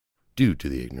Due to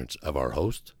the ignorance of our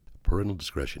host, parental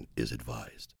discretion is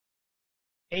advised.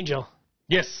 Angel,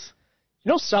 Yes.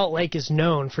 you know Salt Lake is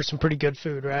known for some pretty good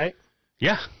food, right?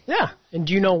 Yeah. Yeah. And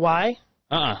do you know why?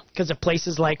 Uh-uh. Because of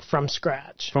places like From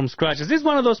Scratch. From scratch. Is this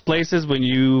one of those places when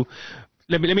you...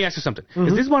 Let me ask you something.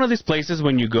 Is this one of these places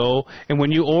when you go and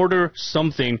when you order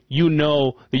something, you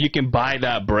know that you can buy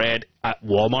that bread at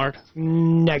Walmart?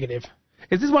 Negative.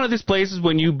 Is this one of these places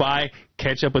when you buy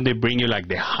ketchup and they bring you like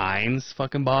the Heinz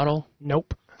fucking bottle?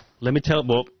 Nope.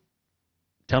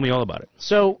 Tell me all about it.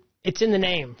 So it's in the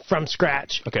name, From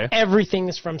Scratch. Okay. Everything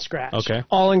is from scratch. Okay.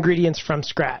 All ingredients from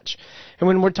scratch. And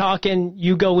when we're talking,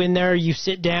 you go in there, you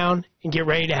sit down, and get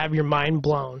ready to have your mind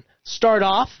blown. Start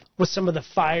off with some of the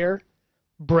fire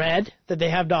bread that they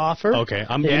have to offer. Okay.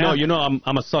 I'm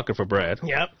a sucker for bread.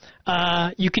 Yep.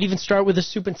 You could even start with a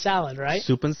soup and salad, right?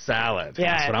 Soup and salad.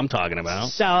 Yeah. That's what I'm talking about.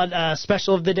 Salad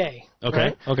special of the day.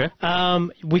 Okay. right? Okay.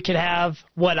 We could have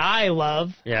what I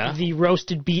love, Yeah. the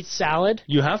roasted beet salad.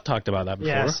 You have talked about that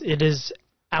before. Yes, it is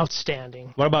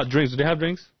outstanding. What about drinks? Do they have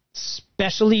drinks?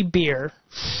 Specialty beer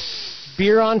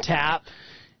on tap,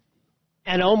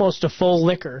 and almost a full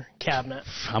liquor cabinet.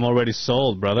 I'm already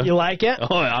sold, brother. You like it?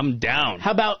 Oh, I'm down.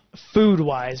 How about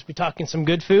food-wise? We talking some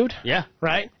good food? Yeah.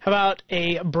 Right? How about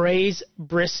a braised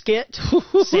brisket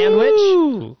sandwich?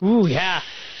 Ooh, yeah.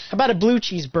 How about a blue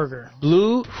cheeseburger?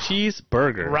 Blue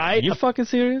cheeseburger. Right. You fucking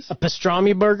serious? A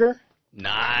pastrami burger?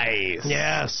 Nice.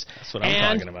 Yes. That's what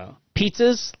I'm talking about.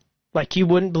 Pizzas like you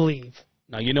wouldn't believe.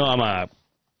 Now,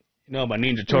 I'm a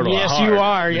Ninja Turtle. Yes, at heart. you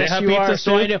are. Do they Yes, have you pizza are.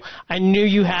 So too? I knew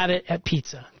you had it at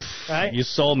pizza. Right? You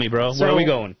sold me, bro. So, Where are we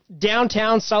going?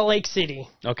 Downtown Salt Lake City.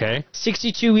 Okay.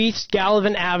 62 East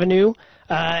Gallivan Avenue.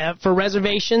 For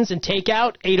reservations and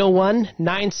takeout,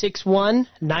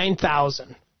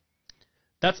 801-961-9000.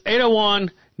 That's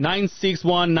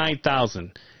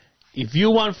 801-961-9000. If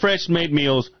you want fresh made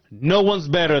meals, no one's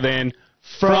better than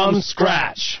From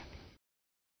Scratch.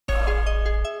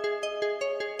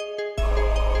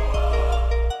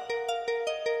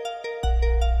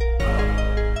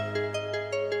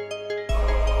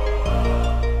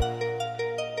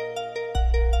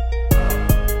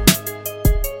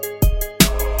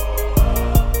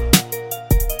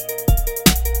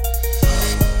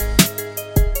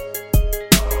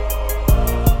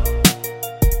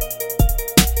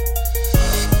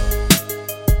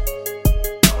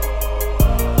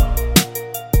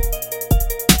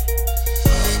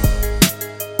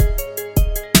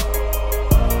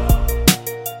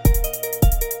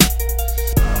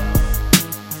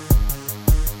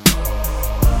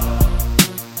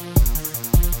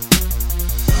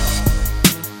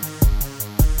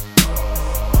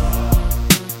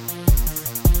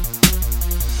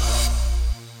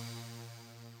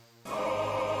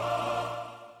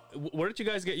 Where did you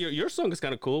guys get your song? Is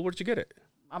kind of cool. Where did you get it?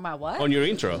 On my what? On your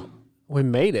intro. We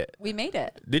made it. We made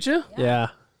it. Did you? Yeah.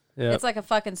 Yeah. It's like a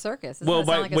fucking circus. Doesn't Well, it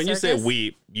sound like a when you say circus?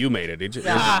 we, you made it. Did you?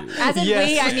 Yeah. As in Yes.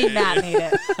 we, I mean Matt made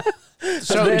it.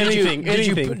 So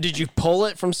anything. Did you pull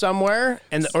it from somewhere,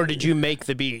 or did you make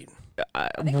the beat? I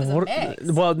think it was a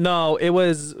mix. Well, no, it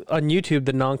was on YouTube,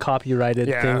 the non-copyrighted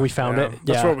thing. We found it.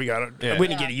 That's Yeah. where we got it. Yeah. We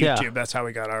didn't get a Yeah. YouTube. That's how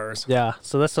we got ours. Yeah.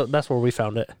 So that's where we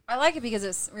found it. I like it because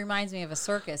it reminds me of a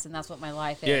circus, and that's what my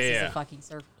life is. Yeah, Is yeah. a fucking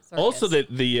circus. Also,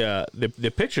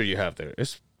 the picture you have there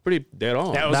is pretty dead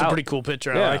on. That was a That- pretty cool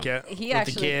picture. Yeah. I like it. He With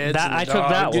actually- the kids. That- and I the took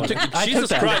that dog. one. I Jesus took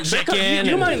that. Christ, Becca,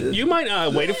 Chicken you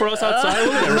mind waiting for us outside?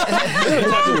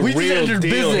 We just entered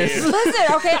business.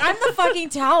 Listen, okay, I'm the fucking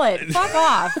talent. Fuck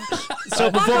off. So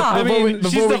before, I mean,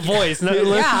 before she's we, the voice. No,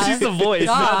 Yeah. she's the voice,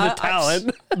 not the Duh.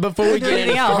 talent. before we get any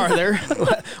Anything else. farther,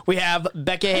 we have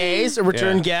Becca Hayes, a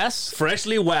return Yeah. guest.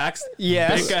 Freshly waxed.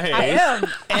 Yes. Becca I Hayes. am.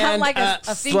 I'm And, like a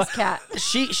Sphinx cat.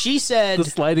 She said The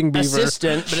sliding beaver.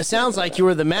 assistant, but it sounds like you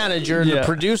were the manager, Yeah. the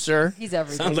producer. He's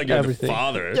everything. Sounds like you're Everything. the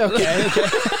father. Okay.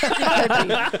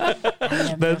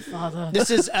 I am your father. This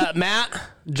is Matt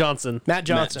Johnson. Johnson. Matt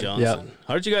Johnson. Yeah.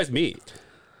 How did you guys meet?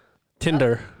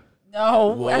 Tinder.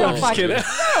 No, I I'm don't just fucking, kidding.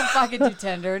 I don't fucking do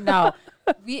Tender. No.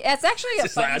 It's actually a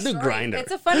Just like, funny I do story. Grindr.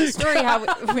 It's a funny story how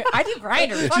I do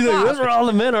Grinder. Fuck She's like, off. that's where all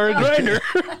the men are. A grinder.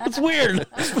 It's weird.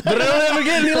 But I don't ever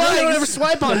get any Don't ever likes.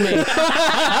 swipe on me.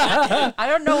 I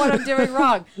don't know what I'm doing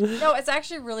wrong. No, it's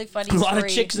actually a really funny A lot story. of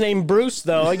chicks named Bruce,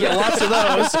 though. I get lots of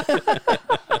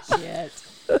those. Shit.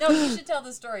 No, you should tell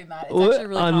the story, Matt. It's actually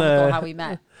really On comical the- how we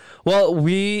met. Well,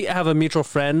 we have a mutual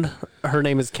friend. Her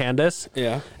name is Candace.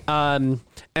 Yeah. And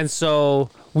so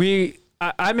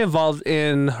I'm involved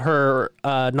in her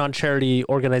non-charity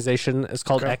organization. It's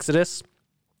called Exodus.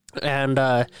 And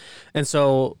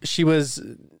so she was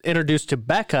introduced to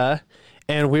Becca,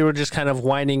 and we were just kind of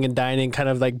whining and dining, kind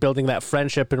of like building that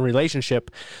friendship and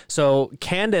relationship. So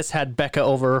Candace had Becca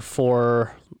over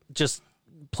for just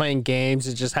playing games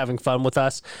and just having fun with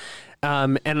us.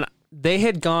 And they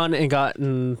had gone and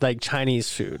gotten like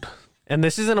Chinese food. And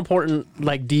this is an important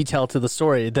like detail to the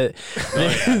story that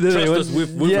We've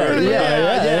heard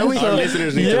it. Our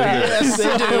listeners need to hear it. Yes,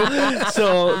 they do.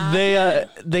 So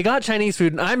they got Chinese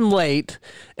food, and I'm late,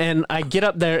 and I get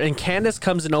up there, and Candace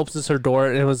comes and opens her door,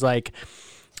 and it was like,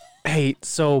 hey,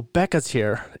 so Becca's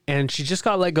here, and she just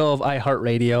got let go of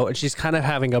iHeartRadio, and she's kind of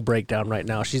having a breakdown right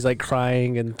now. She's like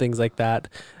crying and things like that.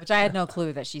 Which I had no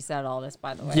clue that she said all this,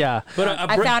 by the way. Yeah. But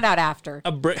I found out after.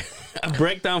 a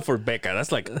breakdown for Becca.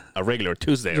 That's like a regular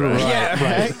Tuesday, right? Yeah,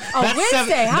 right. Oh,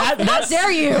 Wednesday. How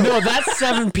dare you? No, that's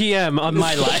 7 p.m. on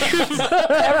my life.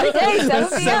 Every day,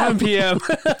 7 p.m. 7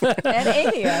 p.m. and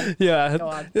 8 a.m. Yeah. Go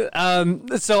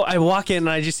on. So I walk in and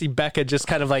I just see Becca just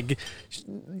kind of like,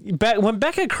 when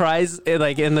Becca cries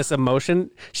like in this emotion,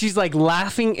 she's like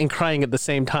laughing and crying at the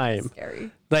same time.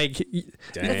 Scary. Like,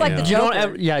 It's like the you don't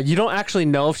Joker. you don't actually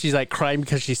know if she's like crying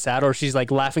because she's sad or she's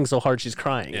like laughing so hard she's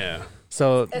crying. Yeah.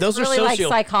 So It's Those are really like socio-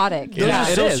 psychotic. Those Yeah,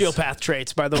 are it is. sociopath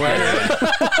traits, by the way.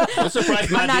 I'm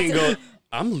surprised Matt not didn't go,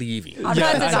 I'm leaving. I'm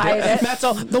not denying it. That's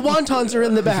all. The wontons are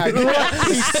in the bag. Fuck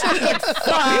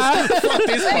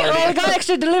this party. I got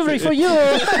extra delivery for you.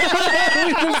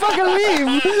 Fucking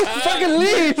leave. Fucking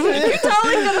leave. You're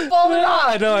totally gonna pull it off.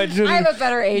 I know. I I have a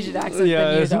better Asian accent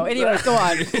Yeah. than you, though. Anyway, go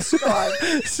on. Go on.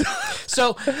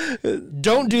 So,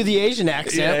 don't do the Asian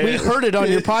accent. Yeah, We yeah. heard it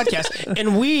on your podcast,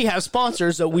 and we have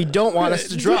sponsors that we don't want us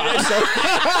to drop. So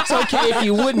it's okay if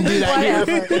you wouldn't do that here.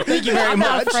 Whatever. Thank you very I'm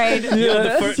not much. afraid.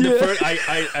 The first,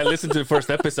 I listened to the first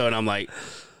episode and I'm like,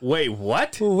 wait,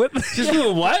 what? She's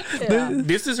doing what? Yeah.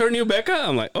 This is her new Becca?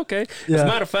 I'm like, okay. As Yeah. a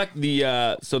matter of fact, the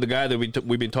guy that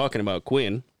we've been talking about,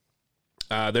 Quinn,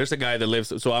 there's a guy that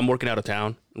lives, so I'm working out of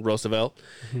town in Roosevelt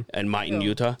and Maiton,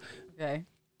 Utah. Okay.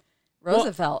 Well,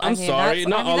 Roosevelt. I'm sorry.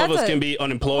 Not all of us can be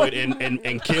unemployed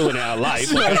and killing our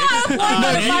life. Okay?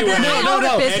 Anyway. I'm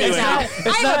a business Anyway. now.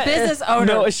 I'm a business owner.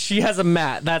 No, she has a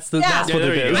mat. That's Yeah. that's what Yeah,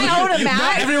 it there you is. go. I own a mat.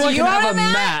 Not everyone Do you can own have a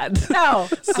mat? No.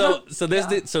 So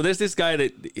there's this guy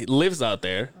that lives out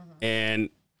there, and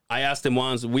we asked him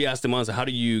once, how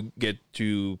do you get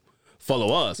to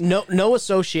follow us? No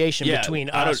association between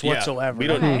I don't- us whatsoever. We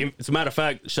don't. Okay. As a matter of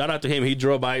fact, shout out to him. He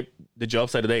drove by the job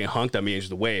site today and honked at me and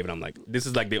just waved, and I'm like, this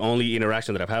is like the only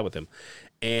interaction that I've had with him.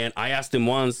 And I asked him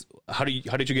once, how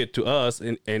did you get to us?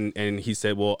 And he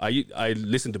said, well, I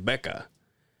listened to Becca.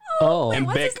 Oh. And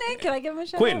What's his Beck- name? Can I give him a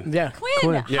shout Quinn. out? Yeah.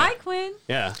 Quinn. Yeah. Hi, Quinn.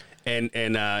 Yeah. And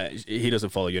he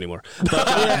doesn't follow you anymore.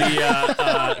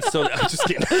 But so I'm just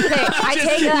kidding. Okay, I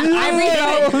take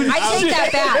that. I take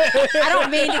that back. I don't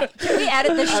mean to. Can we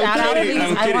edit this shout out, please?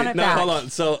 I want it No, back. hold on.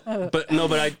 So,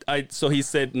 so he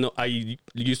said, no, I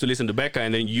used to listen to Becca,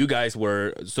 and then you guys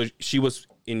were, so she was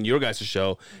in your guys'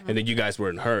 show, and then you guys were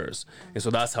in hers, and so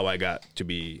that's how I got to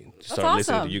start That's listening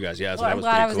awesome. to you guys. Yeah, so Well, that I'm was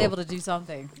glad I pretty was cool. able to do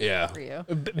something Yeah. for you.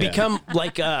 Become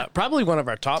like probably one of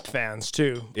our top fans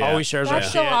too. Yeah. Always shares our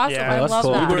That's so shit. awesome. Yeah. I that's love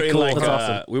cool. that. We were in like That's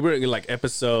awesome. we were in like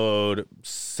episode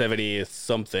 70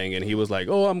 something, and he was like,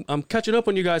 "Oh, I'm catching up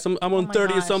on you guys. I'm on my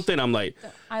 30 or gosh. something." I'm like,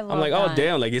 I love "Oh that.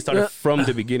 damn!" Like he started from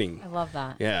the beginning. I love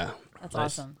that. Yeah, That's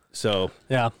awesome. So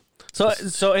Yeah.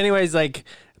 So anyways, like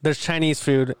there's Chinese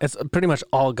food. It's pretty much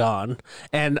all gone,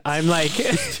 and I'm like,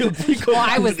 Well,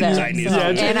 I was there, Chinese so-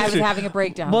 food. and I was having a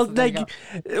breakdown. well, so there you like,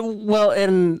 go. well,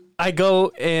 and I go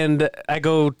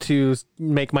to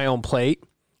make my own plate.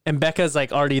 And Becca's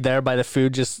like already there by the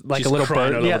food, just like She's a little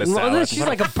crying bird. all over Yeah, the salad. she's What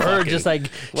like a a bird, fucking- just like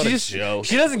what she a just joke.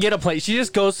 she doesn't get a plate. She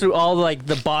just goes through all like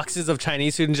the boxes of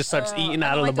Chinese food and just starts eating I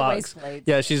out don't of the like to box. waste plates.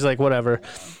 Yeah, she's like whatever.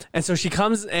 And so she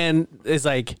comes and is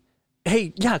like,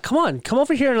 hey, yeah, come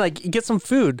over here and like get some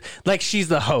food. Like she's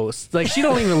the host. Like she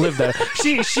don't even live there.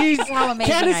 She's how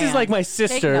amazing Candace I is am. like my Take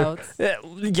sister. notes.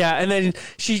 Yeah, and then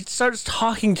she starts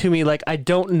talking to me like I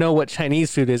don't know what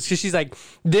Chinese food is. She's like,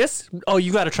 this? Oh,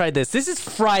 you got to try this. This is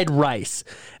fried rice.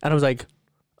 And I was like,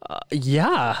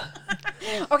 yeah,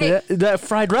 Okay. that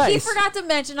fried rice. He forgot to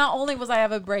mention. Not only was I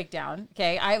have a breakdown.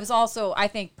 Okay, I was also, I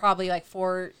think, probably like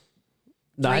 4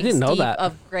 No, I drinks didn't know deep that.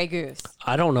 of Grey Goose.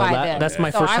 I don't know by that. then. That's my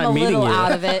So first I'm time a meeting little you.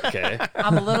 out of it. okay.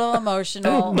 I'm a little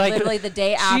emotional. Like, literally the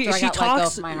day after I got let go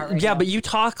from my heart rate. Yeah, but you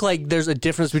talk like there's a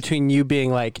difference between you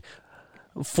being like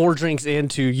 4 drinks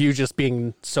into you just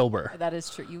being sober. That is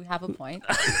true. You have a point.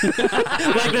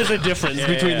 Like there's a difference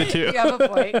between the two. You have a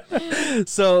point.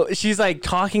 So she's like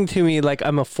talking to me like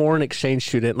I'm a foreign exchange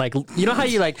student. Like, you know how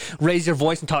you like raise your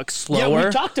voice and talk Yeah, slower?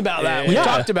 we talked about that. We Yeah.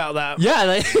 talked about that. Yeah,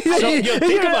 like, So, yo,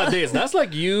 think about this. That's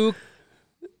like you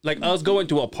like us going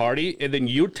to a party and then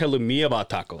you're telling me about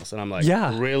tacos, and I'm like,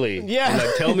 Yeah. really? Yeah. I'm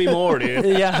like, tell me more, dude.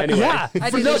 Yeah, Anyway. yeah.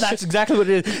 No, that's exactly what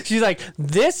it is. She's like,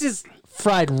 this is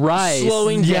fried rice.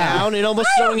 Slowing down and almost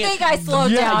I don't throwing it. think I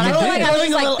slowed down. I You feel like I was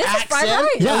a like, little this is fried accent.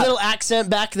 rice. Yeah, a little accent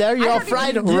back there. You're all don't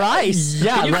fried even- rice.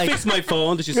 Yeah, Can you like fix my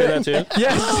phone? Did she say that too?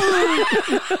 yes.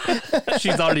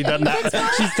 She's already done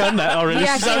that. She's done that already. He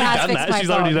She's actually already has done fixed that. my She's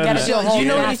phone. already done Gotta that. do a whole Do you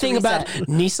know new anything about reset.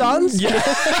 Nissans?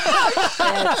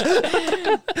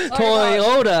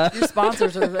 Toyota. Your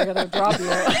sponsors are going to drop you.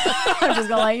 I'm just going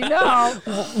to let you know.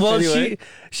 Well, Anyway.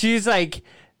 she's like,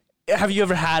 have you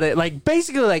ever had it? Like,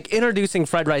 basically, like introducing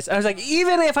fried rice. I was like,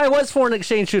 even if I was foreign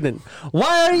exchange student,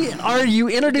 why are you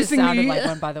Just introducing sounded me? like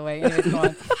one, by the way. Anyways, go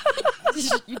on.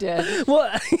 You did.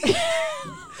 Well,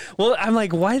 well, I'm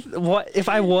like, why? What if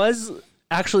I was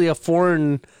actually a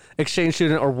foreign exchange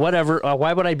student or whatever?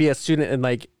 Why would I be a student in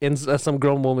like in some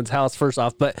grown woman's house? First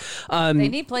off, but They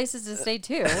need places to stay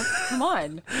too. Come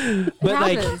on. but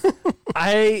like happens.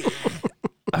 I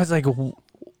was like,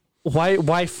 why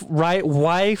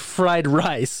fried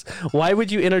rice? Why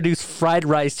would you introduce fried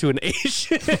rice to an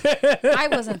Asian? I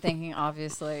wasn't thinking,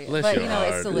 obviously. Bless But, your you know,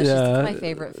 it's heart. delicious. Yeah. It's my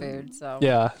favorite food. So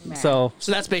Yeah. Man. So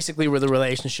So that's basically where the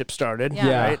relationship started.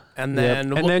 Yeah. Right? And Yep.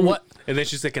 then, And then- what? And then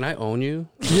she said, "Can I own you?"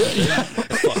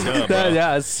 Fucked up, bro.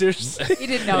 yeah, seriously. He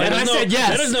didn't know. Let it. us I know- said yes.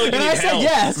 Let us know if you And need I said help.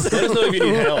 yes. Let us know if you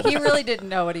need help. He really didn't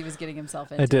know what he was getting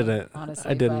himself into. didn't.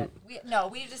 Honestly. I didn't.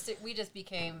 But we just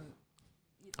became.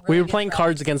 We really were good playing friends.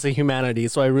 Cards Against the Humanity,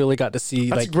 so I really got to see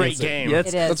That's like a great instant- game. Yeah, It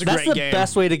is. That's a that's great the game.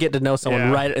 best way to get to know someone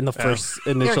Yeah. right in the Yeah. first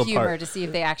Their initial humor part. to see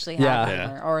if they actually Yeah. have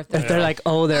humor, or if If they're like,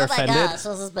 oh, they're oh my offended. gosh,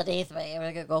 this is beneath me. I'm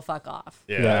gonna go fuck off.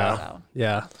 Yeah. So,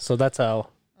 Yeah. So that's how.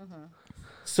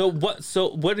 So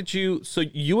what did you? So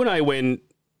you and I went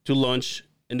to lunch,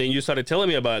 and then you started telling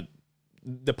me about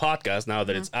the podcast. Now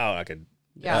that it's out, I could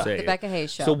yeah, say the it. Becka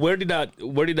Hayes show. So where did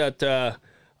that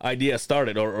idea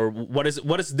started, or what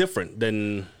is different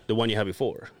than the one you had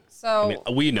before? So I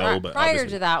mean, we know, but prior obviously-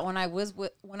 to that, when I was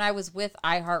with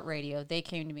iHeartRadio, they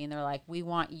came to me and they're like, "We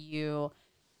want you."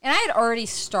 And I had already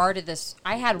started this.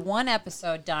 I had one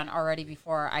episode done already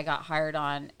before I got hired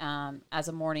on as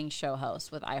a morning show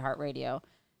host with iHeartRadio,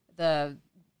 the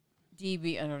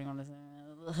DB. I don't even want to say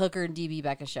the Hooker and DB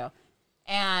Becka show.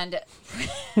 And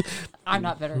I'm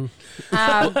not bitter.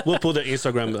 We'll pull the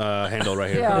Instagram handle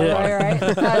right here. Yeah, right.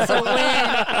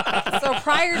 So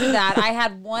prior to that, I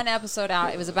had one episode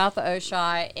out. It was about the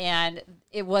OSHA, and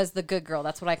it was the good girl.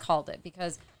 That's what I called it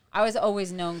because I was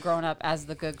always known growing up as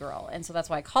the good girl, and so that's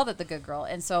why I called it the good girl.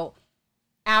 And so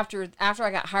after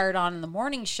I got hired on in the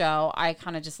morning show, I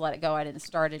kind of just let it go. I didn't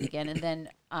start it again, and then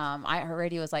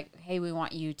iHeartRadio was like, "Hey, we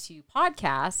want you to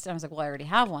podcast." And I was like, "Well, I already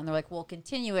have one." They're like, "We'll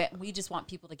continue it. We just want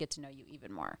people to get to know you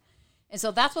even more." And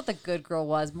so that's what the good girl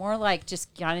was, more like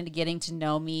just kind of getting to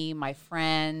know me, my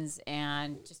friends,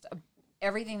 and just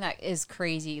everything that is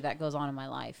crazy that goes on in my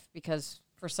life. Because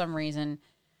for some reason,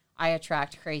 I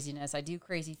attract craziness. I do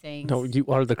crazy things. No, you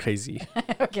are the crazy.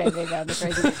 Okay, maybe I'm the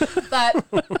crazy.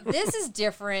 But this is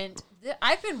different.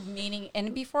 I've been meaning,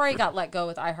 and before I got let go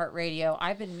with iHeartRadio,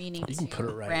 I've been meaning to put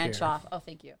it right branch here. off. Oh,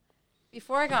 thank you.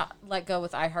 Before I got let go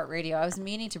with iHeartRadio, I was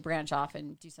meaning to branch off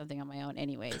and do something on my own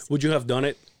anyways. Would you have done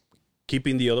it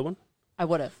keeping the other one? I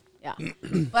would have, yeah.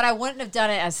 But I wouldn't have done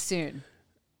it as soon.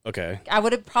 Okay. I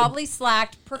would have probably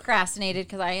slacked, procrastinated,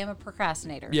 because I am a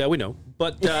procrastinator. Yeah, we know.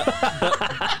 But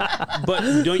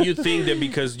don't you think that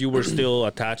because you were still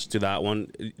attached to that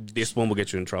one, this one will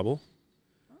get you in trouble?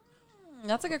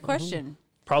 That's a good question.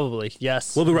 Probably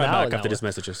yes. We'll be right Now, back after now. these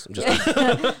messages. I'm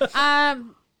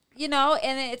just You know,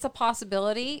 and it's a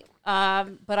possibility, but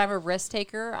I'm a risk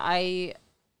taker.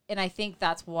 And I think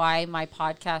that's why my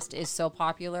podcast is so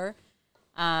popular,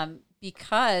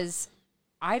 because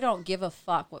I don't give a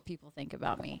fuck what people think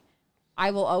about me.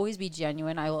 I will always be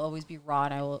genuine. I will always be raw,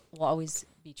 and I will always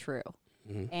be true.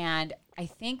 Mm-hmm. And I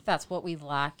think that's what we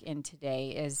lack in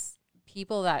today is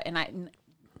people that,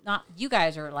 not you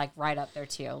guys are like right up there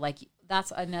too. Like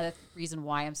that's another reason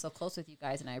why I'm so close with you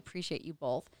guys, and I appreciate you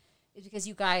both. Is because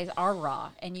you guys are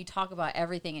raw and you talk about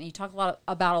everything and you talk about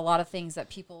a lot of things that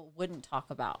people wouldn't talk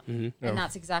about. Mm-hmm. And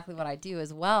that's exactly what I do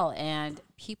as well. And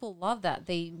people love that.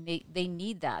 They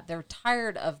need that. They're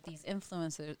tired of these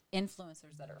influencers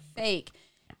that are fake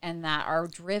and that are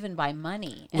driven by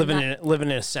money. And Living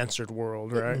in a censored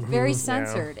world, right? very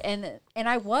censored. And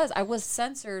I was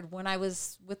censored when I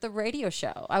was with the radio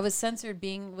show. I was censored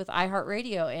being with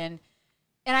iHeartRadio, and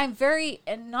I'm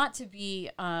and not to be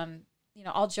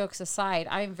all jokes aside,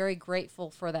 I am very grateful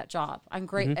for that job. I'm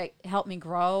great. Mm-hmm. It helped me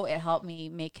grow. It helped me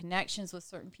make connections with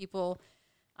certain people.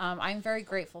 I'm very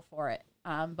grateful for it.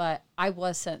 but I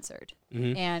was censored.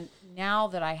 And now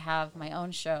that I have my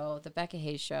own show, the Becka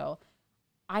Hayes Show,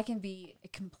 I can be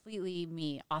completely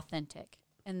me, authentic.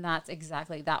 And that's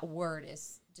exactly, that word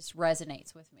is just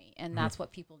resonates with me. And that's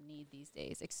what people need these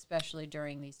days, especially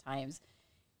during these times.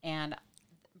 And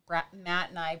Matt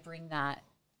and I bring that,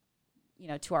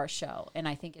 to our show. And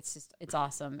I think it's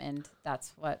awesome. And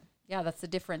that's that's the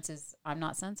difference is I'm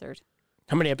not censored.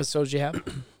 How many episodes do you have?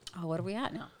 Oh, what are we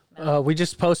at now? We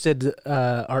just posted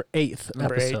our 8th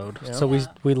Number episode. 8, yeah. So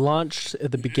we launched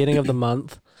at the beginning of the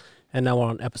month, and now we're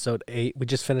on episode 8. We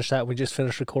just finished that. We just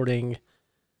finished recording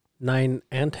 9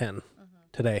 and 10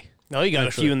 today. Oh, you got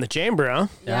a few in the chamber, huh?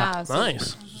 Yeah. So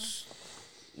Nice.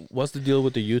 What's the deal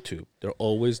with the YouTube? They're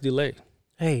always delayed.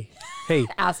 Hey.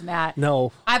 ask Matt.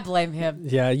 No. I blame him.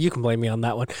 Yeah, you can blame me on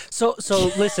that one. So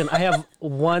listen, I have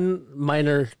one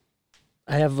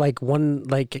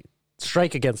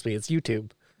strike against me. It's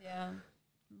YouTube. Yeah.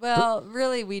 Well,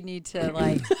 really, we need to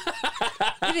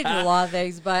we need to do a lot of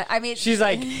things, but I mean, She's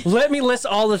like, let me list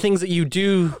all the things that you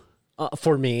do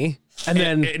for me, and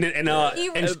then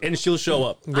and she'll show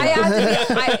up. I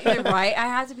have to be, you're right. I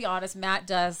have to be honest. Matt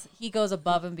does. He goes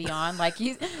above and beyond. Like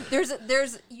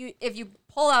if you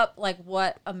pull up like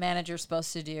what a manager's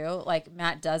supposed to do, like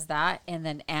Matt does that, and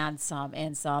then some.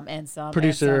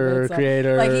 Producer,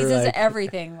 creator, like he says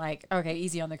everything. Like, okay,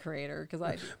 easy on the creator because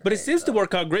I. But it seems to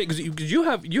work out great because you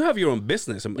have your own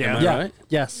business. Am I right?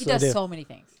 Yes, He does so many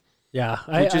things. Yeah,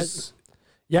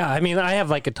 I mean, I have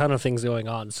like a ton of things going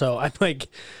on, so I'm like,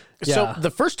 So the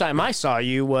first time I saw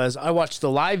you was I watched the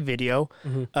live video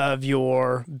of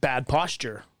your bad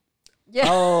posture. Yeah.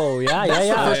 Oh, yeah.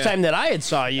 The first time that I had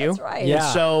saw you. That's right.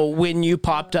 Yeah. So when you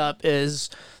popped up as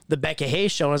the Becka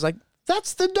Hayes Show, I was like,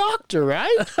 that's the doctor,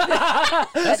 right?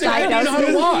 That's how you know how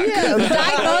to walk.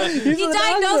 He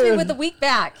diagnosed me with a weak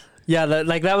back. Yeah,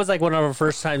 that was like one of our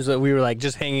first times that we were like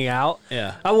just hanging out.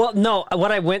 Yeah.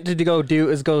 What I went to go do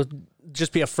is go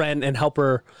just be a friend and help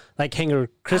her like hang her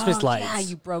Christmas lights. Yeah,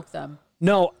 you broke them.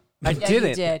 No, I Yeah, didn't.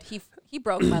 you did. He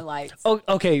broke my lights. Oh,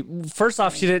 okay. First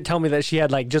off, she didn't tell me that she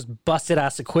had like just busted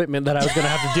ass equipment that I was gonna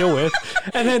have to deal with,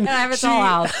 and then And I have a tall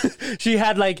house. She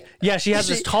had she has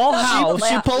this tall house.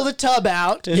 She pulled the tub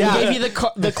out and gave you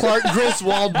the Clark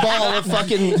Griswold ball of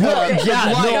fucking lights,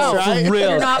 right? For real.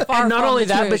 You're not far and not from only the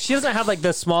that, truth. but she doesn't have like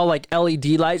the small like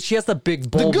LED lights. She has the big The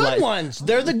bulb good light. ones.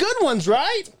 They're the good ones,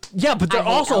 right? Yeah, but they're I hate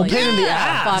also a pain in the LED.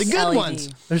 ass. The Fuck good LED.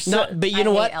 ones. No, But you I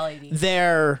know hate what?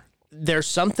 LED. There's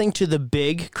something to the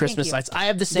big Christmas you. lights. I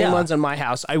have the same Yeah. ones on my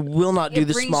house. I will not do It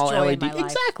the brings small joy in LED. my life.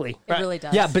 Exactly. It really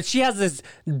does. Yeah, but she has this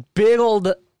big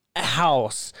old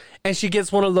house, and she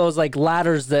gets one of those like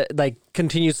ladders that like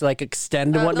continues to like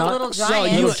extend and The whatnot. little So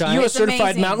giant. you It's a certified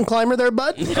amazing. mountain climber there,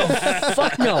 bud?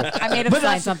 Fuck no. I made him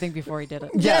sign something before he did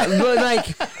it. Yeah, but like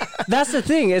that's the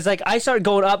thing is like I started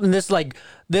going up and this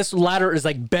ladder is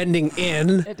like bending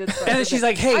in, It did and so. then she's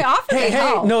like, "Hey, I offered hey, to hey,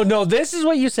 help. no, this is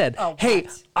what you said. Oh, hey,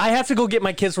 what? I have to go get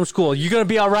my kids from school. You gonna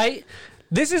be all right?"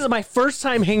 This is my first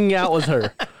time hanging out with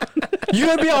her. You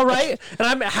gonna be all right? And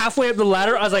I'm halfway up the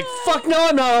ladder. I was like, "Fuck no,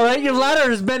 I'm not all right. Your ladder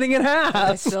is bending in half."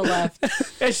 I still left.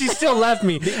 And she still left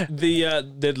me.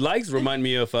 The lights remind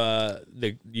me of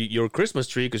your Christmas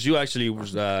tree because you actually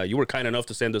you were kind enough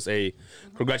to send us a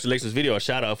congratulations video, a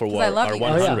shout out for I love our you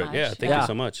guys 100. so much. Yeah, thank Yeah. you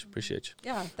so much. Appreciate you.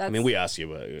 Yeah, I mean, we asked you,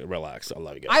 but relax. I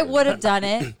love you guys. I would have done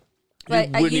it, but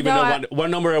You wouldn't even know what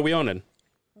number are we on then?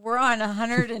 we're on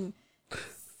 108.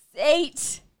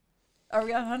 Are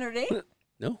we on 108?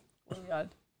 No, What are we on?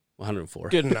 104.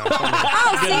 Good enough.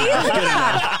 Oh,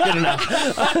 see? Good enough.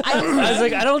 I was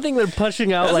like, I don't think they're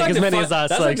pushing out like as the many fun- as us.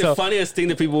 That's like like the so. funniest thing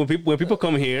that when people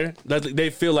come here, that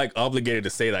they feel like obligated to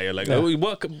say that. You're like, oh,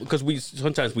 what? Because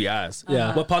sometimes we ask,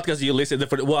 Yeah. what podcast do you listen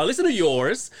to? Well, I listen to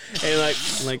yours, and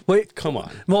like, Wait. come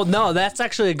on. Well, no, that's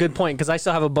actually a good point because I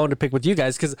still have a bone to pick with you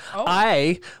guys because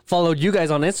I followed you guys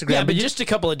on Instagram. Yeah, but just a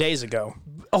couple of days ago.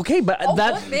 Okay, but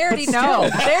that They already know.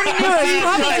 They already knew it.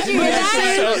 How did you hear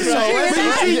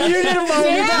that? you didn't follow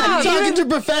me Yeah. back. I'm talking to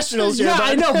professionals here. Yeah, bud.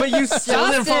 I know, but you still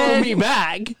didn't follow Justin. me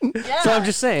back. So I'm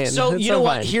just saying. So it's you know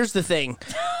what? fine. Here's the thing.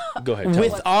 Go ahead. Tell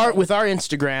us. With our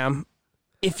Instagram,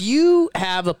 if you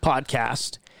have a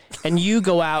podcast and you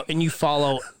go out and you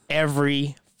follow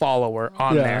every follower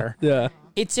on there, Yeah.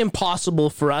 it's impossible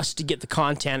for us to get the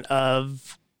content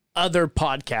of other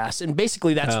podcasts, and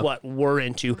basically that's what we're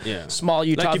into. Yeah. Small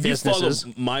Utah Like if you businesses.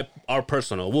 follow our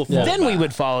personal, we'll follow. Then we back.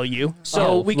 would follow you.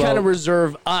 So we well- kind of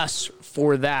reserve us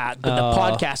for that. But the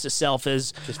podcast itself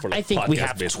is, Just for, like, I think we podcast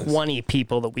have business. 20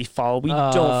 people that we follow. We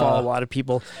don't follow a lot of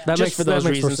people that just makes- for that those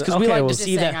makes more reasons. sense. Because we Okay, like well- to Just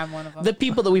see saying I'm one of them. the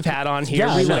people that we've had on here.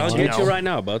 Yeah, we I know. like I to get you know. right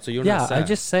now, bud. So you're Yeah, not sad. I'm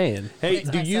just saying. Hey, It's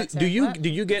do not you sad, do you what? do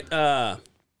you get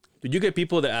Did you get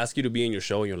people that ask you to be in your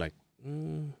show and you're like,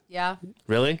 Yeah,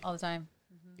 really? all the time.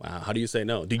 Wow. How do you say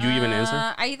no? Did you even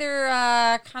answer? I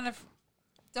either kind of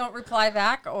don't reply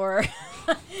back, or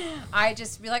I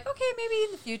just be like, okay, maybe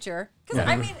in the future. Because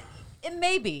I mean, it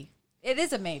may be. It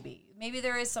is a maybe. Maybe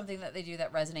there is something that they do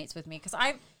that resonates with me. Because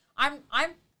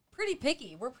I'm pretty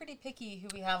picky. We're pretty picky who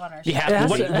we have on our show. Yeah,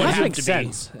 What makes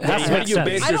sense. How do you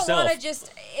base I don't yourself? want to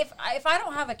just if I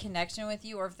don't have a connection with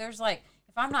you, or if there's like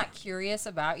if I'm not curious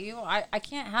about you, I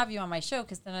can't have you on my show,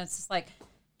 because then it's just like,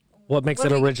 What makes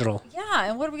it original? Yeah,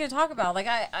 and what are we gonna talk about? Like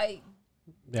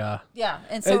Yeah. yeah,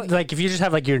 and so Like if you just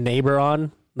have like your neighbor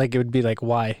on, like it would be like,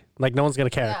 why? Like no one's gonna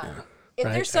care. yeah. If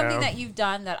Right. there's something that you've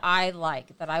done that I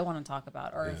like, that I want to talk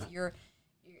about, or if you're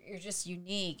just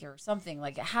unique or something,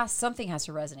 like something has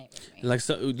to resonate with me. Like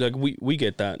we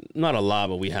get that, not a lot,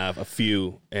 but we have a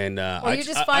few, and Or you're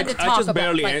just fun to talk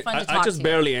about, like fun to I talk just to.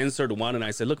 barely answered one, and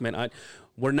I said, look, man,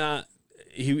 we're not.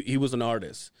 He was an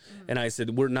artist, and I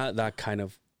said we're not that kind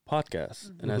of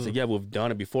podcast, and I said, yeah, we've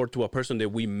done it before to a person that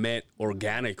we met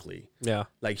organically. Yeah.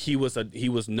 Like he was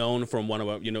known from one of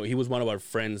our, he was one of our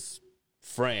friends'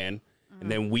 friend. And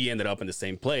then we ended up in the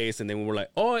same place, and then we were like,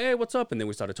 "Oh, hey, what's up?" And then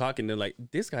we started talking. And they're like,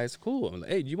 "This guy's cool." I'm like,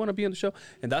 "Hey, do you want to be on the show?"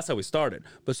 And that's how we started.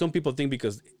 But some people think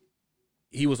because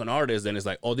he was an artist, then it's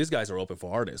like, "Oh, these guys are open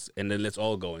for artists," and then let's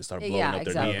all go and start blowing up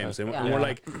exactly. their DMs. And Yeah. we're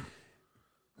like,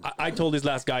 I told this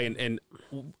last guy, and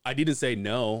I didn't say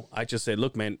no. I just said,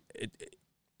 "Look, man,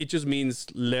 it just means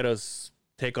let us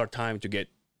take our time to get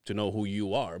to know who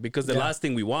you are, because the last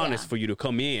thing we want is for you to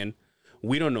come in.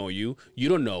 We don't know you, you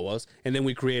don't know us, and then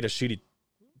we create a shitty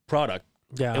product."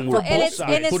 Yeah. And we're Well, and it's not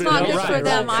good for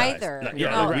them either. Like, you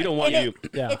yeah, know? we don't want And you.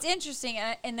 Yeah. It's interesting,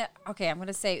 and okay, I'm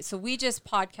gonna say. So we just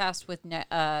podcast with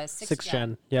Six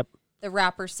Gen, Yep. the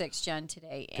rapper 6gen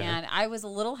today, and I was a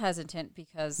little hesitant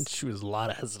because She was a lot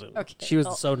of hesitant. Okay. She was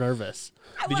Well- so nervous.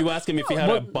 Did you ask him if he had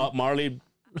a Bob Marley?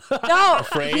 no,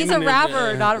 frame he's a and-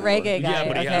 rapper, not a reggae guy. Yeah,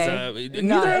 but he okay? has a.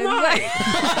 Neither am I.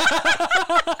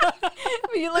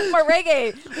 You look more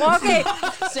reggae. Well, okay,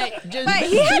 but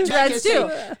he had dreads too.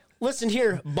 Listen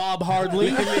here, Bob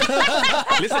Hardley.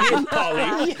 Listen here,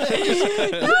 Polly.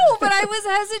 No, but I was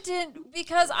hesitant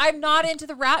because I'm not into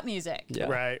the rap music. Yeah.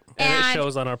 Right. And it And-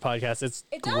 shows on our podcast. It's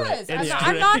It great. does. It is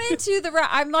I'm not into the rap.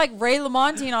 I'm like Ray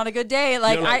LaMontagne on a good day.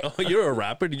 Like, You're like, oh, you're a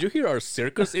rapper? Did you hear our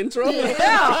circus intro?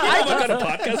 yeah, What kind of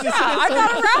podcast is this? I'm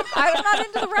not a rap. I'm not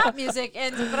into the rap music,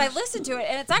 but I listen to it,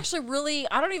 and it's actually really.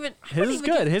 I His is wouldn't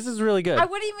good. even- His is really good. I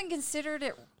wouldn't even consider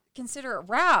it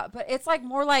rap, but it's like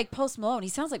more like Post Malone. He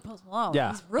sounds like Post Malone.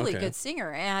 Yeah. He's a really Okay. good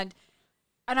singer, and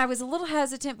I was a little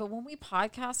hesitant, but when we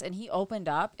podcast and he opened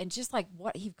up and just like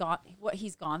what he's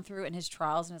gone through in his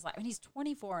trials in his life, and he's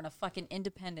 24 and a fucking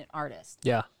independent artist.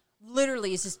 Yeah.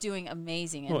 Literally is just doing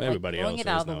amazing and Well, everybody blowing else it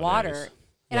out is of the nowadays. water.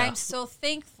 And Yeah. I'm so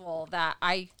thankful that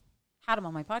I had him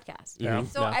on my podcast. Yeah.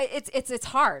 So Yeah. it's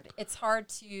hard. It's hard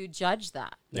to judge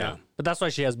that. Yeah. But that's why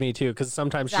she has me too, because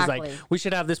sometimes she's like, Exactly. we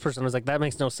should have this person. I was like, that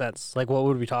makes no sense. Like, what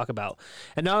would we talk about?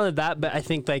 And not only that, but I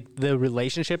think like the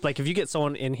relationship, like if you get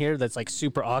someone in here that's like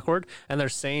super awkward and they're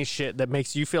saying shit that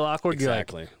makes you feel awkward,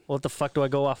 Exactly. you're like, what the fuck do I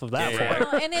go off of that for? Yeah.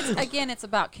 Well, and it's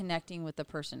about connecting with the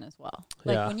person as well.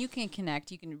 Like Yeah. when you can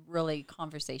connect, you can really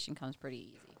conversation comes pretty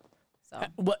easy. So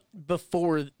What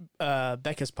before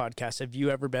Becca's podcast? Have you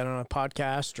ever been on a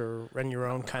podcast or run your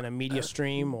own kind of media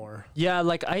stream or? Yeah,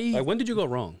 like Like, when did you go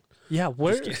wrong? yeah,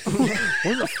 where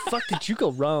the fuck did you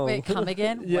go wrong? wait, come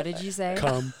again? What did you say?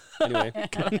 Anyway,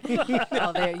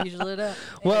 Oh, they usually do.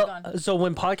 Well, so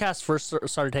when podcasts first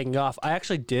started taking off, I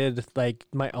actually did like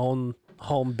my own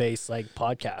home base like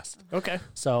podcast. Okay.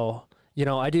 So, you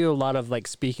know, I do a lot of like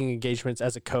speaking engagements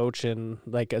as a coach and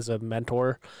like as a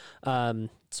mentor.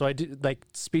 So I do like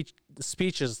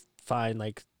speech is fine,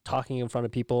 like talking in front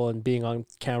of people and being on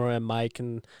camera and mic,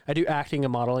 and I do acting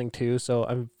and modeling too. So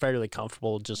I'm fairly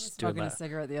comfortable just doing Smoking a that.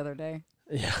 cigarette the other day.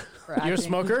 Yeah. For You're a acting.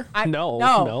 smoker? No,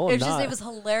 No, I'm it was just not. it was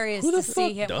hilarious Who the to see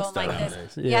fuck him does going like that this.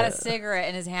 nowadays? He had Yeah. a cigarette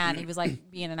in his hand. He was like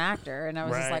being an actor, and I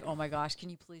was just Right. like, "Oh my gosh, can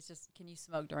you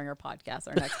smoke during our podcast,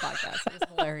 our next podcast?" It was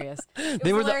hilarious. It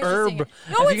They was were the hilarious to see herb. him.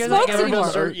 Have No you one guys smokes ever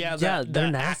anymore. been- Or, Yeah, they're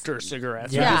they're nasty. actor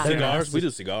cigarettes. Yeah. Yeah. they're cigars. nasty. We do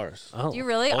cigars. Oh. Do you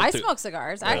really? All I two. smoke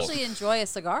cigars. I actually enjoy a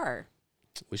cigar.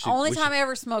 We should, Only we time should- I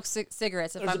ever smoke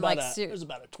cigarettes if There's I'm about, like there's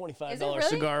about a $25 Is it really?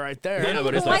 cigar right there. Yeah,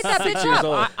 but it's like light that 6 bitch years up.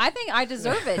 old. I think I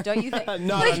deserve it. Don't you think?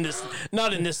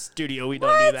 Not in this studio. We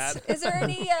don't do that. Is there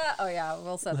any? Oh yeah,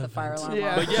 we'll set the fire alarm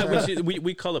Yeah. off. But yeah,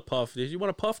 we call it puff. Did you want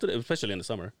to puff today, especially in the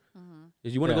summer?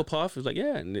 Did you want to go puff? It's like,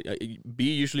 yeah. And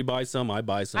B usually buys some. I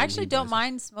buy some. I actually he don't buys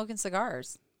mind smoking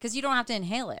cigars because you don't have to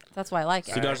inhale it. That's why I like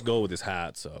some. it. Cigars go with his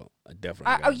hat, so I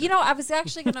definitely. You know, I was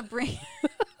actually gonna bring.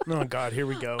 Oh God, here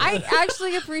we go. I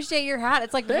actually appreciate your hat.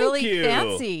 It's like Thank really you.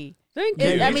 fancy. Thank you.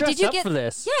 I mean, dressed did you up get for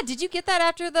this? Yeah, did you get that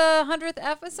after the 100th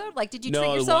episode? Like, did you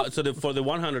treat yourself? So for the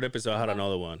 100 episode, I had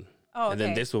another one. Oh, okay. And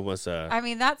then this one was I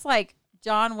mean, that's like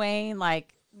John Wayne,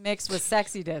 like mixed with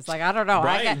sexiness. Like, I don't know.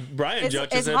 Brian it's,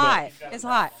 judges it's it, hot. It's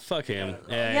hot. fuck him.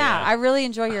 Yeah, I really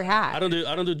enjoy your hat. I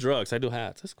don't do drugs. I do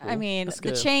hats. That's cool. I mean, That's the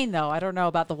good. chain though. I don't know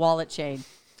about the wallet chain.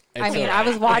 It's I mean, all I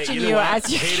was right. watching Hey, you know what?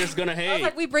 as you. Haters gonna hate. I was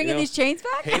like, we bringing these chains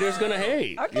back? Haters gonna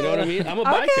hate. Okay. You know what I mean? I'm a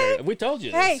Okay. biker. We told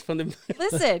you this Hey, from the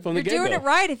Listen, from the you're doing get-go. it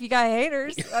right if you got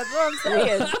haters. That's what I'm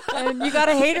saying. And you got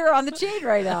a hater on the chain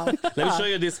right now. Let me show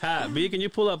you this hat. B, can you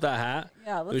pull up that hat?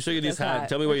 Yeah, Let me show you look at this hat. hat.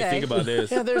 Tell me what you Okay. think about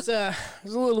this. Yeah, there's a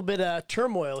little bit of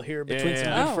turmoil here between some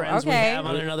Yeah. good Oh, friends we okay. have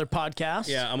on another podcast.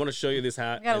 Yeah, I'm gonna show you this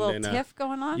hat. We got a and little then, tiff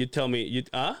going on. You tell me. We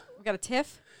got a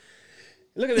tiff.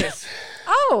 Look at this.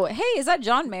 Oh, hey, is that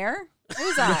John Mayer?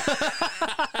 Who's that?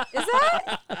 Is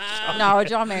that? No,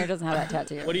 John Mayer doesn't have that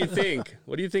tattoo. What do you think?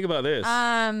 What do you think about this?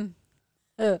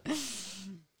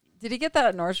 Did he get that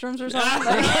at Nordstrom's or something?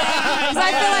 Because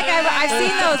I feel like I've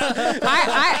seen those.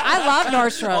 I love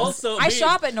Nordstrom's. Also, I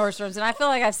shop at Nordstrom's, and I feel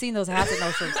like I've seen those hats at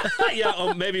Nordstrom's. Yeah,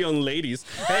 or maybe on ladies.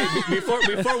 Hey, before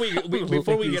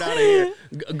we get out of here,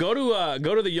 go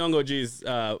to the Young OG's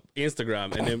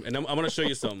Instagram, and I'm gonna show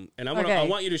you something, and I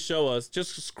want you to show us.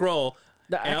 Just scroll.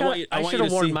 And I should have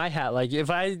worn my hat. Like if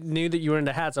I knew that you were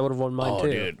into hats, I would have worn mine Oh,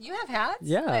 too. dude. You have hats?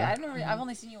 Yeah. Wait, I've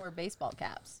only seen you wear baseball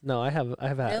caps. No, I have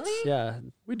hats. Really? Yeah.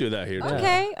 We do that here. Too.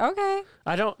 Okay.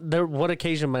 I don't. What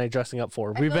occasion am I dressing up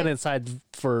for? We've feel been like- inside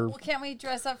for Well, can't we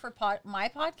dress up for my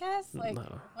podcast? Like,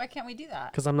 why can't we do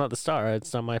that? because I'm not the star.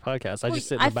 It's not my podcast. I Well, just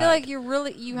sit in the I back. feel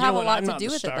like you have a lot I'm to not do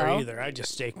the with it, star though. either. I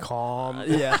just stay calm.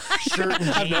 Yeah. Shirt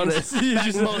and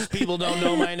jeans. Most people don't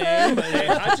know my name, but Hey,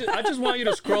 I just want you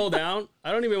to scroll down.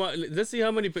 I don't even want. Let's see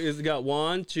how many. It's got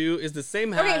 1, 2. It's the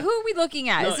same hat. Okay, who are we looking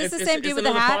at? No, Is this it's- the same it's dude with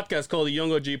the another hat? podcast called the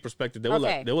Young OG Perspective. They would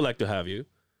Okay. like to have you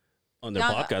on their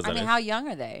podcast. I mean, how young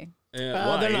are they?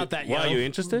 why? they're not that Why are young. you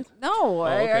interested? No,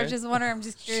 I okay. just wonder. I'm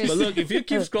just curious. But look, if you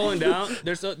keep scrolling down,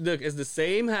 look, it's the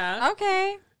same hat.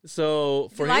 Okay.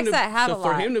 So for likes him to that hat a for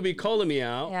lot. him to be calling me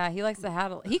out, Yeah, he likes the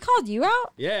hat. He called you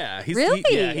out? he's Really?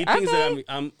 he thinks that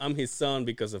Okay. I'm his son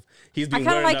because of he's I been kind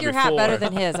of wearing like that your before. hat better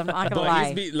than his. I'm not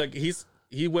gonna But lie.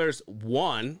 he wears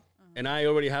 1, and I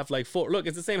already have like 4. Look,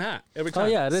 it's the same hat every time. Oh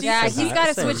yeah, it is. Yeah, the same he's hat. got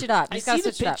to Same. switch it up. I He's got see to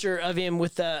the switch it up. picture of him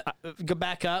with the go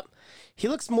back up. He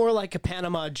looks more like a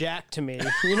Panama Jack to me.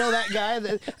 You know that guy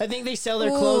that I think they sell their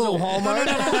clothes Ooh. at Walmart.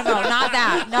 No, not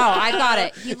that. No, I got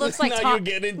it. He looks like now Tom. you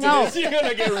get into no, this, you're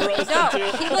gonna get roasted no.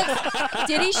 too. He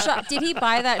looks. Did he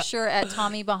buy that shirt at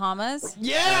Tommy Bahamas?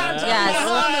 Yeah.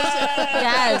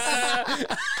 Yes.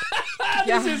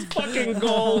 Yes. This is fucking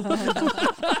gold.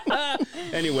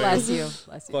 Anyway, Bless you.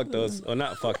 Bless you. fuck those. Oh,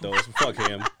 not fuck those. Fuck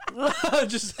him.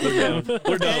 Just We're done.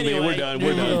 We're done, man. Anyway. We're done.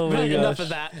 We're done. Oh my enough gosh. of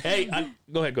that. Hey,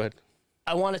 go ahead.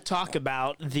 I want to talk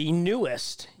about the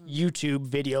newest YouTube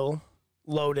video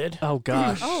loaded Oh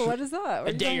gosh. Oh, what is that? What are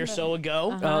a you day talking or about? so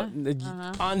ago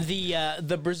on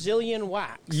the Brazilian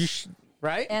wax.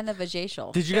 Right? And the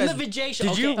vajacial. Did you And guys? the vajacial.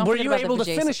 Did you? Okay. Don't Were forget you about the able to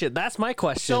vajacial. finish it? That's my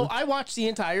question. So I watched the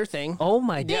entire thing. oh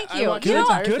my god. Thank I you. watched You the know,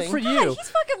 entire good thing. for God, you. he's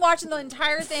fucking watching the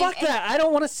entire thing. Fuck that. I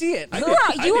don't want to see it.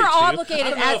 You are obligated. I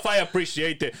don't know if I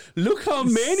appreciate it. Look how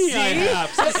many I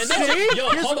have. And then yo,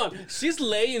 hold on. She's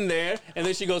laying there, and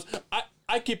then she goes,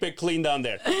 I keep it clean down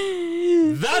there.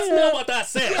 That's not what that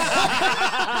says.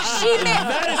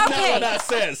 That is not what that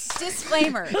says.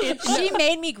 Disclaimer. She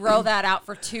made me grow that out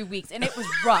for 2 weeks, and it was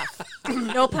rough.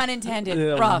 No pun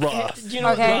intended. Rough. You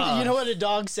know, Okay. you know what a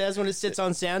dog says when it sits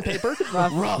on sandpaper?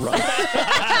 Rough.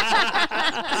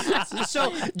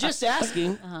 So, just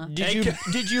asking,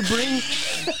 did you bring?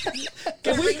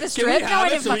 Can we bring the Can we strip? No, I have it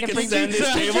didn't so we fucking can bring send the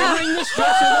this Did table? you bring the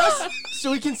strips with us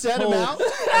so we can set them out?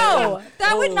 No,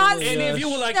 that would not. And if you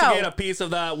would like No. to get a piece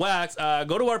of that wax,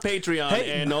 go to our Patreon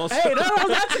and also. Hey, no,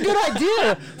 that's a good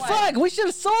idea. Fuck, we should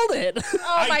have sold it.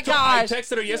 Oh my I gosh.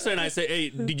 texted her yesterday and I said, "Hey,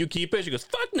 did you keep it?" She goes,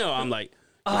 "Fuck no." I'm like,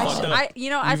 I fucked up.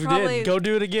 I probably. Go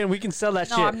do it again. We can sell that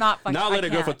No, shit. I'm not fucking. Now I let it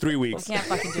go can't. for 3 weeks. I can't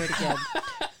fucking do it again.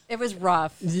 It was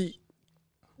rough. I'm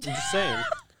just saying.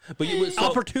 But you, so,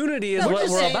 Opportunity is No, what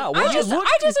just we're saying, about. I What-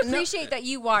 just appreciate that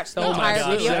you watched the Oh my entire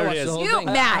gosh, video. there it is. You,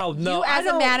 Matt, Oh, no, you I as a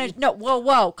don't- manager. No,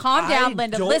 whoa, calm down,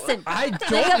 Linda. don't- Listen, I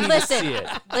don't Linda, need to listen, see it.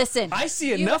 listen. I see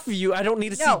You- enough of you. I don't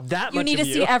need to No, see that you much need of to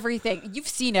you. see everything. You've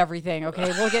seen everything. Okay,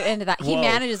 we'll get into that. He Whoa.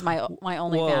 manages my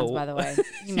OnlyFans, Whoa. by the way.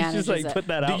 He You manages just like it. put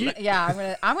that out. there.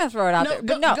 Yeah, I'm gonna throw it out there.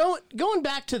 But no, Going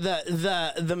back to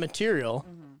the material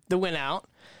that went out.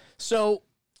 So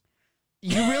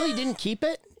you really didn't keep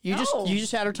it? You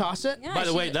just had her toss it. Yeah, By the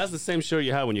she way, did. that's the same shirt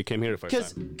you had when you came here the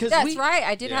first time. That's right.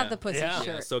 I did Yeah. have the pussy Yeah,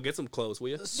 shirt. so get some clothes, will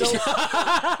you? So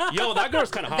Yo, that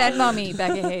girl's kind of hot. Venmo me,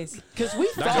 Becca Hayes. because we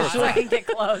So I can get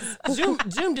close.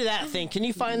 zoom to that thing. Can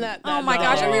you find that? Oh my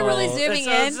gosh, are we really zooming in?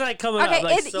 It's like coming Okay, up.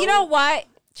 Like, you know what?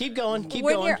 Keep going. Keep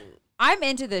When going. you're, I'm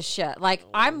into this shit. Like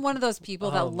I'm one of those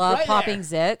people that love Right popping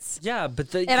there. zits, yeah, but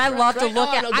the and I love to Right- look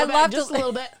oh, at. no, go I back love just to a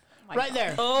little bit. Right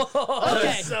there. oh,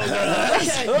 Okay. that's so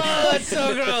gross. Oh, that's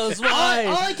so gross. Why?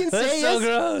 All I can That's say so is,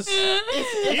 gross.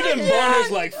 Even Barner's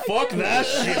like, fuck that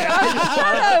shit.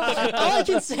 all I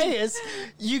can say is,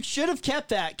 you should have kept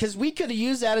that because we could have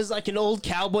used that as like an old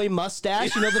cowboy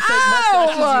mustache. You know the fake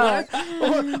mustaches you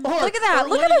wear. look at that.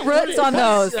 Look at the roots on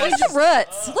those. Look at the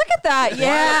roots. Look at that.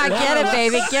 Yeah, get it,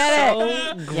 baby. Get it. We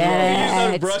use Get that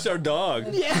to it. brush our dog.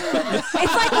 It's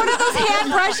like one of those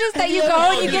hand brushes that you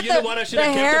go and you get know what I should the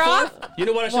have hair kept it off. for? You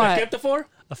know what I should What? have kept it for?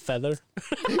 A feather.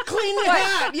 Clean the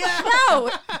hat. Yeah. No,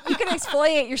 you can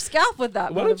exfoliate your scalp with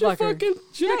that. Why don't you motherfucker. fucking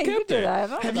should Yeah, have you kept can do it? that. I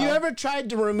don't Have know. you ever tried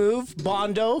to remove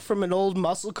Bondo from an old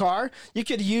muscle car? You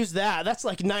could use that. That's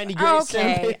like 90 grade Okay,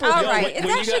 sandpaper. all Yo, right. when It's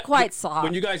you actually got- quite soft.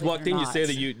 When you guys believe walked it or in, you not. say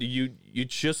that you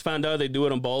just found out they do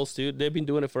it on balls too. They've been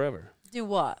doing it forever. do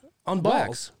what? On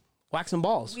balls. Wax and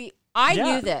balls. I Yeah.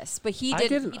 knew this, but he I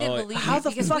didn't. didn't- He didn't oh, believe How me the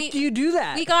because fuck we, do you do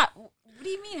that? We got. What do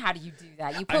you mean? How do you do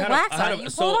that? You I put had wax on it. You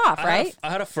pull it off, right?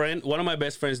 I had a friend. One of my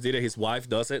best friends did it. His wife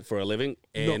does it for a living,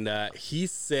 and he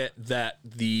said that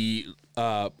the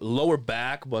lower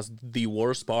back was the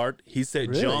worst part. He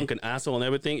said junk and asshole and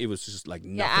everything. It was just like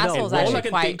Yeah, nothing. asshole's And all I actually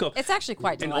can quite. think of, It's actually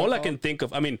quite and delightful. all I can think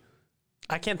of. I mean,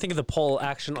 I can't think of the pull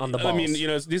action on the balls. I mean, you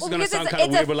know, this is Well, gonna because sound it's-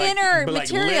 kind of it's a weird, but thinner like, but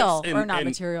like material. lips and, Or not and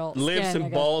material, lips skin, I and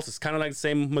guess. balls is kind of like the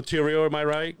same material. Am I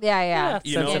right? yeah.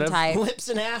 You know? Skin type. Lips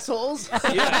and assholes.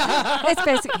 Yeah. It's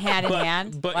basically hand in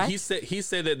hand. But What? he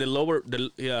said that the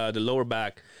lower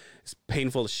back is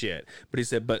painful as shit. But he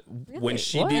said, but when Really?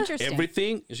 she What? did Interesting.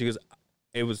 everything, she goes,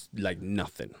 it was like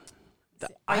nothing. Are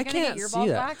you I gonna can't get your see balls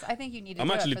that. waxed? I think you need to I'm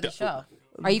do actually it for the d- show.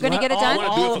 Are you going to get it done?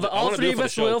 wanna do it for the- I all wanna do three it of for the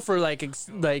us show. will for like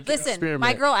Listen, experiment.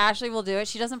 my girl Ashley will do it.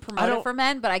 She doesn't promote it don't- for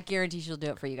men, but I guarantee she'll do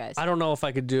it for you guys. I don't know if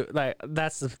I could do like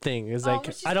that's the thing is Oh, like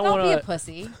well, she's- I don't be a want to.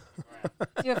 pussy.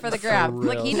 Do it for the gram.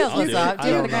 real. Look, he knows I'll what's do up. it. Do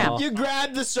it I for the don't gram. know. You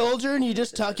grab the soldier and you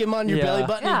just tuck him on your Yeah. belly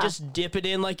button Yeah. and just dip it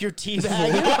in like your tea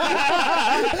bag.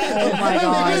 Oh my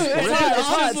god.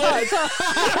 It's hot.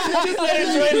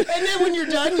 And then when you're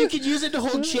done, you could use it to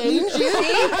hold change. All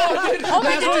we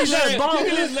did was You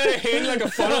can just let it hang like a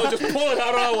funnel and just pull it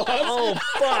out all at once. Oh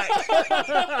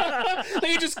fuck!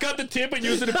 Then you just cut the tip and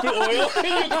use it to put oil in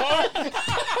your car.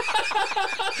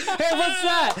 Hey, what's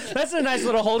that? That's a nice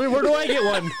little holder. Where do I get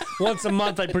one? Once a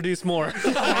month, I produce more.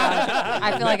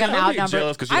 I feel like I'm I'm getting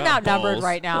jealous outnumbered. 'cause you I'm have outnumbered balls.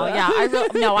 right now. Yeah,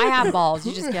 no, I have balls.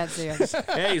 You just can't see them.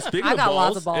 Hey, speaking I of got balls,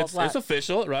 lots of balls. it's What?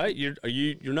 official, right? You're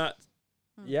not.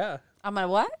 Yeah. I'm gonna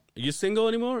what? Are you single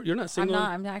anymore? You're not I'm single. not.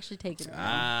 I'm actually taking it.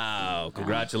 Wow!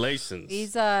 Congratulations.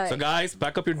 He's So guys,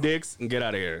 pack up your dicks and get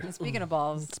out of here. Speaking of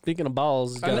balls, Speaking of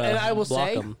balls, you And- gotta and I will block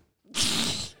say- 'em.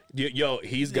 Yo,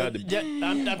 he's got the. Yeah,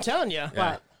 I'm telling you,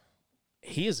 what?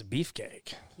 he is a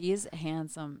beefcake. He is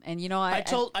handsome, and you know I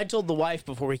told the wife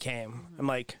before we came. I'm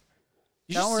like,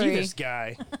 you should Don't see worry. this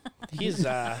guy.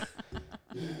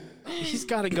 He's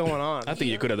got it going on. I think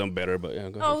you could have done better, but yeah,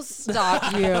 go ahead. Oh,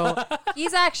 stop you.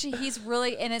 He's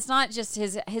really, and it's not just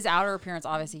his outer appearance.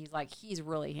 Obviously, he's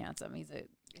really handsome. He's a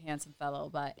handsome fellow,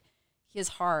 but his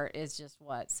heart is just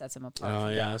what sets him apart. Oh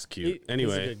yeah, that's cute. He's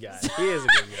Anyway, a good guy. He is a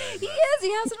good guy. He is.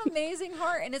 He has an amazing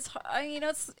heart, and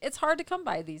it's hard to come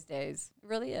by these days. It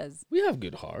really is. we have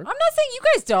good heart. I'm not saying you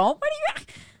guys don't. What do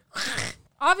you?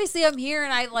 Obviously, I'm here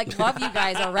and I love you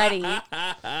guys already. But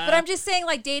I'm just saying,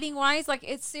 dating wise,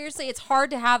 it's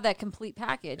hard to have that complete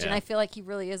package, and Yeah. I feel like he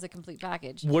really is a complete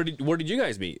package. Where did you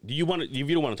guys meet? Do you want to? If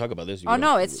you don't want to talk about this, Oh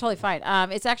no, it's totally fine.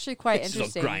 It's actually quite it's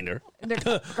interesting. grinder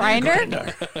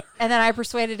Grinder. And then I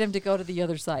persuaded him to go to the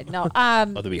other side. No,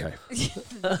 of the beehive.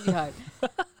 beehive.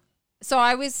 So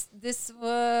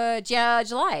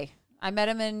July. I met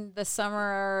him in the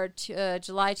summer,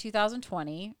 July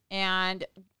 2020, and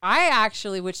I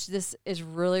actually, which this is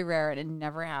really rare and it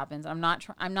never happens. I'm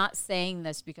not saying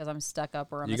this because I'm stuck up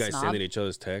or I'm You a guys snob. sending each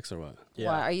other's texts or what? What,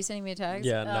 are you sending me a text?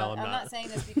 Yeah, no, I'm I'm not. not saying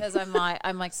this because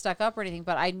I'm stuck up or anything,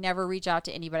 but I never reach out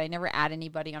to anybody. I never add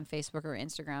anybody on Facebook or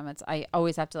Instagram. I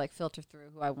always have to filter through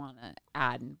who I want to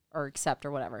add or accept or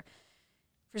whatever.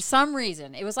 For some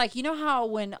reason, it was you know how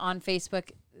when on Facebook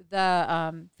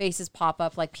the faces pop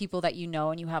up people that you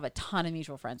know and you have a ton of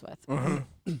mutual friends with.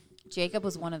 Mm-hmm. Jacob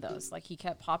was one of those. He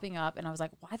kept popping up, and I was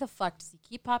like, why the fuck does he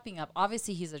keep popping up?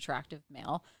 Obviously, he's an attractive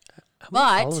male.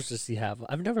 But followers does he have?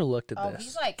 I've never looked at this.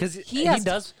 he's like, because he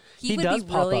does. He would does be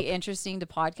pop really up. interesting to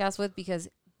podcast with because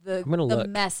the look.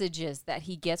 messages that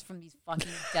he gets from these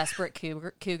fucking desperate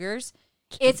cougars,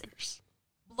 it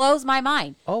blows my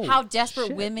mind. How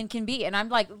desperate women can be, and I'm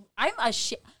like, I'm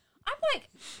like,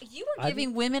 you were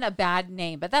giving women a bad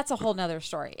name, but that's a whole nother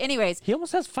story. Anyways, He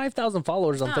almost has 5,000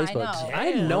 followers on Facebook. I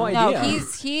had no no, idea.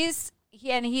 he's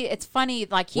it's funny.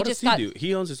 Like he What just does he do?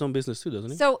 He owns his own business too,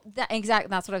 doesn't he? So exactly,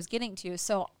 that's what I was getting to.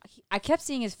 So I kept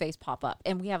seeing his face pop up,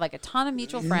 and we have like a ton of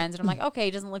mutual friends, and I'm like, okay,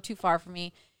 he doesn't live too far from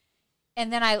me.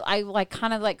 And then I like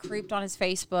kind of like creeped on his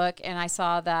Facebook, and I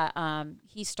saw that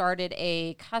he started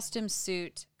a custom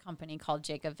suit company called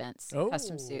Jacob Vince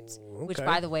Custom Suits, which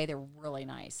by the way, they're really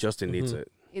nice. Justin needs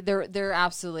it. They're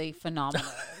absolutely phenomenal.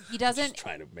 He doesn't. Just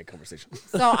trying to make conversation.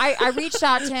 So I reached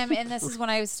out to him, and this is when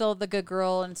I was still the good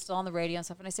girl and still on the radio and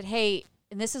stuff. And I said, hey,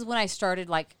 and this is when I started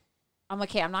like, I'm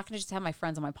like, hey, I'm not going to just have my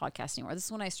friends on my podcast anymore. This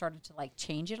is when I started to like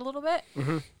change it a little bit.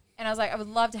 And I was like, I would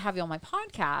love to have you on my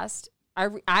podcast.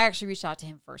 I actually reached out to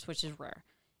him first, which is rare.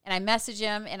 And I messaged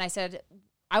him and I said,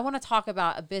 I want to talk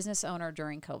about a business owner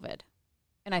during COVID.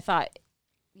 And I thought,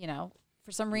 you know,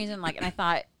 for some reason, like, and I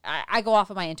thought, I go off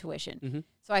of my intuition.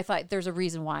 So I thought there's a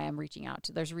reason why I'm reaching out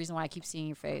to, there's a reason why I keep seeing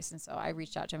your face. And so I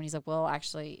reached out to him and he's like, well,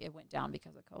 actually it went down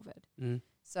because of COVID.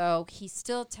 So he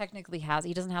still technically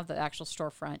he doesn't have the actual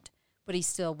storefront, but he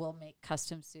still will make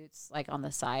custom suits like on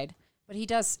the side. But he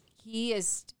does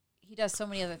so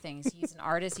many other things. He's an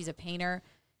artist. He's a painter.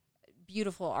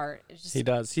 Beautiful art. It's just, he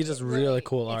does really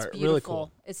cool art. Really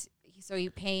cool. So he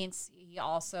paints. He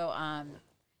also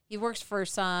he works for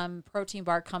some protein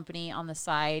bar company on the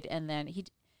side, and then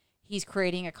he's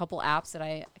creating a couple apps that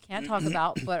I can't talk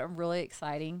about, but are really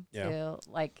exciting to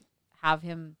like have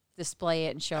him display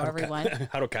it and show everyone.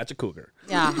 How to catch a cougar.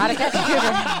 Yeah, how to catch a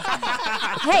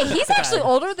cougar. Hey, he's actually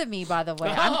older than me, by the way.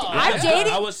 I'm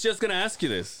dating. I was just gonna ask you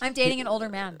this. I'm dating an older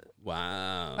man.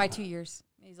 Wow. By 2 years.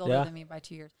 He's older than me by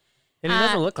 2 years. And he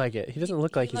doesn't look like it. He doesn't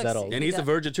look like he's that old. And he's a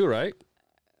virgin too, right?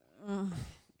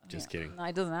 Just kidding. No,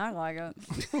 he doesn't act like it.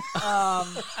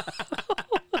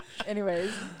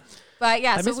 Anyways. But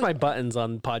yeah, I miss my buttons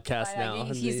on podcasts now.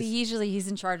 He's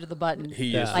in charge of the button. He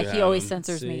used like to he have always him.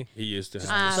 censors me. He used to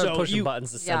have Start So pushing you-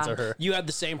 buttons to censor her. You had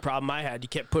the same problem I had. You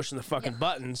kept pushing the fucking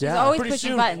buttons. He's always Pretty pushing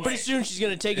soon, buttons. pretty soon she's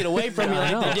gonna take it away from you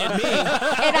like they did me.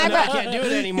 And I can't do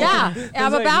it anymore. Yeah,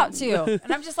 I'm about to.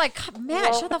 And I'm just like,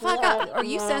 Matt, shut the fuck up. Are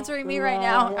you censoring me right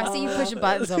now? I see you pushing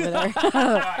buttons over there.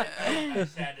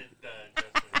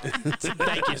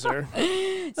 Thank you, sir.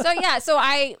 So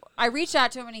I reached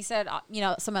out to him and he said,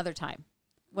 some other time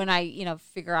when I,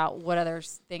 figure out what other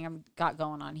thing I've got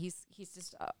going on. He's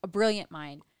just a brilliant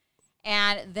mind.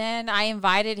 And then I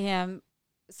invited him.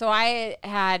 So I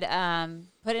had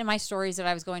put in my stories that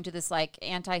I was going to this like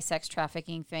anti-sex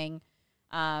trafficking thing.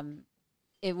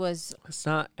 It's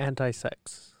not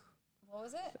anti-sex. What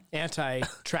was it?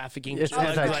 Anti-trafficking. It's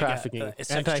anti-trafficking.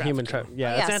 Anti-human trafficking.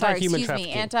 Yeah, it's anti-human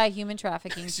trafficking. Anti-human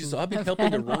trafficking. So I've been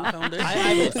helping the wrong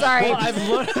foundation. Sorry.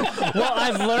 Well,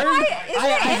 I've learned.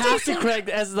 I have to correct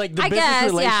as like the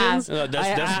business relations.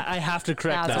 Yeah. I have to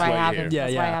correct That's that. why I have him. Yeah,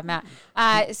 That's why I have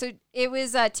Matt. So it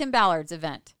was Tim Ballard's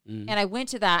event, and I went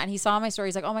to that, and he saw my story.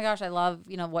 He's like, "Oh my gosh, I love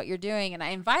what you're doing," and I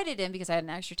invited him because I had an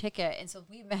extra ticket, and so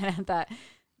we met at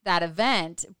that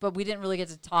event, but we didn't really get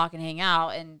to talk and hang out,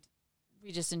 and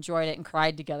we just enjoyed it and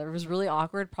cried together. It was really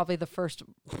awkward. Probably the first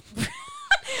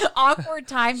awkward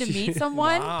time to meet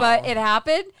someone, but it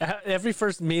happened. Every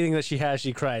first meeting that she has,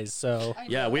 she cries. So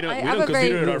Yeah, we don't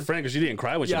consider it our friend because she didn't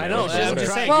cry when she met I know. us. I'm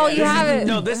just saying. Well, you have it.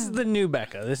 No, this is the new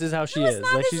Becca. This is how she is.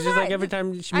 Like she's just like every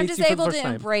time she I'm meets just you for the able first to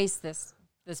time. embrace this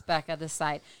Becca, this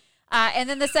side. And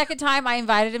then the second time I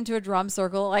invited him to a drum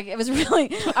circle. Like it was really,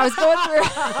 I was going through.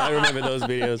 I remember those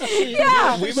videos.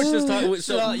 Yeah. We were just talking.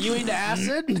 So you into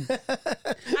acid?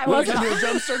 I wasn't on a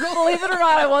drum circle. Believe it or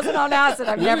not, I wasn't on acid.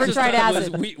 I've never tried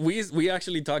acid. We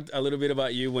actually talked a little bit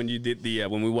about you when you did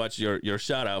when we watched your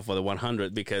shout out for the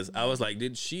 100 because I was like,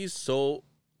 dude, she's so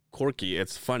quirky.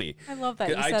 It's funny. I love that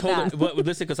you I said told that. him, but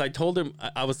listen, because I told him,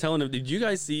 I was telling him, did you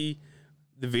guys see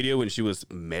the video when she was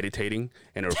meditating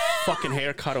and her fucking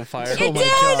hair caught on fire? It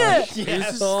did.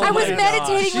 Yes. I was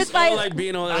meditating She's with my. all like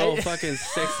being all fucking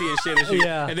sexy and shit,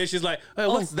 and then she's like, "Hey,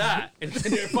 what's that?" And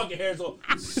then her fucking hair's all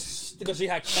because she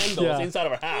had candles inside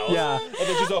of her house. Yeah. And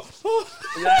then she's all,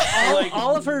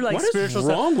 all of her like what is spiritual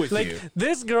wrong stuff. with like you?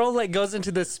 this girl like goes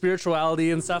into the spirituality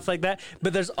and stuff like that,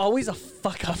 but there's always a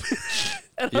fuck up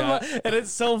And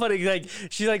it's so funny. Like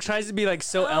she like tries to be like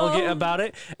so elegant about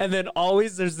it, and then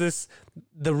always there's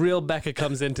the real Becca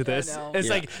comes into this. It's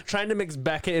like trying to mix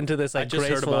Becca into this like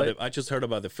graceful. I just heard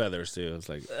about the feathers too. It's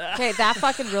like Okay, that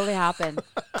fucking really happened.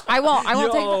 I won't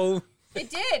take. It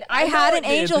did. I had an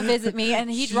angel visit me, and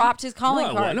he dropped his calling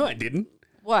card. No, I didn't.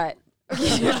 What? No,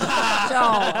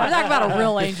 I'm talking about a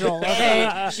real angel.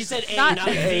 Okay, She said A, not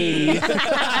B.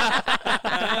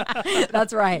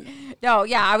 that's right. No,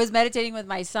 yeah, I was meditating with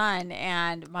my son,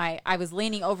 and I was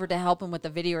leaning over to help him with the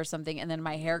video or something, and then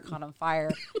my hair caught on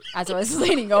fire as I was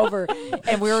leaning over,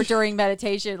 and we were during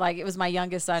meditation. Like it was my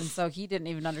youngest son, so he didn't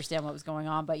even understand what was going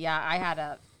on. But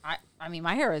yeah, I mean,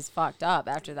 my hair is fucked up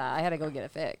after that. I had to go get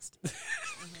it fixed.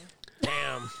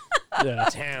 Damn. Yeah.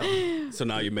 Damn. So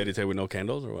now you meditate with no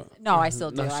candles or what? No, I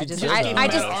still do. I just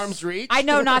arm's reach. I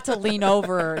know not to lean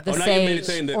over the now you sage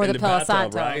meditate in the- or in the the Palo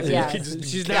bathtub, Santo. right? Yeah.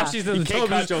 She's Yeah. she's in the can't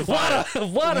catch on fire.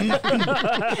 Water.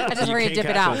 I just hurry and dip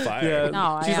it out. Yeah.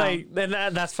 No, she's I like,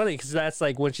 and that's funny because that's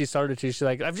like when she started to. She's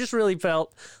like, I've just really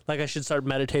felt like I should start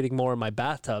meditating more in my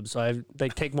bathtub, so I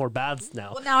like take more baths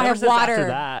now. Well, now I Ever have since after water,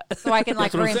 that. so I can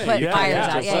like what I'm hurry and saying. put Yeah, fires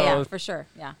yeah. out. Yeah, So- for sure.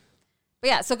 Yeah. But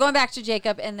yeah, so going back to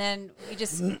Jacob, and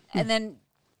then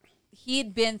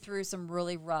he'd been through some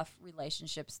really rough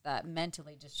relationships that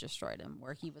mentally just destroyed him,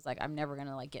 where he was like, I'm never going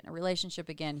to like get in a relationship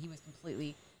again. He was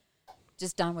completely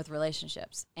just done with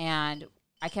relationships. And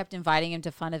I kept inviting him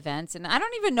to fun events, and I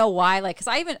don't even know why, like, cause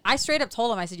I straight up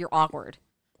told him, I said, you're awkward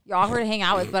to hang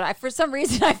out with. But for some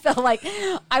reason I felt like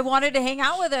I wanted to hang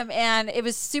out with him, and it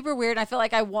was super weird. I felt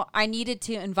like I needed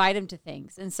to invite him to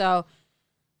things. And so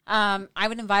I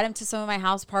would invite him to some of my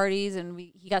house parties, and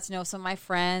he got to know some of my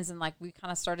friends, and like we kind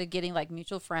of started getting like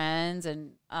mutual friends.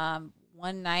 And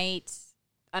one night,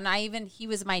 and he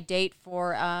was my date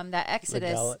for that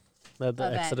Exodus, The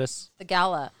event, Exodus, the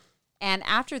gala. And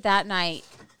after that night,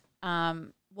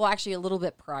 well, actually a little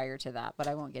bit prior to that, but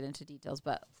I won't get into details.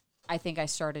 But I think I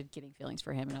started getting feelings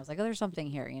for him, and I was like, oh, there's something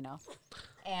here, you know.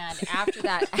 And after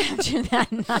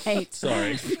that night,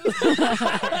 Sorry.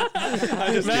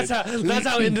 that's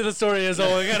how into the story is.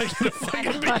 Oh, I gotta get a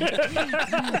fucking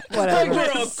beer. whatever.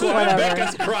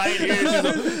 Becca's crying here. She's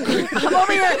like, I'm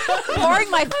over here pouring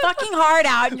my fucking heart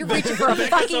out, and you're reaching for a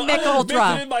fucking Mick Ultra.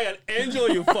 visited by an angel,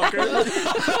 you fucker.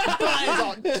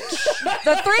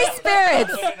 The three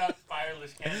spirits.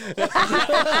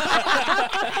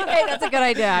 Hey, that's a good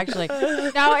idea, actually.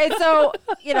 No, and so,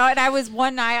 you know, and I was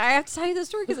one night, I have to tell you the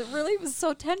story because it really was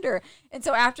so tender. And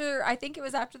so I think it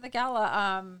was after the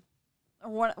gala,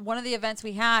 one of the events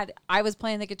we had, I was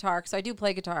playing the guitar, because I do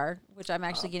play guitar, which I'm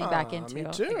actually getting back into. Me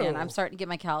too. Again, I'm starting to get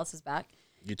my calluses back.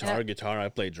 Guitar. I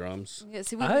play drums. Yeah,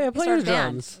 see, I we play started a the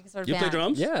band. drums. We can start a You play band.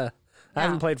 drums? Yeah, I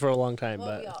haven't played for a long time,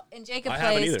 Well, but and Jacob I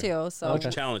haven't plays either. too, so We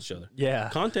should challenge each other. yeah,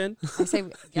 Content. I say,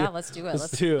 yeah, let's do it.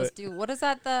 Let's do Let's it. do. What is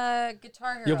that? The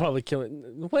Guitar Hero. you'll probably kill it.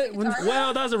 What? Guitar Hero?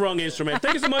 Well, that's the wrong instrument.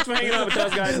 Thank you so much for hanging out with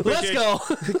us, guys. Let's Appreciate go.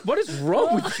 it. What is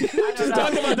wrong with you? I don't know.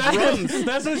 Talk about the drums.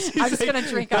 That's what she's I'm just gonna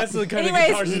drink up. That's the kind Anyways. of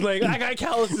guitar she's playing. I got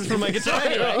calluses for my guitar.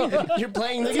 You're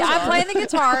playing the Yeah, guitar. I'm playing the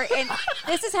guitar, and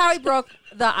this is how he broke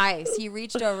the ice. He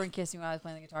reached over and kissed me while I was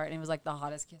playing the guitar, and it was like the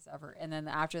hottest kiss ever. And then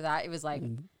after that, it was like,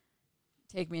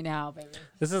 take me now, baby.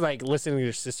 This is like listening to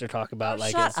your sister talk about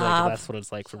like shut it's like up. that's what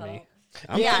it's like for me.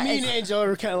 Yeah, me and it's- Angel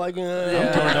are kind of like, What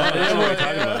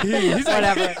talking about. He's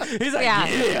like, Whatever. he's like,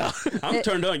 Yeah. I'm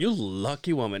turned on. You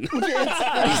lucky woman.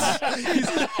 It's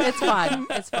fun.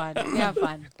 It's fun. We have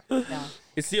fun. Yeah.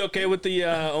 Is he okay with the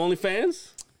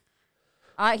OnlyFans?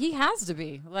 He has to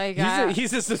be. Like,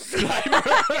 he's a subscriber.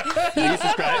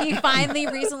 he finally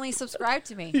recently subscribed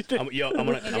to me.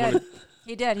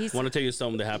 He did. He's want to tell you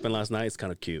something that happened last night. It's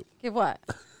kind of cute. okay, what?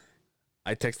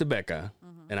 I texted Becca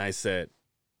and I said,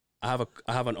 I have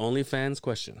an OnlyFans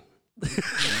question.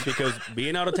 Because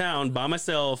being out of town by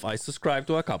myself, I subscribe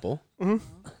to a couple.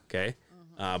 Okay.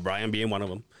 Brian being one of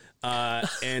them.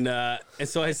 And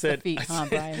so I said, feet, huh,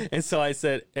 Brian? and so I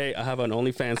said, hey, I have an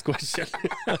OnlyFans question.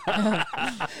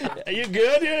 Are you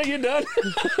good? Yeah, you done?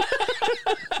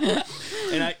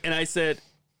 and I said,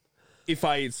 if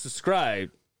I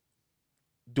subscribe,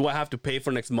 do I have to pay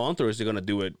for next month, or is it going to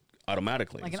do it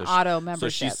automatically? Like an auto membership. So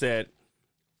she said,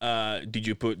 did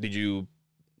you put it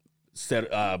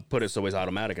so it's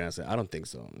automatic? And I said, I don't think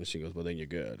so. And she goes, well, then you're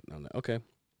good. And I'm like, okay.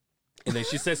 And then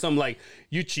she said something like,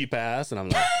 you cheap ass. And I'm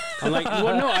like,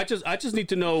 well, no, I just need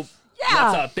to know what's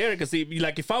out there. Because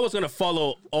like, if I was going to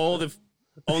follow all the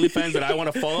OnlyFans that I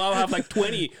want to follow, I'll have like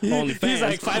 20 OnlyFans. He's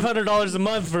like $500 a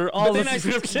month for all the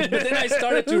subscriptions. But then I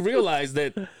started to realize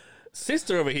that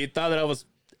sister over here thought that I was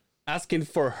asking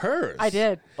for hers. I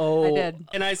did. Oh. I did.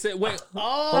 And I said, wait. That's what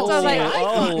I was like, I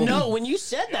thought, no, when you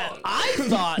said that, I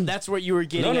thought that's what you were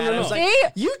getting No. at. I was like, See?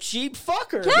 you cheap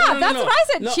fucker. Yeah, no, that's no. what I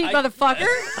said, No, cheap I- motherfucker.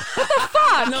 What the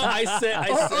fuck? No, I said,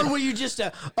 Or were you just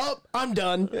I'm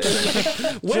done.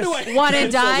 where do I One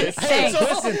and cancel done. this?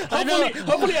 Thanks.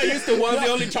 Hopefully I used the one they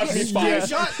only charged me $5.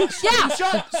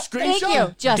 Screenshot. Thank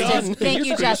you, Justin. Done. Thank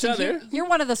you, Screenshot Justin. there. You're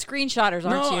one of the screenshotters,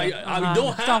 aren't No, you? I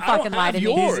don't have. Don't I fucking lie to me.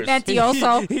 yours.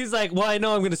 Mentiroso. He's like, well, I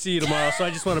know I'm going to see you tomorrow, so I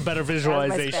just want a better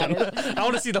visualization. Spanish. I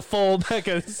want to see the full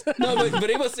Becca's. No, but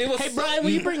it was. Hey, Brian, will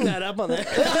you bring that up on there?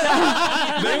 but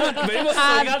it was so,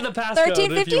 I got the passcode.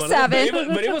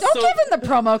 1357. but it was Don't so, give him the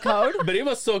promo code. but it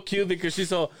was so cute because she's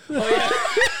so. Oh yeah.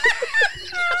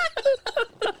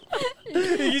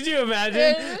 Could you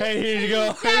imagine? Hey, here you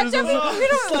go. Yeah, we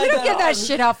don't give that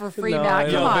shit out for free, No, Matt. I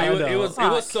Come know, on. but it was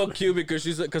Fuck. so cute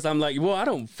because I'm like, well, I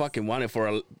don't fucking want it for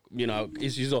a,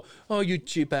 she's so, oh, you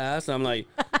cheap ass. And I'm like,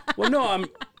 well, no, I'm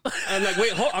like,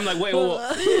 wait, I'm like, wait,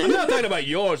 I'm not talking about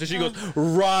yours. And she goes,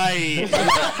 right. I'm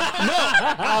like,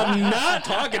 no, I'm not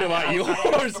talking about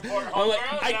yours. I'm like,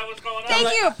 Thank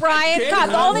you, Brian. God,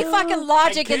 the only fucking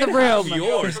logic in the room.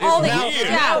 Yours. Only, It's weird.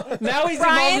 yeah. Now he's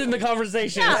Brian? involved in the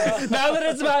conversation. Yeah. Now that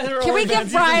it's about her Can we give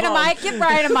Brian a mic? Give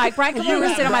Brian a mic. Brian, come over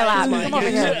and sit on my lap. Come over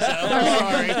here.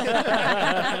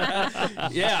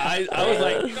 Yeah, I was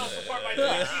like,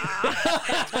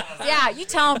 Yeah, you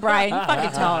tell him, Brian. You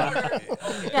fucking tell him.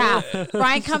 Yeah,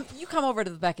 Brian, come over to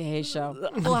the Becca Hayes show.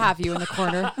 We'll have you in the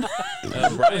corner.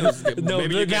 Brian was, No,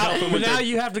 maybe you can help him with now the-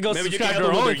 you have to go maybe you subscribe can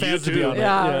to help our him with their OnlyFans to be YouTube. on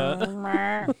it.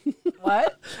 Yeah.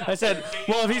 What? I said,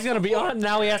 well, if he's going to be on,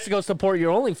 now he has to go support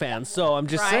your OnlyFans. So I'm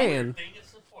just Right. saying.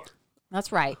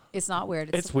 That's right. It's not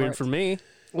weird. It's weird for me.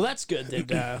 Well, that's good.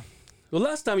 That, Well,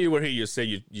 last time you were here, you said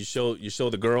you show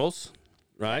the girls,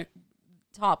 right?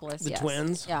 Topless. The yes.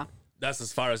 twins? Yeah. That's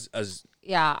as far as.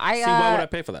 Yeah. See, why would I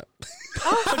pay for that?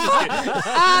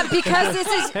 Because this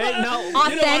is no.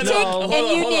 authentic Hold and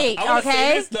on. unique. I'm gonna say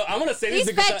Okay. this, though. I'm gonna say this He's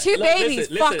because fed two look,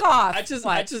 babies. Listen, Fuck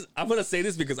off. I'm gonna say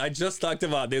this because I just talked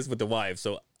about this with the wife,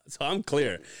 so I'm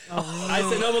clear. Oh. I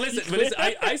said no, but listen.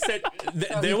 I said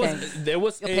there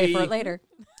was You'll pay for it later.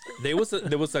 There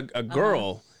was a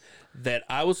girl that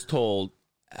I was told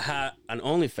had an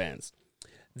OnlyFans.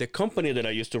 The company that I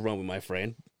used to run with my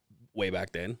friend way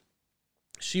back then,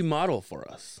 she modeled for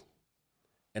us,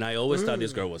 and I always thought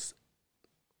this girl was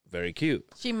very cute.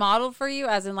 She modeled for you,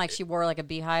 as in like she wore like a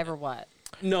beehive or what?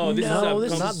 No, this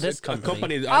this is is not this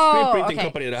company. A Oh, screen printing okay.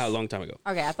 company that I had a long time ago.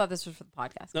 Okay, I thought this was for the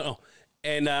podcast. No,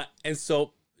 and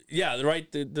so yeah, right.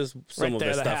 There's some Right of there,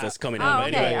 the the stuff hat. that's coming Oh, out.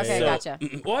 okay, Anyway, okay, so,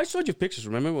 gotcha. Well, I showed you pictures.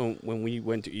 Remember when we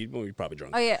went to eat? When we were probably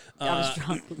drunk. Oh yeah, I was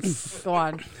drunk. Go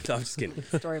on. No, I'm just kidding.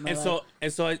 Story of my and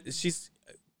life. so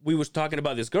we was talking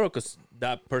about this girl because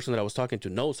that person that I was talking to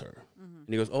knows her, and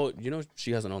he goes, "Oh,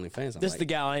 she has an OnlyFans." I'm this like, the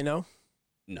gal I know?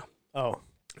 no, Oh.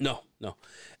 no.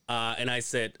 And I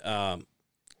said,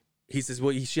 he says,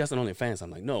 "Well, she has an OnlyFans."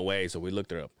 I'm like, "No way." So we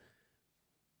looked her up.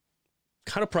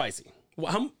 Kind of pricey.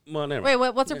 Well, never. Wait,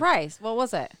 what's her price? What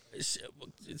was it?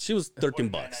 She was $13.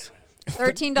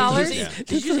 $13?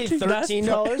 Did you say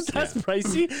 $13? That's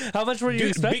pricey. How much were you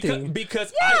expecting?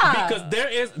 Because Yeah.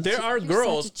 there are You're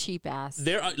girls. such a cheap ass.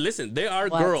 There are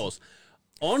What? girls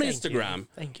on Thank Instagram you.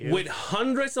 Thank you. with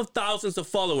hundreds of thousands of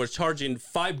followers charging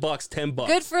 $5, $10.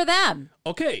 Good for them.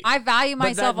 Okay. I value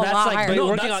myself a that's lot like higher. No,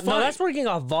 working that's on, no, fine. that's working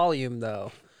off volume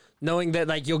though. Knowing that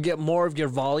like you'll get more of your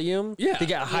volume Yeah. to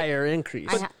get a higher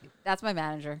increase. That's my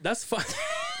manager. That's fine.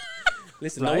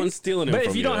 Listen, no Right? one's stealing it But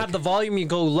from if you don't like- have the volume, you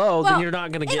go low, Well, then you're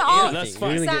not going to in get all- anything. That's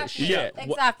fine. You're gonna get Exactly. shit.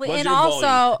 Exactly. What's And your volume?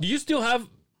 also- do you still have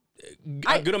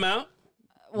a good amount?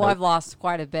 Well, I've lost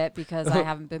quite a bit because I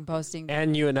haven't been posting.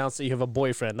 And you announce that you have a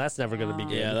boyfriend. That's never going to be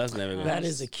good. Yeah, that's never good. That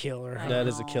is a killer. That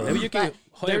is a killer. Maybe you can. Hey,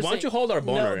 there's why don't a- you hold our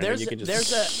boner? No, and then there's you a, can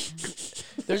just.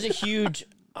 there's a huge.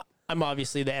 I'm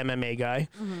obviously the MMA guy,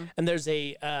 and there's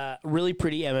a really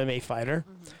pretty MMA fighter,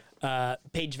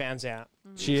 Paige Van Zandt,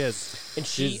 She is. and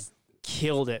she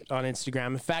killed it on Instagram.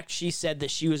 In fact, she said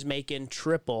that she was making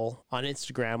triple on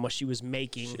Instagram what she was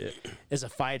making as a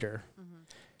fighter.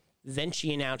 Then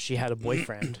she announced she had a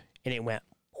boyfriend, and it went.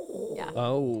 Yeah,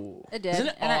 Oh. it did. Isn't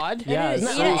it And odd? Yeah, it is.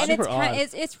 it's You know, so and it's super odd.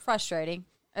 it's frustrating.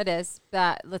 It is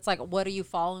that it's like, what are you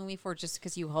following me for? Just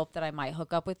because you hope that I might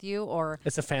hook up with you, or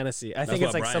It's a fantasy. I think why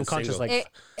it's like Brian's subconscious. single.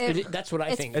 Like That's what I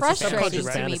it's think. It's a frustrating subconscious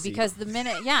to me fantasy. because the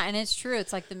minute, and it's true.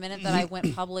 It's like the minute that I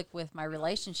went public with my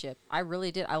relationship, I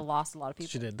really did. I lost a lot of people.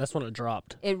 she did. That's when it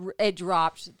dropped. It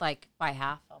dropped like by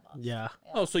half Yeah.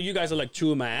 Oh, so you guys are like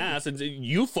chewing my ass, and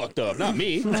you fucked up, not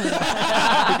me. You just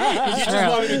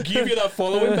want me to give you that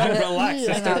following back. Relax,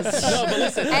 sister. No, but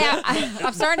listen. Hey,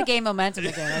 I'm starting to gain momentum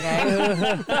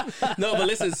again. Okay. No, but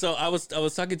listen. So I was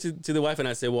talking to the wife, and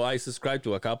I said, "Well, I subscribe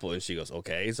to a couple," and she goes,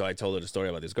 "Okay." So I told her the story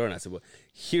about this girl, and I said, "Well,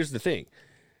 here's the thing."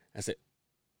 I said,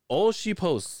 "All she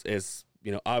posts is,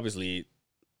 obviously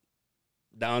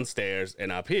downstairs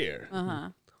and up here,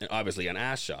 and obviously an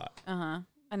ass shot."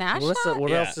 An ass shot?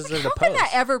 What else is there to How post? can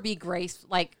that ever be graceful?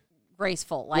 Like,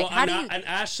 Well, how do you? an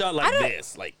ass shot like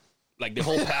this, like the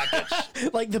whole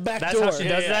package. Like the back That's door. how she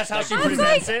does it. That's how she It's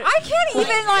presents like, it. I can't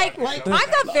even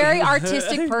I'm a very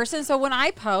artistic person, so when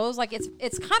I pose, like it's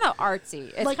kind of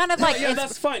artsy. It's kind of like Yeah, it's,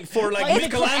 that's fine for like it's-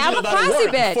 Michelangelo. I'm a that'll classy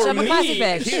work. bitch. For I'm a me, classy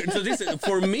bitch. so this is,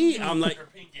 for me, I'm like, oh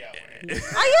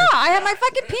yeah, I have my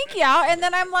fucking pinky out, and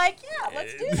then I'm like, yeah,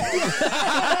 let's do this.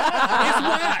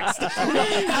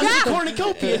 How's the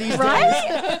cornucopia these days?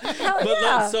 Right? Hell but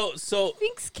yeah. look, so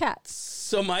Sphinx cats.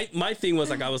 So my thing was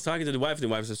like I was talking to the wife, and the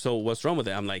wife said, "So what's wrong with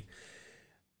it?" I'm like,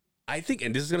 I think,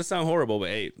 and this is gonna sound horrible, but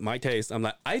hey, my taste. I'm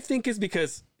like, I think it's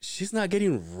because she's not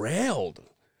getting railed,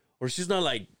 or she's not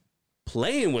like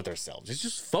playing with herself. It's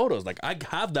just photos. Like I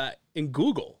have that in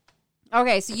Google.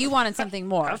 Okay, so you wanted something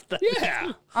more.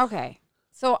 Yeah. Okay.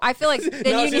 So I feel like then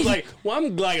Now you she's need. like, well,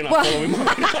 I'm glad you're not following mine.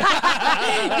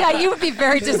 Yeah, you would be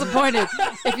very disappointed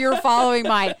if you were following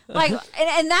mine. Like,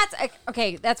 and that's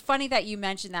okay. That's funny that you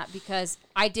mentioned that because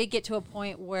I did get to a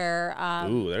point where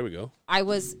Ooh, there we go. I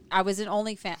was an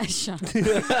OnlyFans.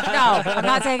 No,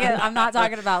 I'm not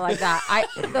talking about like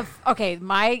that.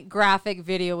 My graphic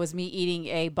video was me eating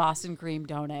a Boston cream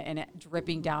donut and it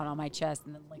dripping down on my chest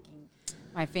and then licking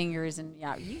my fingers, and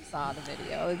yeah, you saw the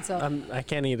video, and so I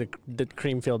can't eat the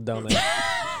cream filled donut.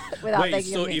 without Wait,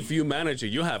 thinking so of me. if you manage it,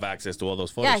 you have access to all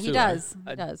those photos Yeah, too, he right? does.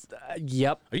 He does.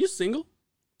 Yep. Are you single?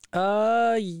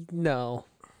 No.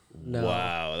 No.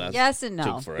 Wow, that's Yes and no.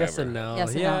 took forever. Yes and no.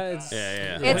 Yes and yeah, no. it's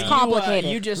Yeah. It's complicated.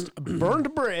 You just burned a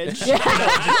bridge.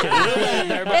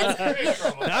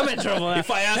 I'm in trouble.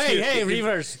 If I ask you, hey, if,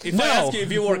 reverse. If I ask you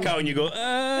if you work out and you go,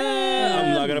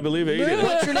 I'm not gonna believe it. You did it.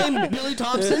 What's your name? Billy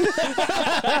Thompson?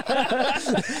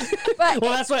 But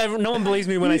Well, that's why no one believes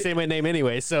me when I say my name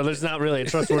anyway, so there's not really a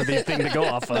trustworthy thing to go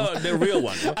off of. No, the real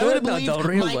one. I would have No, believed the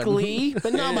real Mike one. Lee,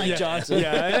 but not Mike Johnson.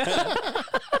 Yeah,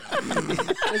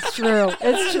 it's true.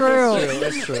 It's true.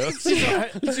 that's true.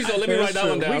 So let me write that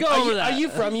one down. We go over that. Are you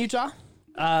from Utah?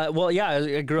 Well, yeah,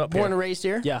 I grew up Born here. and raised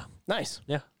here? Yeah, Nice.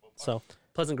 yeah. So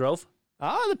Pleasant Grove,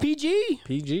 Ah, the PG.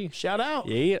 PG. Shout out.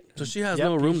 Yeah. So she has Yep,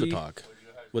 no room PG. to talk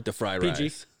with the fried PG.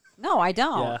 rice. No, I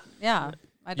don't. Yeah,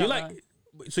 I don't. You like?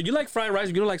 So you like fried rice?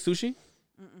 You don't like sushi?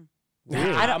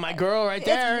 I don't, my girl right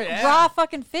there. It's Yeah. raw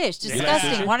fucking fish.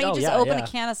 Disgusting. Why don't you Oh, just yeah, open yeah. a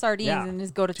can of sardines Yeah. and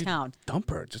just go to town? Dump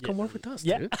her. Just come work with us.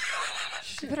 Yeah. Dude.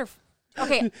 You better.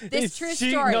 Okay, this true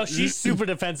story. No, she's super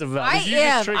defensive about I it. You am.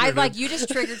 just triggered I her. like you just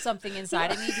triggered something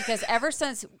inside of me because ever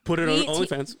since Put it on we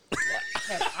OnlyFans.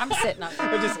 Okay, I'm sitting up.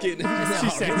 I'm just kidding.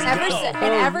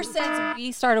 Ever since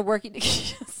we started working,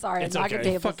 sorry, It's I'm knocking okay.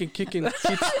 tables. Fucking kicking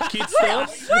Keith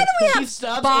stuff. Why do we have Keith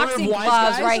Stubbs, boxing owner of Wise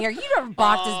gloves Guys? right here? You never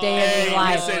boxed his day in your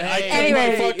life. Listen, I took Anyway.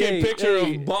 my fucking picture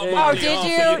of Bob Oh, Marley did off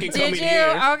you? so you can come Did in you?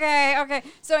 here. Okay.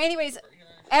 So, anyways,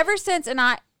 ever since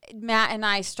Matt and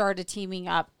I started teaming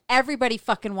up, everybody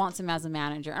fucking wants him as a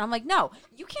manager, and I'm like, no,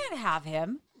 you can't have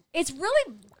him. It's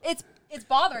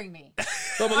bothering me.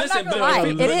 No, but I'm listen, not gonna lie,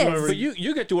 it is. But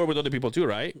you get to work with other people too,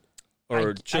 right?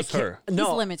 Or just her? He's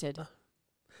No. limited.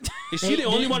 Is she the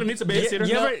only one who needs a babysitter?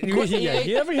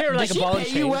 You ever hear like Does a she ball pay and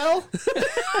you chain? well?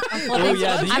 I'm yeah, flipping, do you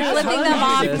I'm guys flipping them have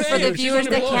off this? for the She's viewers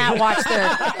that unemployed. can't watch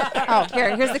their.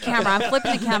 Oh, here's the camera. I'm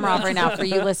flipping the camera off right now for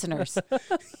you listeners.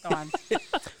 Go on.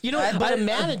 You know, but a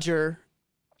manager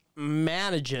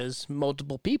manages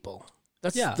multiple people.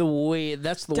 That's Yeah. the way.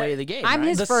 That's the way of the game. I'm right?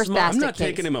 his The first smart- I'm basket not case.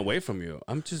 taking him away from you.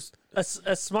 I'm just. A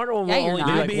smart one Yeah, will you're only not.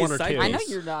 do like Maybe one or his two. side I know piece.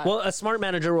 you're not. Well, a smart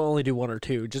manager will only do one or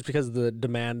two just because of the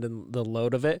demand and the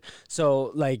load of it.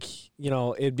 So, like,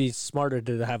 it'd be smarter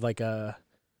to have like an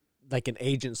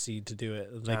agency to do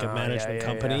it, like a management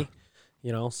company.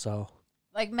 So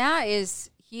Like Matt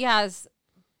he has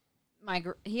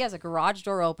a garage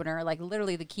door opener, like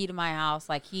literally the key to my house.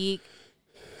 Like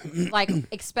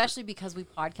especially because we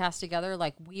podcast together,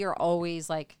 like we are always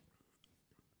like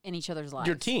in each other's lives.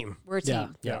 Your team. We're a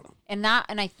team. yeah. And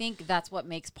I think that's what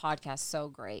makes podcasts so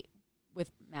great with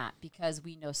Matt, because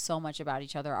we know so much about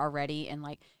each other already, and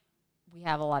like we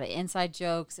have a lot of inside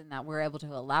jokes, and that we're able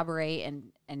to elaborate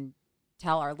and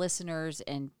tell our listeners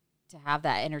and to have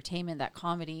that entertainment, that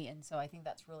comedy. And so I think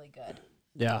that's really good.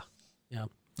 Yeah.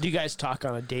 Do you guys talk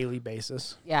on a daily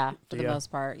basis? Yeah, for the Yeah.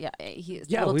 most part. Yeah, it's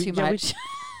Yeah, a little we- too yeah, we- much.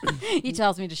 He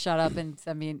tells me to shut up and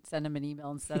send him an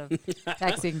email instead of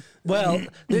texting. Well,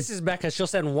 this is Becca. She'll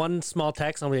send one small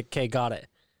text, and I'll be like, okay, got it.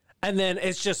 And then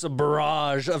it's just a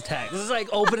barrage of texts. This is like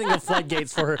opening the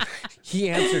floodgates for her. He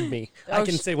answered me. I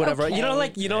can say whatever. okay. You know,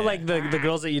 like the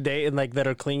girls that you date and like that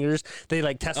are clingers. They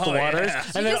like test the waters, yeah.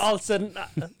 and then all of a sudden,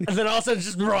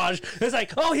 just barrage. It's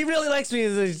like, oh, he really likes me.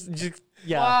 It's just,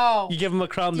 yeah, Wow. you give him a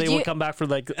crumb, they will come back for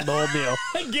like the whole meal.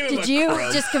 Did you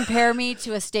just compare me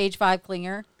to a stage 5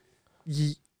 clinger?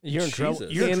 You're in trouble.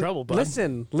 Jesus. You're in And trouble, bud.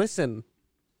 Listen.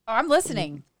 Oh, I'm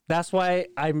listening. That's why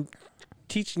I'm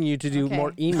teaching you to do Okay.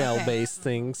 more email-based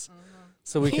things,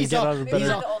 so we can He's get all- out of he's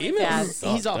better. all-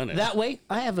 Emails. He's all done it. that way.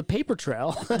 I have a paper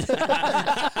trail. It's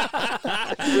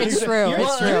true.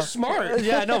 It's true. You're smart.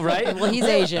 Yeah, I know, right? Well, he's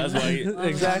Asian. That's why.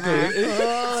 Exactly.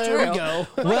 Oh, there we go.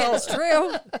 Well, It's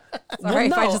true. Sorry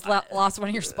if I no. just lost one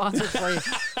of your sponsors for you.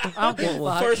 I don't give a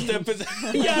fuck. First episode.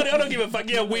 Yeah, I don't give a fuck.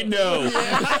 Yeah, we know.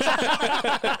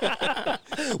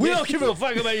 we don't give a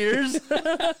fuck about yours.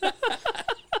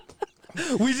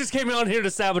 We just came on here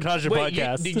to sabotage your Wait,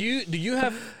 podcast. do you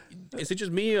have? Is it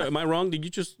just me? Or am I wrong? Did you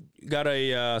just got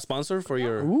a sponsor for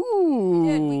your?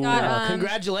 Dude, we got,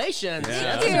 Congratulations.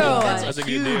 Yeah, Thank you. that's a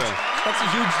good deal. That's a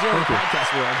huge deal in the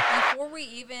podcast world. before we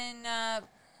even, God,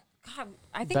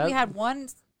 I think That- we had one.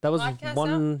 that was podcast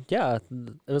one. Yeah,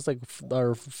 it was like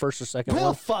our first or second Well,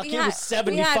 one. fuck, We it had- was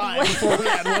 75 we had- before we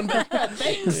had one.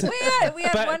 Thanks. We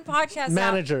had But one podcast out.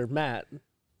 Manager Matt,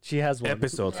 she has one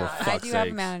Episode for Yeah, I fuck's do have a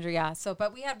sake. manager, yeah. So,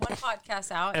 but we had one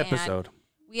podcast out. Episode. And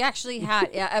we actually had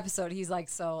episode. He's like,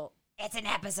 so it's an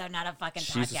episode, not a fucking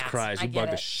Jesus podcast. Christ, I you get bug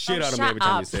the it. shit Oh, out of me shut every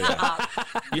time you up, say shut that.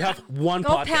 up. You have one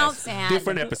Go pound podcast, sand.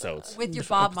 different episodes. With your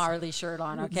Bob Marley shirt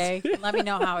on, okay? And let me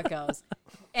know how it goes.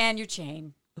 And your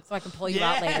chain, so I can pull you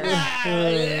out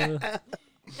later.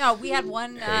 No, we had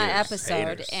one episode,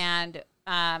 haters. and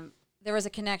there was a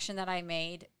connection that I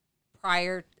made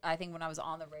prior, I think when I was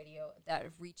on the radio, that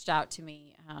reached out to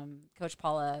me, Coach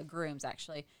Paula Grooms,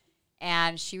 actually.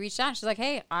 And she reached out, and she's like,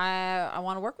 hey, I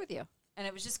want to work with you. And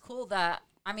it was just cool that,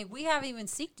 I mean, we haven't even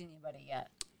seeked anybody yet.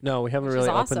 No, we haven't Which really is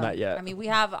opened awesome. that yet. I mean, we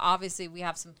have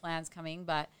some plans coming,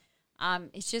 but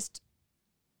it's just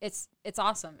it's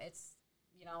awesome. It's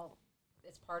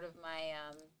it's part of my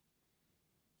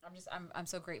I'm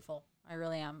so grateful. I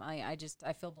really am. I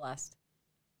feel blessed,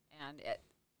 and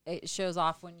it shows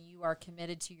off when you are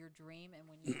committed to your dream and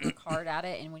when you work hard at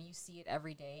it and when you see it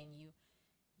every day and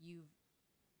you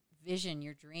vision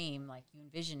your dream, like you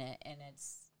envision it, and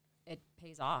it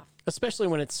pays off. Especially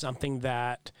when it's something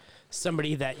that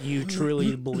somebody that you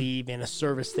truly believe in, a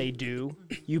service they do,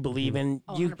 you believe in,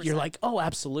 Oh, you're 100%. like, oh,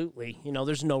 absolutely.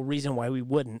 There's no reason why we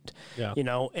wouldn't. Yeah.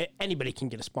 Anybody can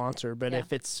get a sponsor, but Yeah.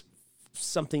 if it's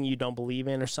something you don't believe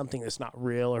in or something that's not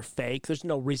real or fake, there's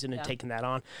no reason in Yeah. taking that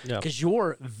on, Yeah. because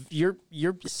you're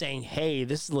saying, hey,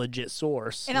 this is a legit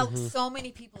source. And so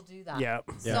many people do that. Yeah.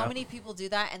 So many people do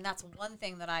that, and that's one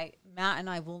thing that Matt and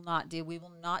I will not do. We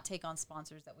will not take on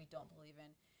sponsors that we don't believe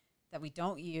in, that we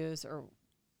don't use, or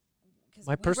because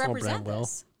My personal brand will.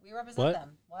 We represent What?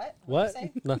 them. What? What? What'd you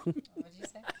say? Nothing. What'd you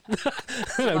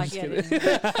say? I'm Like, just yeah, kidding.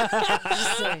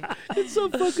 just saying. It's so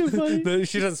fucking funny. No,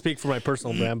 she doesn't speak for my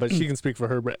personal brand, but she can speak for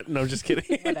her brand. No, just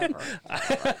kidding. Whatever.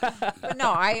 But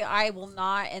no, I will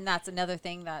not, and that's another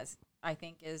thing that I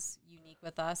think is unique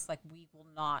with us. Like, we will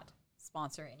not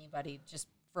sponsor anybody just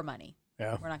for money.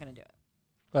 Yeah. We're not going to do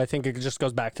it. I think it just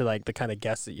goes back to like the kind of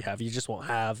guests that you have. You just won't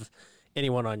have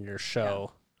anyone on your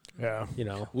show. Yeah.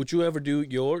 Would you ever do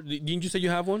didn't you say you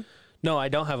have one? No, I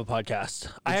don't have a podcast.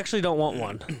 I actually don't want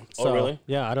one. Oh, So, really?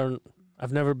 Yeah,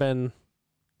 I've never been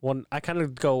one. I kind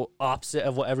of go opposite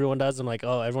of what everyone does. I'm like,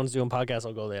 oh, everyone's doing podcasts,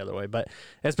 I'll go the other way. But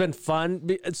it's been fun.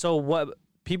 So what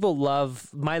people love,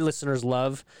 my listeners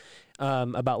love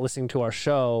about listening to our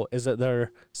show is that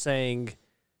they're saying,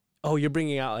 oh, you're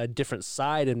bringing out a different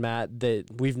side in Matt that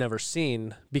we've never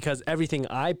seen, because everything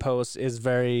I post is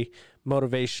very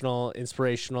motivational,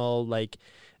 inspirational, like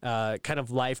kind of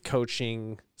life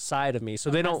coaching side of me. So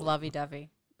they don't. Lovey-dovey.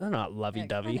 They're not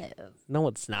lovey-dovey. It kinda is. No,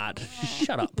 it's not.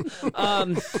 Shut up.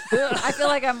 I feel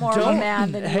like I'm more of a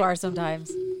man than you are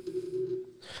sometimes.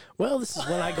 Well, this is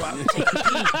when I go out and take a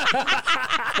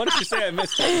pee. What did you say? I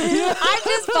missed it. I'm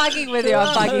just fucking with you.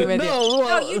 I'm fucking with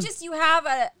No, you. No, you have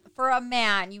for a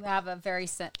man, you have a very,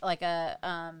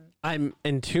 I'm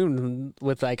in tune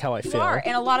with like how I you feel. are.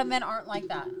 And a lot of men aren't like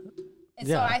that. And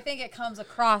Yeah. so I think it comes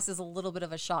across as a little bit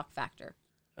of a shock factor.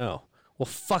 Oh. Well,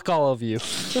 fuck all of you.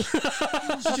 She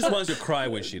just wants to cry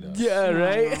when she does. Yeah,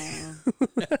 right?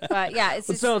 But yeah, it's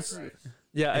just, So it's,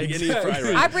 yeah, Getting exactly. fried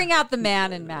right. I bring out the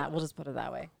man in Matt. We'll just put it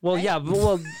that way. Well, yeah, but,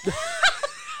 well,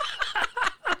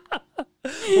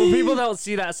 Well, people don't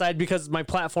see that side because my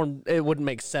platform, it wouldn't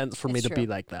make sense for me It's to true. be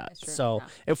like that. It's true, So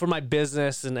yeah. if for my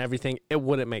business and everything, it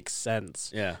wouldn't make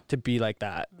sense Yeah. to be like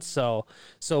that. Mm-hmm.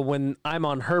 So when I'm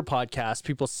on her podcast,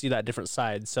 people see that different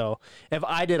side. So if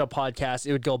I did a podcast,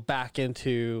 it would go back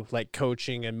into like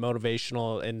coaching and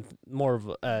motivational and more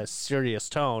of a serious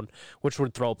tone, which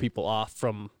would throw people off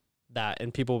from that.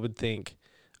 And people would think,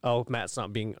 oh, Matt's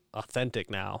not being authentic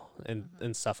now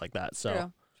and stuff like that.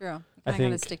 So True. I You kind of got to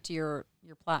think- stick to your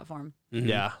platform.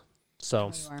 yeah. So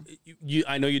Who you are. You,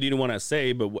 I know you didn't want to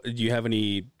say, but do you have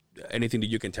anything that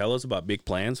you can tell us about big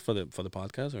plans for the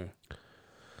podcast? Or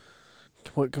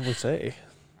what can we say?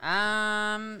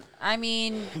 I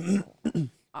mean,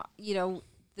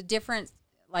 the difference,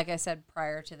 like I said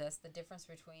prior to this, the difference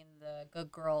between the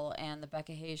Good Girl and the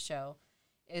Becca Hayes show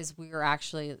is we are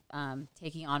actually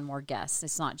taking on more guests.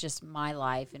 It's not just my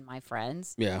life and my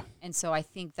friends. yeah, And so I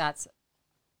think that's,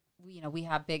 we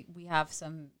have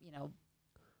some,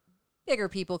 bigger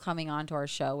people coming onto our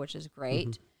show, which is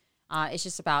great. It's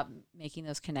just about making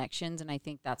those connections. And I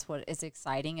think that's what is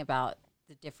exciting about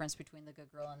the difference between the Good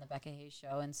Girl and the Becca Hayes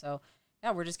show. And so,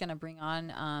 yeah, we're just going to bring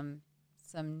on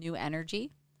some new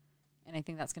energy. And I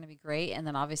think that's going to be great. And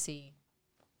then obviously,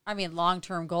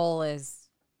 long-term goal is,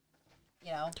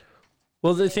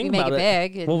 Well, the thing make about it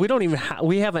it, big. well, we don't even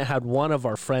we haven't had one of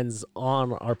our friends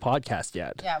on our podcast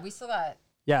yet. Yeah, we still got.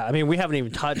 Yeah, I mean, we haven't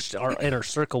even touched our inner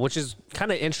circle, which is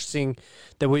kind of interesting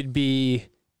that we'd be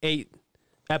 8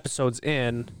 episodes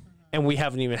in and we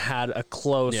haven't even had a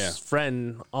close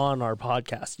friend on our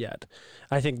podcast yet.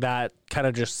 I think that kind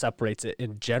of just separates it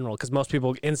in general because most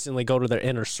people instantly go to their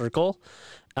inner circle.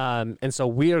 And so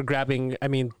we are grabbing,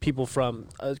 people from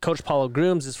Coach Paulo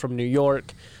Grooms is from New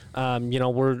York.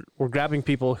 We're grabbing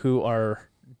people who are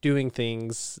doing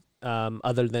things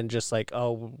other than just like,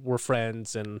 oh, we're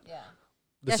friends and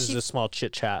this is a small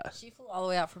chit chat. She flew all the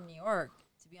way out from New York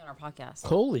to be on our podcast.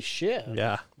 Holy shit.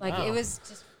 Yeah. Like it was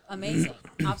just amazing,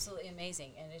 absolutely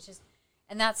amazing, and it's just,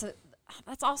 and that's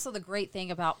also the great thing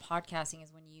about podcasting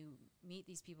is when you meet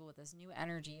these people with this new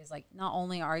energy is like not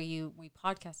only are we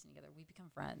podcasting together, we become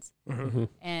friends,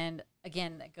 and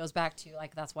again that goes back to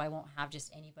like that's why I won't have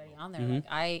just anybody on there. Like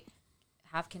I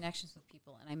have connections with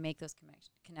people and I make those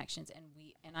connections,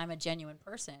 and I'm a genuine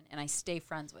person and I stay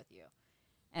friends with you.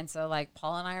 And so, like,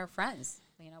 Paul and I are friends.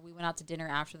 We went out to dinner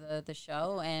after the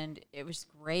show, and it was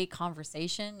great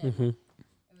conversation, and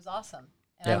it was awesome.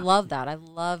 And I love that. I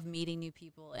love meeting new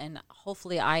people, and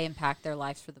hopefully I impact their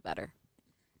lives for the better.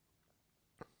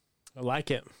 I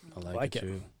like it. I like it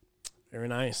too. Very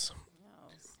nice.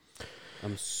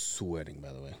 I'm sweating, by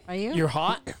the way. Are you? You're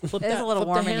hot? Flip It's a little flip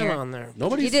warm the in hand here. on there.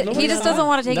 Nobody's. He just doesn't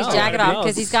want to take his jacket off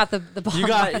because he's got the You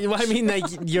got, like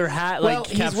your hat Well, like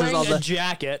he's captures wearing all the. a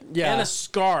jacket Yeah. and a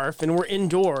scarf, and we're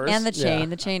indoors. and the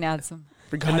chain. The chain adds some.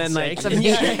 For God's then, like, sakes. Some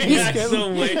heat.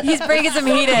 He's bringing some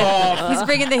heat in. He's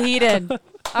bringing the heat in.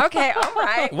 Okay, all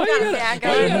right. We got a fan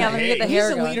going. Yeah, let me get the He's hair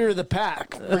the going. leader of the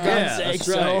pack. For God's Yeah, sake.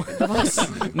 that's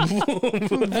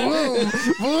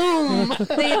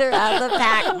Leader of the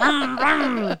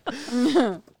pack.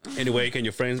 Anyway, can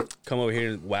your friends come over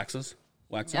here and wax us?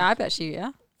 Yeah, I bet she.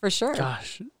 Yeah, for sure.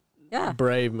 Gosh, Yeah.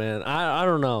 brave man. I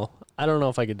don't know. I don't know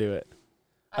if I could do it.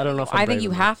 I don't know if I'm I think brave you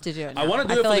enough. have to do it. I now. want to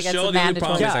do feel it for like the it's show. a The only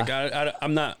problem is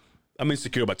mandatory. like I'm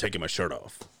insecure about taking my shirt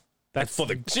off. That's for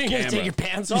the So you're going to take your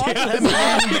camera. pants off? I don't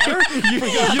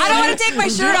want to take my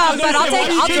shirt off, but I'll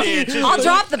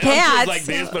drop the I'm just pants. like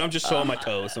this, but I'm just showing my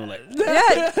toes. So I'm like,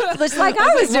 Yeah, just like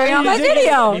I was doing on my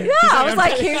video. Yeah, I was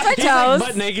like, here's my toes.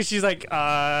 Butt naked. She's like,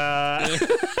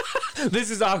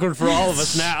 this is awkward for all of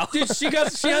us now. dude, she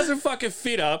has her fucking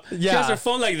feet up. She Yeah. has her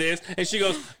phone like this, and she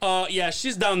goes, yeah,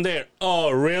 she's down there. Oh,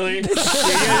 really?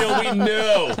 yeah, we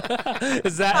know.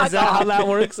 Is that how that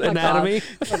works? Anatomy.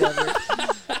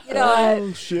 You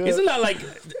know, Isn't that like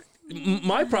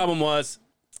my problem was,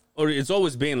 or it's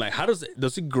always been like, how does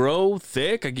it grow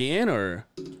thick again, or?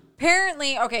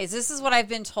 apparently, okay, so this is what I've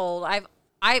been told. I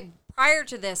prior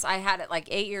to this, I had it like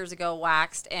 8 years ago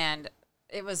waxed, and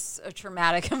it was a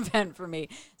traumatic event for me.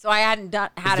 So I hadn't done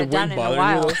in a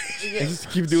while. Just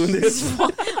keep doing this.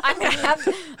 I mean, I have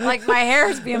like my hair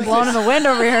is being blown in the wind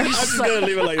over here. I'm just gonna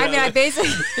leave it like I that. mean, I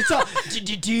basically. It's all. I'm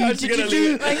just gonna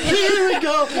leave it. Like, Here we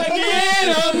go.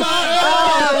 Again on my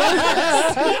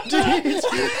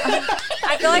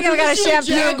I feel like I've got a shampoo,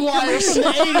 Jaguars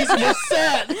 80s were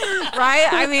set. right?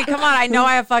 I mean, come on. I know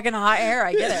I have fucking hot hair.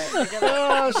 I get it.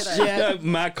 Oh, shit. Yeah,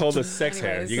 Matt called it sex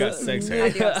hair. Anyways, You got sex I hair.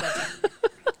 do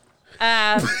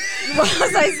have sex. What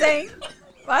was I saying?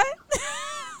 What?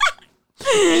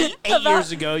 8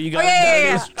 years ago, you got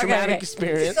yeah. this traumatic Okay.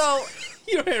 experience. So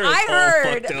Your hair is I all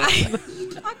heard. fucked up.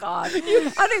 Fuck off.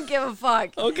 I don't give a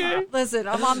fuck. Okay. Listen,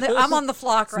 I'm on the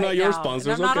flock right not your now. sponsors,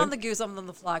 And I'm not okay. on the goose. I'm on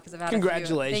the flock because I've had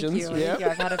Congratulations. A few. Thank you. Yeah. Thank you.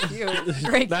 I've had a few.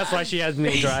 Great. That's why she has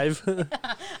me drive. I've She's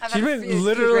had a few been great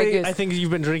literally. goose. I think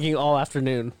you've been drinking all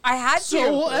afternoon. I had to.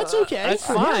 So that's okay. That's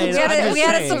fine. we had, I'm to, just we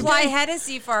had to saying. supply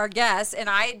Hennessy for our guests, and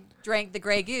I drank the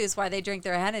Grey Goose while they drink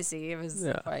their Hennessy. It was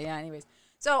yeah. Anyways,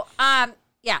 so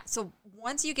yeah. So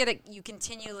once you get it, you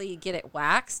continually get it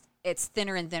waxed. It's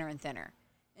thinner and thinner and thinner,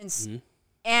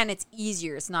 and it's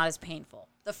easier. It's not as painful.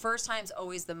 The first time's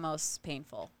always the most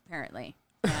painful, apparently.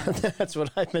 And That's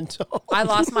what I've been told. I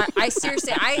lost my. I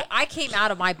seriously. I came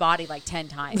out of my body like 10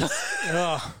 times.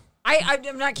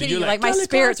 I'm not kidding you. Like my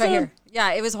spirits right here.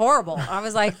 Yeah, it was horrible. I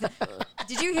was like,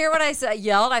 did you hear what I said?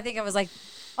 Yelled. I think I was like,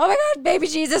 oh my God, baby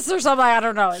Jesus or something. I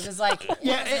don't know. It was like,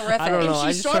 Yeah, it was horrific. I don't know. And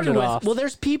I she just turned started it with, off. well,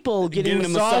 there's people getting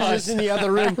Getting a massages massage. in the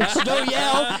other room. So don't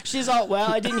yell. She's all,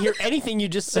 well, I didn't hear anything you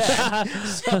just said. I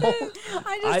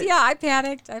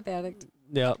panicked.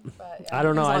 Yep. But, I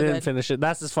don't it know. was I all didn't good. finish it.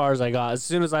 That's as far as I got. As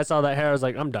soon as I saw that hair, I was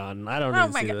like, I'm done. I don't Oh need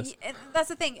to my see God. this. And that's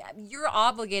the thing. You're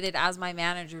obligated as my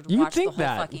manager to You watch the think whole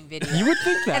that? fucking video. You would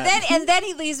think that. and then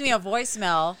he leaves me a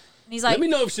voicemail. And he's like, Let me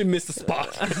know if she missed the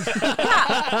spot.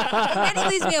 yeah. And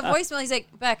then he leaves me a voicemail. He's like,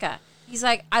 Becca, he's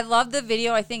like, I love the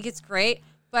video. I think it's great.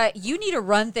 But you need to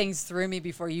run things through me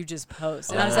before you just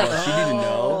post. And I was like, She didn't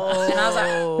know. and I was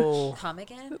like, come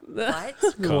again? What?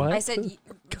 What? I said,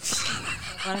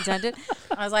 pun intended.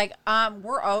 I was like,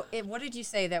 what did you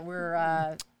say that we're,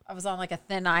 I was on like a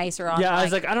thin ice or on Yeah, I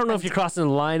was like, I don't know if you're crossing the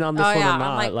line on this Oh, one yeah. or I'm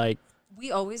not. like- we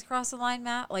always cross the line,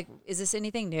 Matt. Like, is this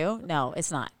anything new? No,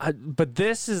 it's not. But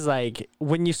this is like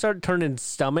when you start turning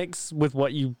stomachs with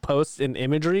what you post in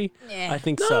imagery. Yeah. I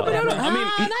think so. But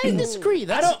I disagree.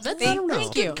 That's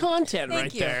Thank you. good content Thank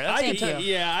right you. there. I Thank didn't.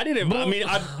 you. Yeah, I didn't. I mean,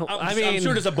 I'm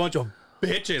sure there's a bunch of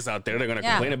bitches out there that are gonna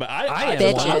Yeah. complain about. I am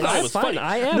Bitches. one. I thought it That's was fine. funny.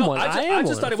 I am No, one. I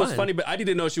just thought it was Fine. funny, but I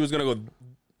didn't know she was gonna go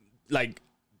like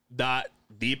that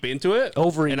deep into it.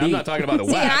 Over and and I'm deep. not talking about a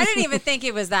See, and I wax. didn't even think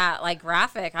it was that like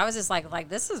graphic. I was just like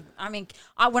this is. I mean,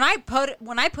 when I put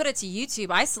it to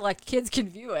YouTube, I select kids can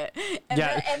view it. And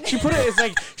Yeah, then- she put it. It's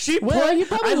like she Well, put. you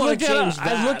probably I wanna looked at. change I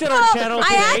that. looked at our No, channel I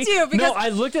today. had to because- no, I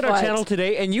looked at our What? channel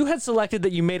today, and you had selected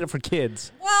that you made it for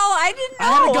kids. Well, I didn't know.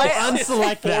 I had to go I-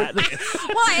 unselect that. well,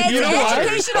 it's You know what?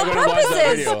 educational I'm gonna watch that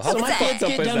purposes. video. How So my fucked kids up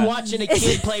get is done that? watching a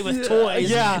kid play with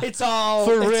toys. Yeah. It's all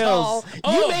For it's reals. all-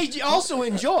 Oh. You may also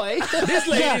enjoy. This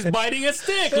lady's biting a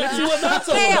stick. Let's see what that's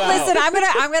all Hey, about. listen, I'm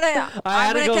gonna I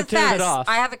had to go turn it confess. off.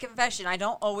 I have a confession. I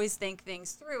don't always think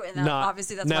things through, and No,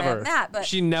 obviously that's why never. I'm Matt. But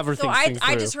She never so thinks I, things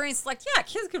I through. just heard it's like, yeah,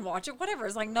 kids can watch it, whatever.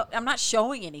 It's like, no, I'm not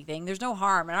showing anything. There's no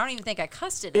harm, and I don't even think I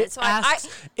cussed in it. It So asks,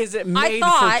 is it I made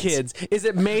thought- for kids? Is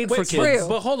it made for Wait, kids? true.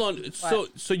 but hold on.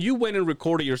 So you went and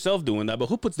recorded yourself doing that, but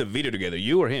who puts the video together?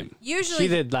 You or him? usually She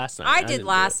did last night. I didn't did do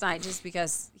last night just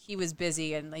because he was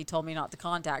busy and he told me not to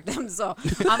contact him. So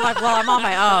I'm like, well, I'm on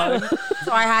my own,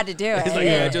 so I had to do it. He's like,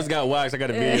 yeah, I just got waxed. I got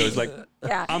a video. It's like,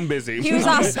 Yeah. I'm busy. He was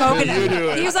out smoking. You do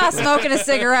it. He was out smoking a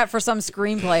cigarette for some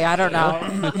screenplay. I don't know.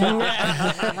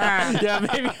 Yeah,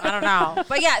 maybe. I don't know.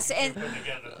 But yes, and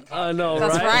No,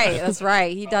 that's right? right. That's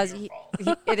right. He does.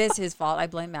 It is his fault. I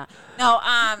blame Matt. No.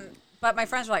 But my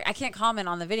friends were like, I can't comment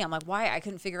on the video. I'm like, why? I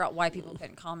couldn't figure out why people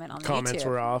couldn't comment on the Comments YouTube.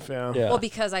 were off. Yeah. Yeah. Well,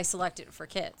 because I selected it for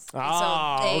kids. And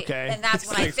Ah, okay. And that's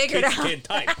when I It's figured out. kid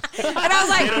type. And I was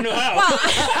like, don't know how.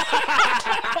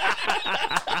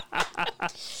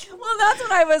 well, that's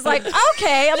when I was like,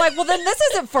 okay. I'm like, well, then this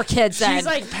isn't for kids then. She's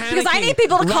like panicking. Because I need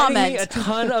people to writing me comment. a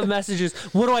ton of messages.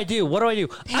 What do I do? What do I do?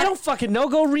 I don't fucking know.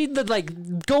 Go read the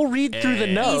Go read through the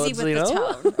notes. Easy with you the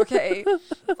know? tone. Okay.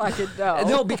 Fucking no.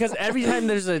 No, because every time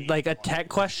there's a tech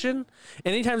question,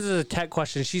 anytime there's a tech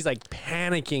question, she's like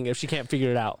panicking if she can't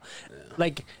figure it out.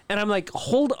 Like, and I'm like,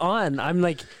 hold on. I'm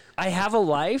like, I have a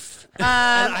life. And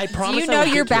I promise. Do you I know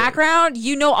will your get to it. background?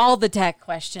 You know all the tech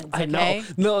questions. I Okay?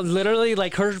 know. No, literally,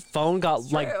 like her phone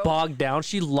got like true. bogged down.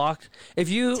 She locked. If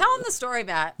you Tell him the story,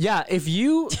 Matt. Yeah, if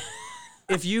you,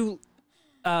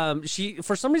 she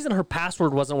for some reason her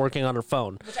password wasn't working on her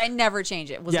phone. Which I never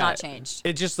changed. It was Yeah, not changed.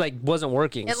 It just like wasn't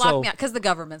working. It so locked me out because the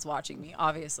government's watching me,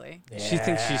 obviously. she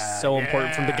thinks she's so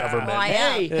important from the government. Well, I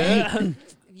am.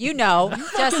 You know,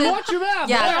 Justin. Watch your mouth.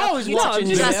 Yeah, I'm always you watching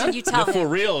you, Justin, man. you tell The for him.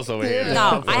 reals over here.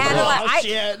 No, I had to. Oh,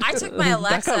 shit. I took my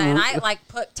Alexa and I like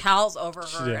put towels over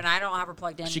her, and I don't have her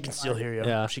plugged in. She can anymore. still hear you.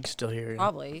 Yeah. She can still hear you.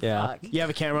 Probably. Yeah. Fuck. You have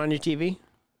a camera on your TV?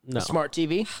 No, Smart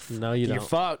TV? no, you You're don't.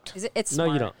 fucked. Is it? It's No,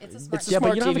 smart. you don't. It's a smart. It's a Yeah, but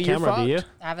smart you don't have a TV, you're camera, do you?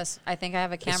 fucked. I think I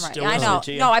have a camera. still Yeah, I listening know.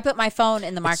 to you. No, I put my phone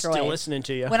in the It's still microwave. listening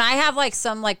to you. When I have like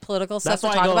some like political stuff That's to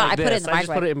why talk I go about, like I put it in this. the I just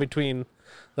put microwave. it in between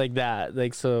like that.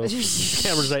 Like so,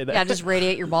 cameras right there. Yeah, just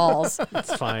radiate your balls.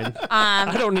 It's fine.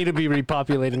 I don't need to be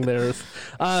repopulating the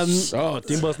Earth.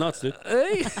 Team Buzz nuts, dude.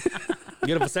 You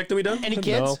get a vasectomy done? Any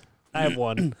kids? No, I have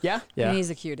one. Yeah. Yeah, And he's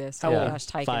the cutest. Yeah. Oh my gosh,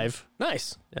 Tyken. 5.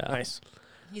 Nice. Yeah. Nice.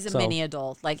 He's a So- mini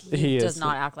adult. Like He does is.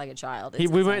 not act like a child. We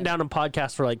It's went insane. down and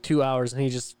podcast for like 2 hours, and he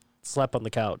just slept on the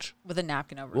couch. with a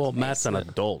napkin over Well, his Matt's face. an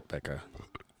adult, Becca.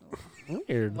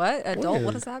 Weird. What? Adult? Weird.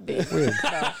 What does that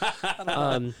mean?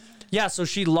 No. Yeah, so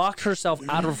she locked herself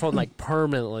out of her phone like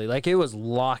permanently. Like it was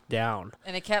locked down.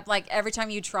 And it kept like every time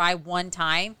you try one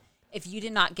time, if you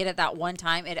did not get it that one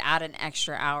time, it added an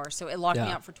extra hour. So it locked me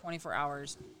Yeah. out for 24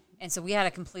 hours. And so we had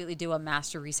to completely do a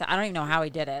master reset. I don't even know how he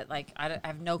did it. Like I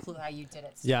have no clue how you did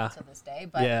it still Yeah. to this day,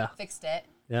 but Yeah. fixed it.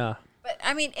 Yeah. But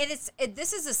I mean,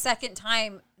 this is the second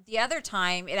time. The other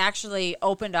time, it actually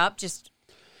opened up just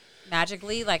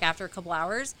magically, like after a couple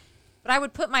hours. But I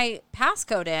would put my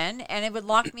passcode in, and it would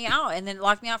lock me out, and then it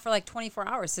locked me out for like 24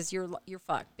 hours. Says you're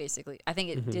fucked, basically. I think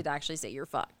it did actually say you're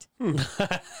fucked.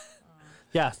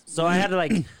 Yeah. So I had to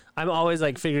like, I'm always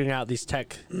like figuring out these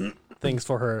tech things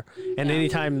for her. And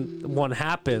anytime one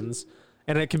happens,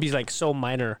 and it can be like so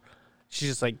minor, she's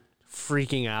just like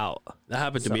freaking out. That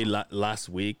happened to me last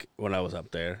week when I was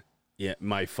up there. Yeah,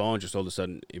 my phone just all of a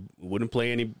sudden it wouldn't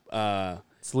play any.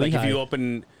 Like if Lehigh. you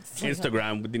open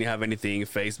Instagram, we didn't have anything.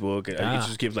 Facebook, it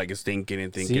just keeps like it's thinking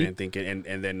and thinking See? and thinking,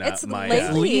 and then It's my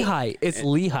lazy. Lehigh. It's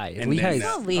Lehigh. and Lehigh. then,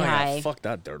 not Lehigh. fuck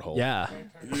that dirt hole. Yeah.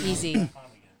 Easy.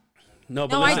 No,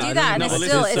 No, I do that, and it's but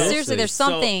still, listen, it's seriously, there's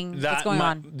something that's going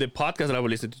on. The podcast that I would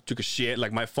listen to took a shit.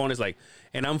 Like my phone is like,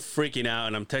 and I'm freaking out,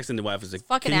 and I'm texting the wife. It's like,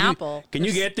 Fucking can Apple. Can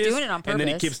you They're get this? doing it on And then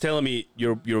he purpose. keeps telling me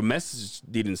your message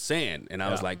didn't send, and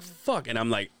I was like, fuck. And I'm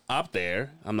like up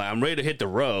there. I'm like, I'm ready to hit the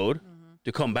road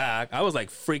to come back. I was like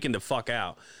freaking the fuck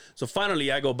out. So finally,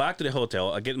 I go back to the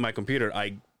hotel. I get my computer.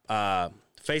 I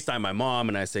FaceTime my mom,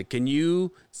 and I say, can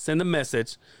you send a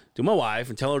message to my wife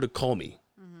and tell her to call me?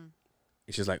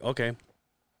 And she's like, okay.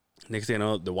 Next thing I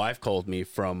know, the wife called me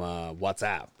from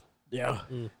WhatsApp. Yeah.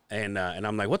 And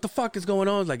I'm like, what the fuck is going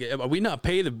on? Like, are we not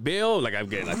paying the bill? Like, I'm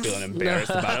feeling embarrassed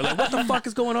about it. Like, what the fuck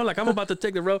is going on? Like, I'm about to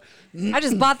take the road. I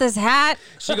just bought this hat.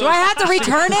 Do I have to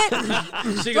return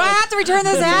it? She Do I goes, have to return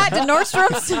this hat to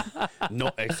Nordstrom's?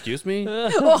 no, excuse me? I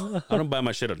don't buy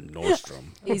my shit at Nordstrom.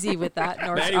 Easy with that. But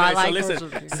Nordstrom. anyway, I like so listen,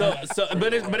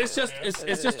 Nordstrom. but it's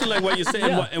just to like what you say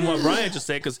and what Ryan just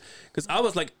said, because I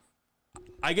was like,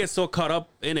 I get so caught up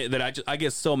in it that I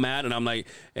get so mad, and I'm like,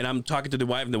 and I'm talking to the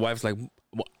wife, and the wife's like,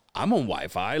 well, I'm on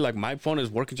Wi-Fi, like my phone is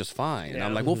working just fine, and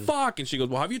I'm like, well, fuck, and she goes,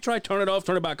 well, have you tried turn it off,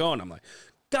 turn it back on? I'm like,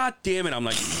 god damn it, I'm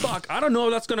like, fuck, I don't know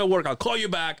if that's gonna work. I'll call you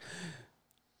back.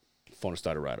 Phone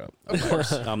started right up. Of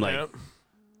course, I'm like,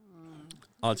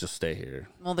 I'll just stay here.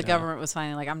 Well, the government was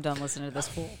finally like, I'm done listening to this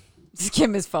fool. Just give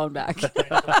him his phone back.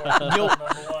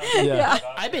 Yeah.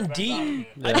 I've been deep.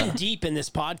 I've been deep in this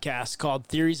podcast called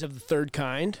Theories of the Third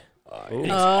Kind. And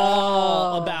it's Oh.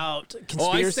 all about conspiracy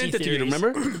Oh, I sent it to you. theories.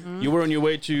 Remember? You were on your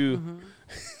way to.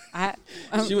 I,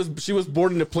 She was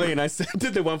boarding the plane. I sent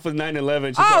it the one for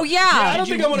 9/11. oh, yeah. I don't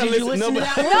Did think you- I want to did you listen. listen to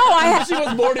but- that one? No, I have. She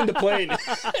was boarding the plane,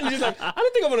 and she's like, "I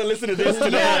don't think I want to listen to this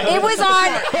today."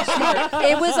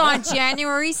 It was on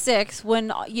January 6th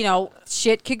when, you know,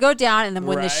 shit could go down. And then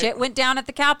when the Right. shit went down at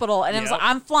the Capitol, and it was Yep. like,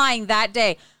 I'm flying that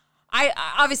day. I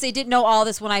obviously didn't know all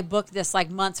this when I booked this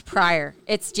like months prior.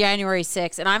 It's January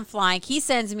 6th, and I'm flying. He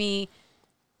sends me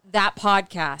that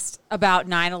podcast about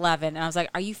 9/11, and I was like,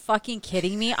 are you fucking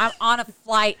kidding me? I'm on a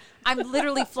flight. I'm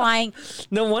literally flying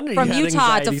No wonder from you had Utah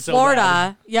to anxiety so Florida.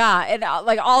 bad. Yeah, and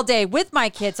like all day with my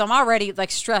kids. So I'm already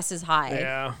like stress is high.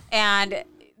 Yeah. And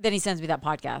then he sends me that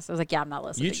podcast. I was like, yeah, I'm not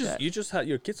listening. to it. You just had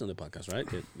your kids on the podcast, right?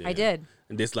 Yeah. I did.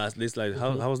 And this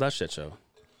how was that shit show?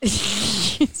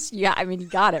 Yeah, I mean, you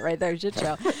got it right there, shit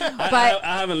show. But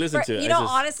I haven't listened to it. you It's know,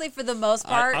 just- honestly, for the most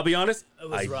part, I'll be honest.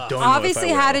 I rough. don't know obviously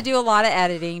if I had to will. do a lot of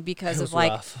editing because of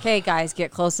like, rough. okay, guys,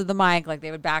 get close to the mic. Like they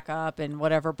would back up and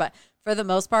whatever. But for the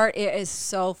most part, it is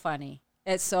so funny.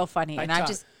 It's so funny, and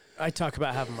I talk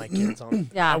about having my kids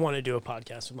on. Yeah. I want to do a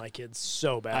podcast with my kids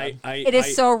so bad. it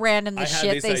is so random the I had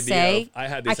shit this they idea say. I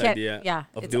had this can't- idea Yeah,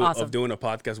 of it's doing awesome. of doing a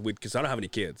podcast with, because I don't have any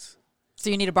kids. So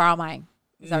you need to borrow mine.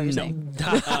 Is that what you're saying?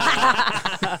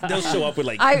 They'll show up with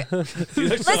like I they'll show up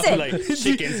Listen. with like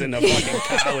chickens and a fucking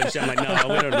cow and shit. I'm like,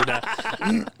 no, we don't do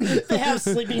that. They have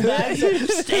sleeping bags,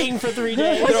 staying for 3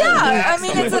 days. yeah, I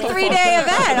mean it's a 3-day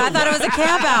event. I thought it was a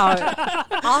camp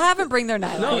out. I'll have them bring their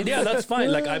night No, lights. yeah, that's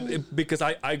fine. Like because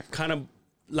I kind of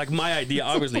like my idea.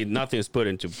 Obviously, nothing is put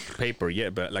into paper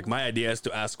yet, but like my idea is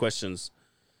to ask questions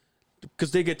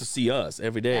because they get to see us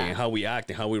every day and how we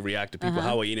act and how we react to people,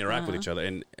 how we interact with each other.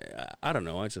 And I don't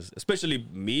know, I just especially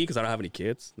me because I don't have any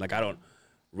kids. Like I don't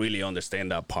really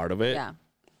understand that part of it. Yeah.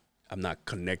 I'm not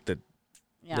connected.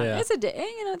 Yeah. It's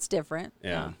it's different.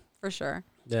 Yeah. For sure.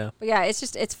 Yeah. But yeah,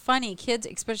 it's funny. Kids,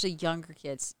 especially younger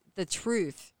kids, the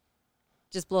truth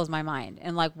just blows my mind,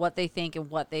 and like what they think and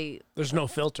what There's no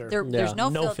filter. there's no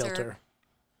filter.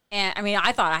 And I mean,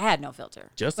 I thought I had no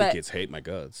filter. Just the kids hate my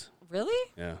guts.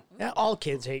 Really? Yeah. Yeah, all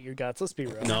kids hate your guts. Let's be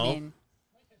real. No. I mean,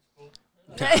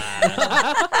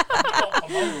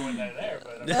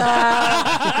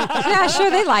 yeah, sure,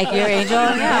 they like you, Angel.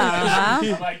 Yeah.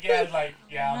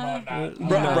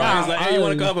 Brian's like, hey, you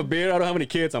want to go have a beer? I don't have any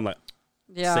kids. I'm like,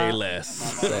 Yeah. say less.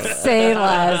 Say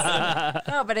less.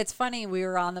 No, but it's funny. We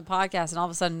were on the podcast, and all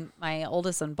of a sudden, my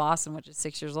oldest son, Boston, which is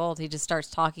 6 years old, he just starts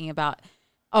talking about,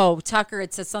 Tucker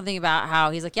had said something about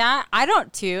how he's like, yeah, I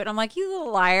don't toot. And I'm like, you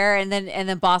little liar. And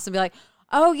then Boston be like,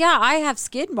 oh yeah, I have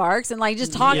skid marks, and like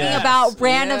just talking about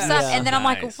random stuff. And then I'm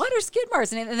like, what are skid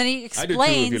marks? And then he explains. I do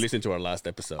too if you listen to our last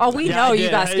episode. Oh, we know you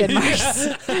got skid marks.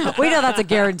 We know that's a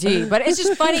guarantee. But it's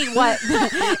just funny what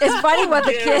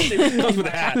the kid. Comes with a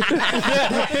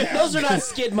hat. Those are not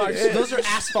skid marks. Those are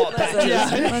asphalt patches.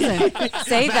 Listen,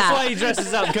 say That's that. why he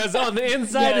dresses up, because on the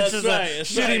inside it's just a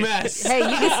shitty mess. Hey,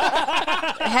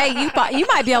 you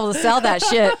might be able to sell that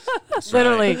shit.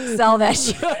 Literally sell that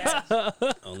shit.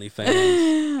 OnlyFans.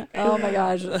 Oh my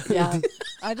gosh. Yeah.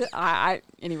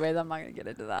 Anyways, I'm not gonna get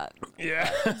into that.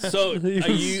 Yeah. So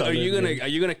are you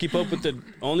gonna keep up with the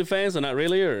OnlyFans or not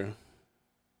really, or?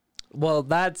 Well,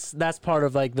 that's part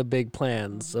of like the big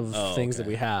plans of things that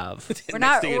we have. We're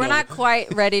not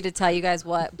quite ready to tell you guys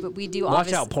what, but we do.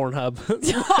 Watch out, Pornhub.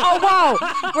 Oh wow,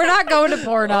 we're not going to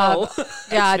Pornhub.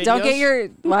 Yeah, don't get your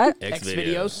what? X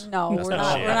videos? No, we're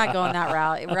not going that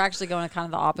route. We're actually going kind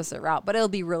of the opposite route, but it'll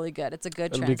be really good. It's a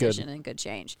good transition and good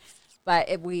change. But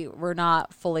we're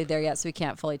not fully there yet, so we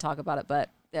can't fully talk about it. But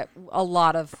a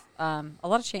lot of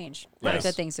change. A lot of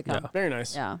good things to come. Yeah. Very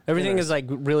nice. Yeah. Everything is like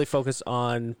really focused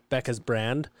on Becca's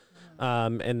brand,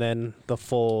 and then the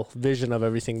full vision of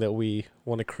everything that we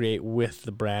want to create with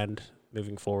the brand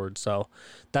moving forward. So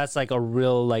that's like a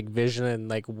real like vision and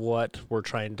like what we're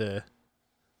trying to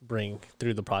bring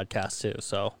through the podcast too.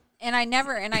 So and I'm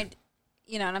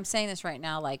saying this right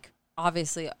now, like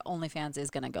obviously OnlyFans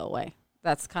is going to go away.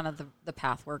 That's kind of the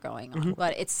path we're going on.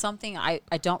 But it's something I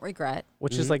don't regret.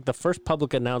 which is like the first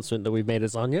public announcement that we've made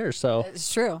is on yours. So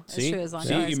It's true. It's true. As long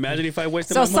See, as imagine if I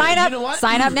wasted so my sign money. up.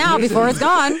 Sign up now before it's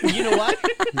gone. You know what?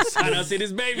 Sign up to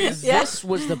these babies. Yeah. This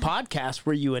was the podcast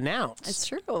where you announced. It's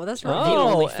true. That's right.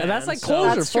 oh, OnlyFans, and that's like so-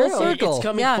 closure, That's full true. circle. It's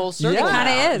coming Yeah. full circle. Yeah. It kind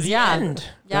of is. The Yeah. end.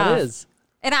 Yeah. That is.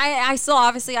 And I still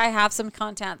obviously I have some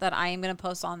content that I am going to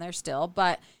post on there still,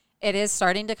 but it is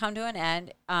starting to come to an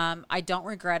end. I don't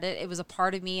regret it. It was a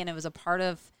part of me, and it was a part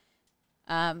of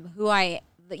who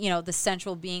the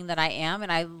central being that I am,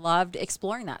 and I loved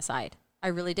exploring that side. I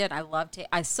really did.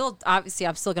 I'm still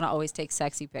going to always take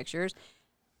sexy pictures.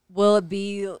 Will it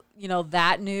be,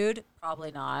 that nude?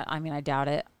 Probably not. I mean, I doubt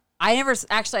it. I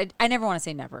never want to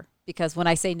say never, because when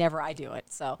I say never, I do it.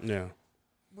 So Yeah.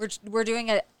 we're doing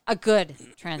a good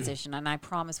transition, and I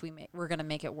promise we're going to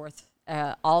make it worth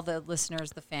all the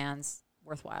listeners, the fans,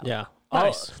 worthwhile. Yeah.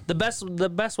 Nice. The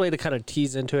best way to kind of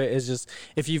tease into it is just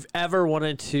if you've ever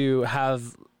wanted to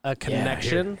have a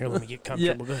connection. Here, let me get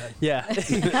comfortable. Go ahead. Yeah. Let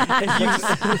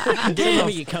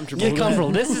me get comfortable. Get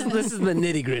comfortable. This is the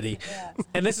nitty gritty,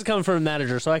 and this is coming from a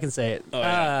manager, so I can say it. Oh,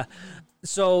 yeah.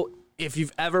 So if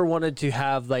you've ever wanted to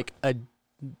have like a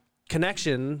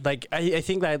connection, like I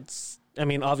think that's. I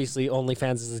mean, obviously,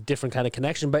 OnlyFans is a different kind of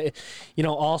connection, but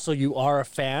also you are a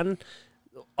fan.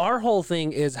 Our whole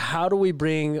thing is how do we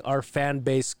bring our fan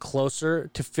base closer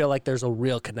to feel like there's a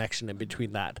real connection in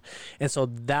between that, and so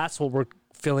that's what we're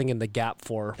filling in the gap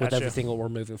for with Gotcha. everything that we're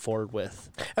moving forward with.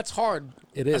 That's hard.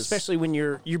 It is. Especially when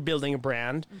you're building a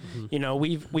brand.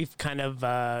 We've kind of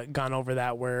gone over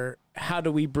that, where how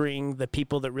do we bring the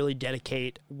people that really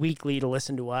dedicate weekly to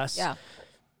listen to us? Yeah.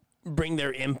 Bring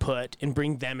their input and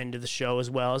bring them into the show as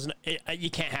well.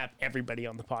 You can't have everybody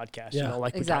on the podcast, Yeah.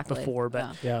 like Exactly. we talked before.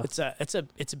 But Yeah. it's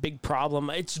a big problem.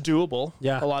 It's doable.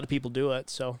 Yeah. A lot of people do it.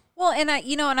 So Well, and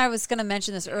I was going to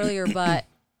mention this earlier, but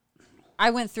I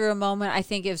went through a moment. I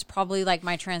think it was probably like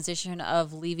my transition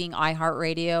of leaving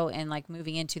iHeartRadio and like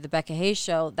moving into the Becka Hayes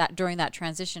show. That during that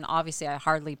transition, obviously, I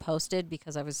hardly posted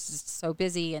because I was just so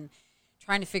busy and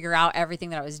trying to figure out everything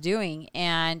that I was doing,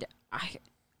 and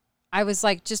I was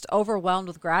like just overwhelmed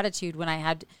with gratitude when I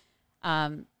had,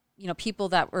 people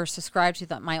that were subscribed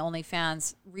to my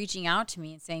OnlyFans reaching out to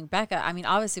me and saying, Becka, I mean,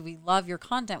 obviously we love your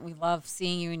content. We love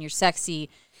seeing you in your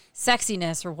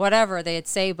sexiness or whatever they'd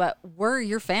say, but we're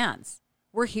your fans.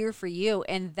 We're here for you.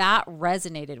 And that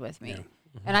resonated with me.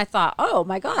 And I thought, oh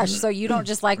my gosh, so you don't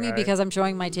just like me because I'm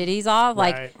showing my titties off?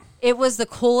 Like, Right. it was the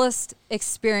coolest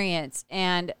experience,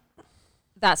 and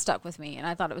that stuck with me, and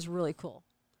I thought it was really cool.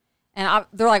 And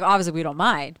they're like, obviously we don't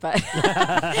mind, but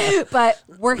but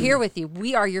we're here with you.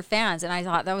 We are your fans, and I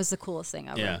thought that was the coolest thing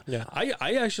ever. Yeah.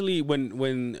 I actually when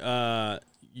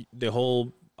the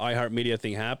whole iHeartMedia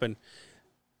thing happened,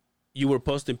 you were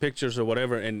posting pictures or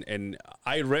whatever, and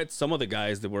I read some of the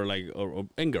guys that were like,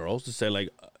 and girls to say like,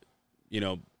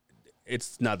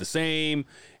 it's not the same,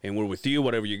 and we're with you.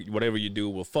 Whatever you do,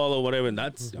 we'll follow. Whatever, and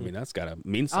that's I mean that's gotta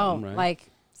mean something, right? Like,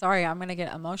 sorry, I'm gonna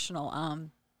get emotional.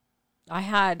 I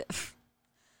had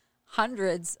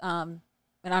hundreds, and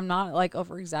I'm not like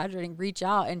over exaggerating, reach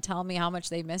out and tell me how much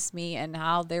they miss me and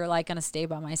how they're like gonna stay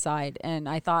by my side. And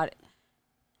I thought,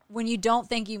 when you don't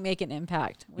think you make an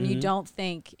impact, when you don't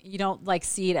think, you don't like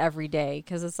see it every day,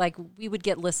 because it's like we would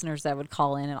get listeners that would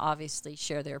call in and obviously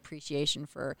share their appreciation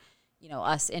for,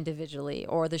 us individually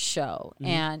or the show.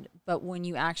 But when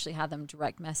you actually have them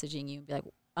direct messaging you and be like,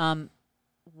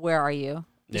 where are you?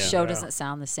 The show doesn't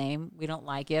sound the same. We don't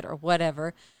like it or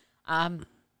whatever.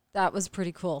 That was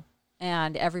pretty cool.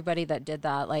 And everybody that did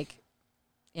that, like,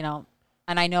 and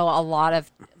I know a lot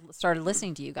of started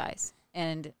listening to you guys.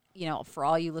 And, for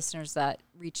all you listeners that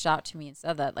reached out to me and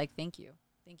said that, like, thank you.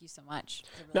 Thank you so much.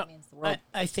 It really means the world.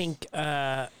 I think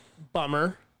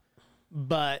bummer,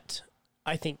 but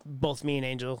I think both me and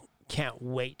Angel can't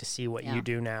wait to see what you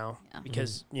do now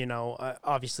because,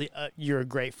 obviously you're a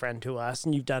great friend to us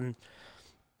and you've done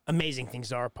amazing things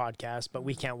to our podcast, but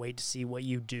we can't wait to see what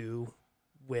you do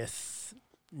with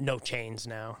no chains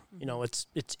now.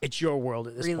 It's your world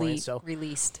at this point. So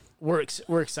released. We're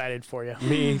excited for you.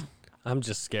 Me, I'm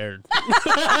just scared.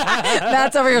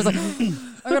 Matt's over here is like,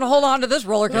 I'm gonna hold on to this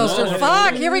roller coaster.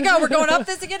 Fuck, here we go. We're going up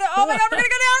this again. Oh my god, we're gonna go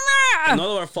down there.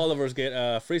 None of our followers get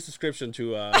a free subscription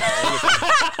to.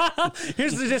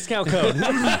 Here's the discount code.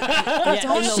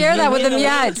 Don't share that with them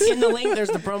yet. In the link, there's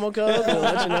the promo code. We'll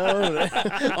let you know.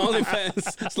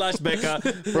 OnlyFans/Becka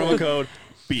promo code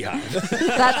beehive.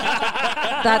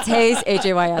 That's Hayes, Hays,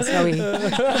 no E.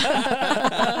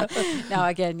 No,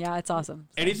 again, it's awesome.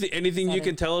 Anything you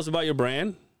can tell us about your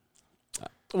brand?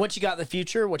 What you got in the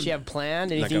future? What you have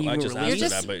planned? Anything I you just release?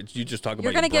 asked that, but you just talk about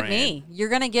You're gonna your get brand. me. You're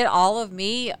gonna get all of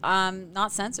me,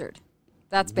 not censored.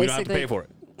 That's We don't have to basically pay for it.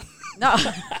 No,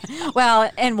 well,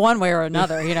 in one way or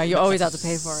another, you always have to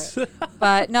pay for it.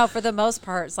 But no, for the most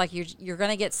part, it's like you're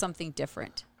gonna get something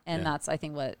different, and that's I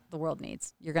think what the world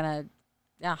needs. You're gonna,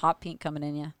 hot pink coming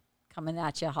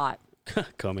at you hot.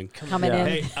 coming in.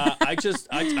 Hey, I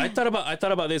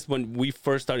thought about this when we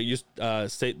first started. You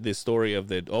say the story of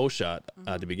the O shot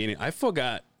at the beginning. I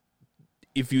forgot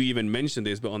if you even mentioned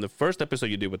this, but on the first episode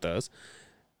you did with us,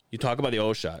 you talk about the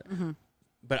O shot.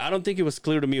 But I don't think it was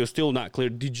clear to me. It was still not clear.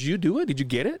 Did you do it? Did you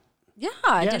get it? Yeah,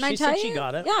 didn't I she tell said you? she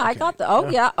got it. Yeah, I got the. Oh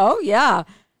yeah.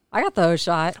 I got the O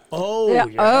shot. Oh yeah.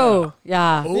 yeah. Oh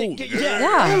yeah. Oh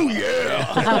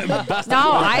Yeah.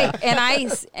 No,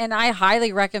 I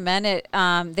highly recommend it.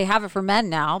 They have it for men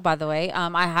now, by the way.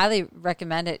 I highly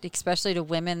recommend it, especially to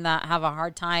women that have a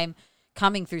hard time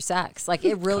coming through sex. Like,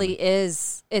 it really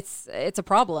is. It's a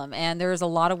problem, and there's a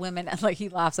lot of women. Like, he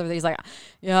laughs over there. He's like,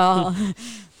 yeah,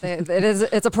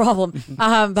 it's a problem.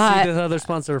 But See this other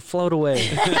sponsor float away.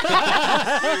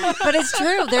 but it's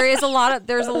true. There's a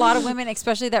lot of women,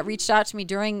 especially that reached out to me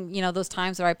during those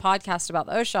times where I podcast about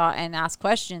the OSHA and ask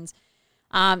questions.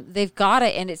 They've got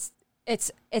it, and it's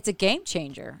a game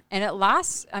changer, and it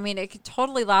lasts. I mean, it could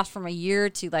totally last from a year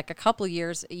to like a couple of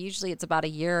years. Usually, it's about a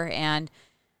year, and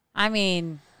I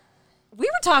mean, we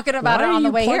were talking about it on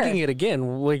the way here. Why are you plugging it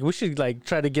again? Like, we should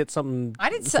try to get something. I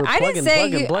didn't say.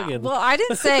 Well, I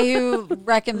didn't say who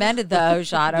recommended the O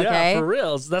shot. Okay, Yeah, for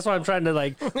real. So that's why I'm trying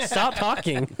to stop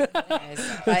talking.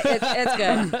 it's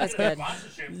good. It's good.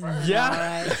 Yeah, All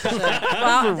right. So,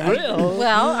 well, for real.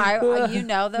 Well, you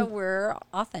know that we're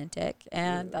authentic,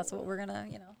 and that's what we're gonna.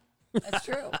 It's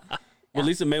true. Well,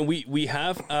 listen, man, we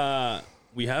have a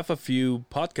few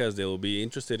podcasts that will be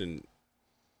interested in,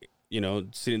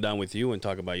 sitting down with you and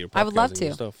talk about your podcast. I would love and to.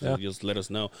 your stuff. So just let us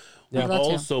know. Yeah. We I'd love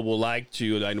to. also would like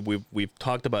to, and we've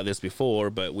talked about this before,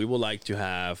 but we would like to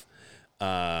have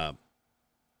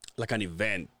like an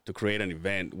event, to create an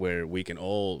event where we can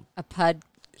all A PUD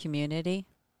community.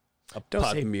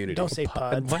 pod community. Don't say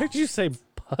pod. Why did you say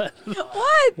pud?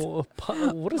 What? Well,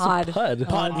 what is Pod. a pud? It's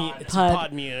Pud. a pod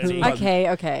community.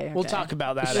 Okay. We'll talk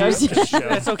about that She's- after the show.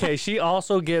 It's okay. She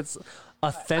also gets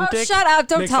authentic. Oh, shut up.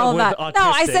 Don't mixed tell up him with that. No,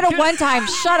 I said it one time.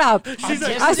 Shut up. She's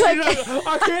I was like,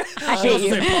 I She'll hate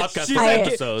you. say podcast She's for I-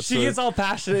 episodes. She so- gets all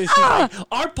passionate. She's like,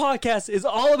 our podcast is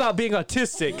all about being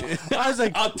autistic. I was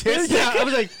like, Autistic? Yeah, I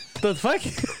was like, the fuck?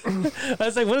 I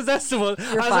was like, what is that symbol?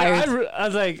 You're fired. I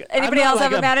was like, Anybody else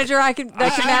have a manager that can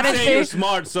manage You're me?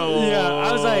 smart, so Yeah,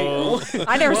 I was like,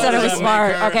 I never said I was does that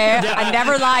smart. make her? Okay, I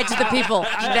never lied to the people.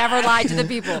 Never lied to the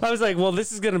people. I was like, well,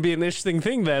 this is gonna be an interesting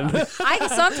thing then. I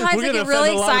sometimes We're I gonna get really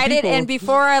offend a lot of excited, people. and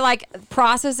before I like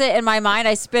process it in my mind,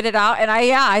 I spit it out, and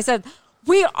I said,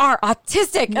 "We are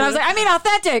autistic," and I was like, "I mean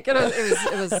authentic," and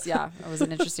it was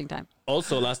an interesting time.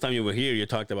 Also, last time you were here, you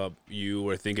talked about you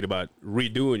were thinking about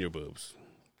redoing your boobs.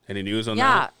 Any news on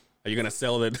Yeah. that? Are you gonna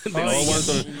sell the old ones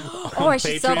on I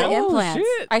should sell the Patreon? implants.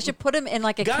 shit. I should put them in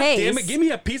like a God case. damn it! Give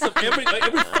me a piece of every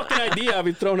fucking idea I've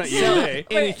been thrown at you today.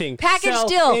 Anything. Package Sell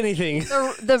deal. Anything.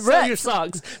 the Sell Ritz. your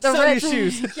socks. The Sell your Ritz.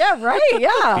 shoes. Yeah, right.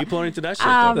 Yeah. People are into that shit.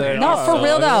 though. They No, are. for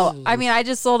real So- though. I mean, I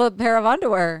just sold a pair of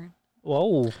underwear.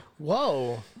 Whoa.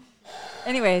 Whoa.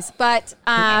 Anyways, but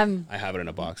I have it in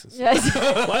a box. And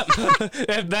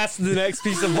that's the next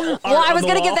piece of art well, I on was the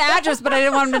gonna get wall. the address, but I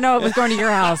didn't want him to know it was going to your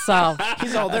house. So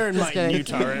He's all there in my kidding.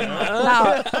 Utah right now.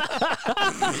 no,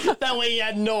 That way he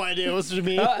had no idea it was to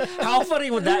me. How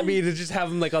funny would that be to just have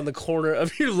them like on the corner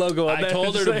of your logo? I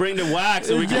told her to bring the wax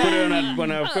so we can put it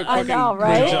on a fucking know,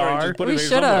 right? jar and just put it we there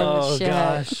should somewhere. have. Oh, Shit.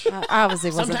 gosh. I obviously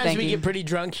wasn't Sometimes thinking. we get pretty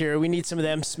drunk here. We need some of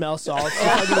them smell salts.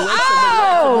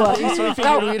 Oh! So we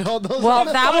figured we'd hold those Well,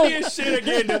 up. that will. Funniest shit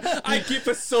again. I keep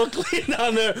it so clean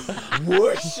on there.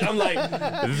 Whoosh. I'm like,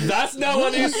 that's not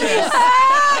what he says.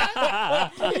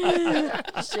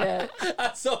 Shit.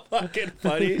 That's so fucking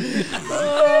funny.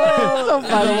 So The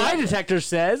funny. lie detector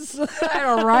says. I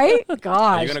know, right?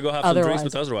 Gosh. Are you gonna go have some drinks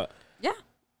with us or what? Yeah.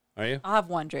 Are you, I'll have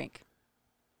one drink.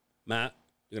 Matt?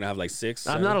 You're gonna have like 6?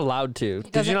 I'm 7? not allowed to.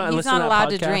 Did Doesn't- you not he's listen not to that allowed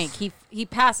to podcast? drink. He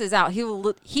passes out. He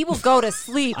will go to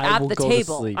sleep I at will the go to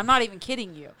table. sleep. I'm not even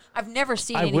kidding you. I've never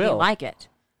seen I anything will. like it.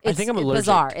 I think I'm it's allergic.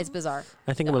 bizarre. It's bizarre.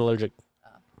 I think I'm allergic.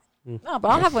 No, but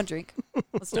I'll have one drink.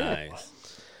 Let's do it. Nice.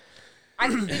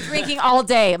 I've been drinking all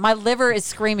day. My liver is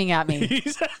screaming at me.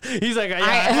 He's like, I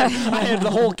had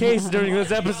the whole case during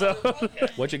this episode.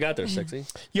 What you got there, sexy?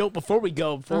 Yo, before we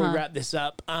Uh-huh. wrap this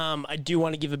up, I do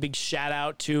want to give a big shout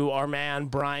out to our man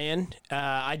Brian,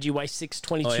 IGY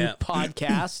 622 Oh, yeah.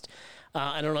 podcast.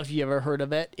 I don't know if you ever heard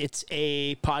of it. It's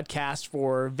a podcast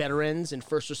for veterans and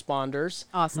first responders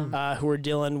Awesome. who are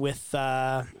dealing with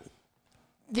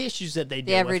the issues that they The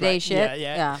deal with. everyday right? shit.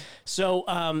 Yeah. So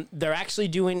they're actually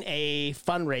doing a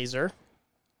fundraiser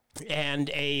and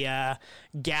a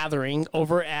gathering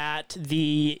over at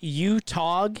the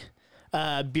UTOG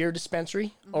beer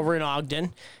dispensary over in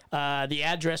Ogden. The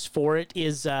address for it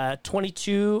is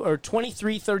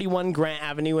 2331 Grant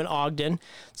Avenue in Ogden.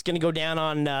 It's going to go down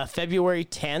on February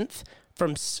 10th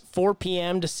from 4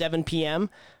 p.m. to 7 p.m.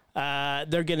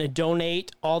 They're going to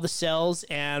donate all the sales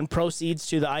and proceeds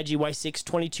to the IGY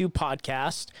 622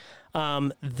 podcast.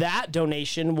 That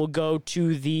donation will go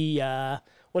to the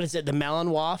what is it? The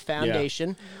Malinois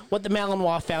Foundation. What the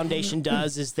Malinois Foundation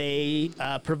does is they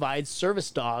provide service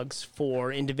dogs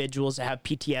for individuals that have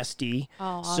PTSD. Oh,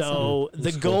 awesome. So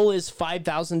the goal is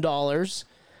 $5,000.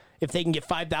 If they can get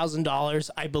 $5,000,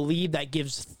 I believe that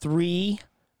gives 3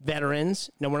 veterans.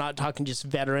 No, we're not talking just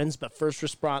veterans, but first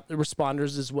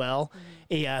responders as well.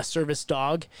 A service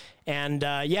dog. And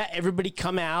everybody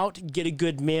come out, get a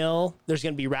good meal. There's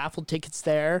going to be raffle tickets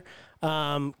there.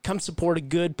 Come support a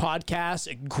good podcast,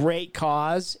 a great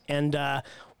cause, and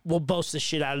we'll boast the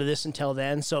shit out of this until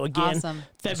then. So again, Awesome.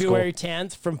 February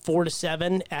 10th from 4 to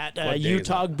 7 at day is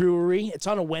Utah Brewery. It's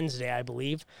on a Wednesday, I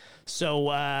believe. So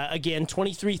again,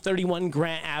 2331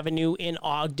 Grant Avenue in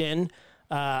Ogden.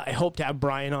 I hope to have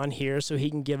Brian on here so he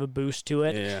can give a boost to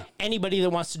it. Yeah. Anybody that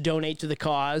wants to donate to the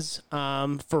cause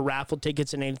for raffle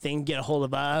tickets and anything, get a hold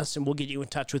of us and we'll get you in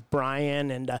touch with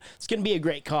Brian. And it's going to be a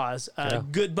great cause.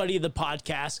 Good buddy of the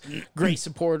podcast, great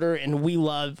supporter, and we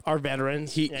love our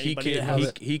veterans. He Anybody that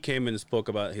has it. came and spoke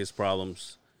about his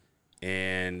problems,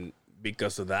 and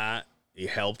because of that, it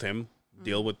helped him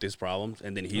deal with these problems.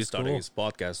 And then he started his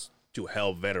podcast to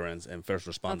help veterans and first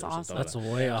responders. That's and stuff That's like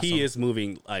that. way awesome. He is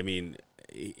moving. I mean,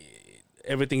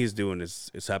 everything he's doing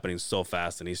is happening so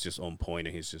fast, and he's just on point,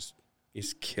 and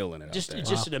he's killing it. Just out there.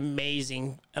 just an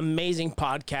amazing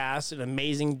podcast, an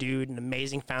amazing dude, an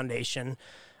amazing foundation.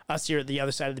 Us here at the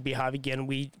other side of the beehive, again,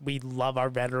 we love our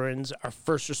veterans, our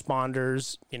first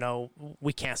responders. You know,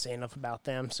 we can't say enough about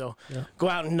them. So go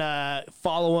out and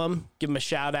follow them, give them a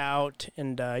shout out,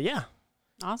 and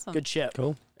Awesome. good shit.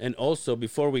 Cool. And also,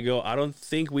 before we go, I don't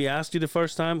think we asked you the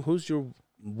first time. Who's your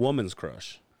woman's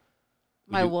crush?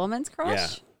 My woman's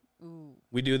crush? Yeah.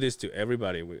 We do this to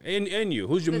everybody. And you.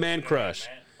 Who's your man crush?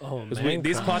 Oh, 'Cause man.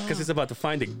 this podcast is about to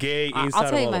find the gay I'll inside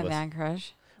tell of you all my of us. man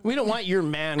crush. We don't want your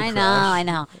man crush. I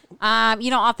know.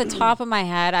 Off the top of my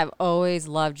head, I've always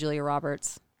loved Julia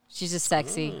Roberts. She's just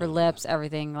sexy. Her lips,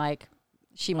 everything. Like,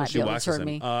 she might be able to turn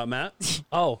me. Matt?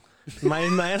 Oh, my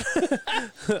man.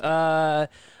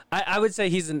 I would say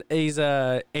he's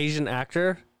a Asian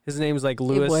actor. His name's like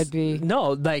Louis. It would be.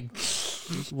 No, like,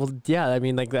 well, yeah. I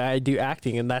mean, like, I do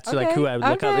acting, and that's like who I would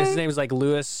look up. His name's like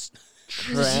Louis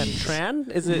Tran.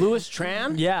 Is it Louis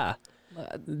Tran? Yeah.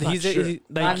 Sure.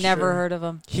 I've never heard of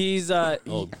him. He's like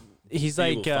Louis.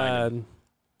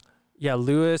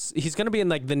 He's gonna be in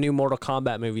like the new Mortal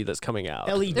Kombat movie that's coming out.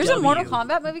 There's a Mortal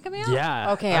Kombat movie coming out?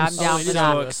 Yeah. Okay, I'm down for so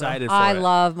that. excited for I it.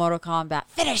 love Mortal Kombat.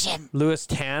 Finish him. Louis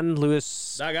Tan.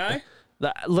 Louis. That guy?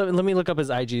 Let me look up his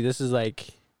IG. This is like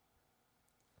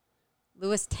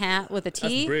Louis Tant with a That's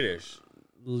T. British.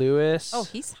 Louis. Oh,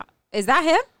 he's hot. Is that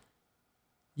him?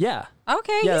 Yeah.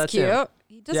 Okay, Yeah, he's that's cute. him.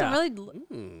 He doesn't Yeah.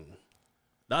 really.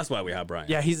 That's why we have Brian.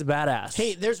 Yeah, he's a badass.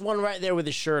 Hey, there's one right there with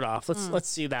his shirt off. Let's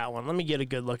see that one. Let me get a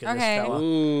good look at Okay. this fella.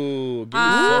 Ooh. Give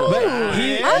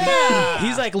me some. But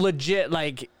he's like legit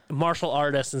like martial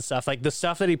artist and stuff. Like the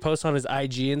stuff that he posts on his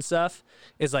IG and stuff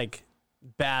is like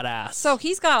badass. So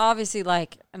he's got obviously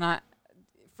like, and I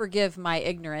forgive my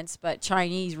ignorance, but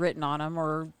Chinese written on him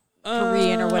or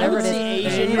Korean or whatever it is.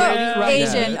 Asian.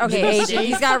 Asian. Okay, Asian.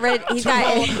 He's got Roll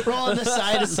on the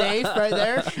side of safe right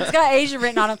there. he's got Asian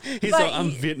written on him. He's But like, I'm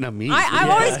Vietnamese.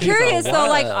 I'm always curious though,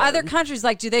 like what? other countries,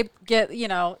 like do they get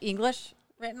English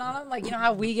written on them? Like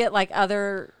how we get like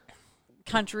other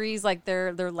countries like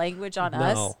their language on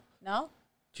us? No.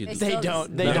 They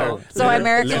don't. They No. don't. So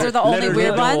Americans are the only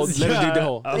weird ones. Let her do the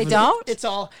whole. They don't. It's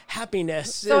all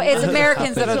happiness. So it's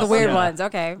Americans that are the weird ones.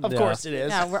 Okay. Of course it is.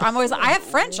 Yeah, I have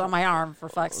French on my arm for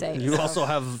fuck's sake. you also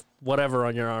have whatever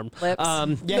on your arm. Lips.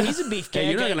 Yeah, he's a beefcake. Hey,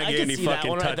 you're not gonna I get can any see that fucking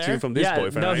one right tattoo there. from this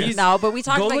boyfriend. no, are you? he's No, but we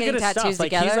talked go about look at getting his tattoos stuff. Like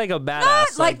together. he's like a badass.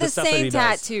 Not like the stuff that same he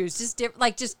does. tattoos, just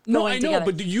just No, going I know, together.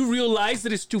 but do you realize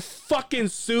that it's too fucking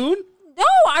soon? No,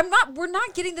 I'm not. We're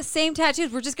not getting the same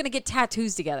tattoos. We're just gonna get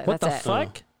tattoos together. What That's the it.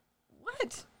 fuck?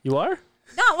 What? You are?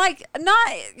 Not.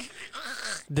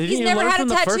 Did He's you never learn had a from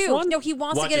the first tattoo. one? No, he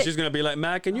wants Watch to it. get She's it. gonna be like,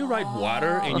 Matt, can you write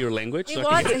water in your language? He So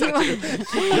I wants. can get a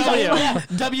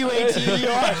tattoo?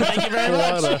 WATER. Thank you very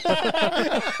much.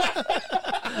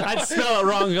 I'd spell it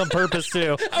wrong on purpose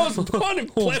too. I was born in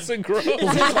Pleasant Grove.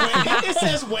 It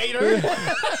says waiter.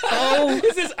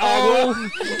 This is agua.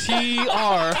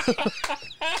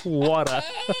 TR. Water.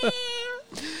 You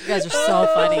guys are so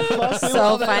funny.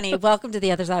 So funny. Welcome to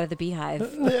the other side of the beehive.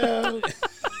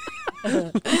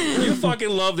 You fucking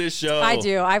love this show. I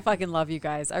do. I fucking love you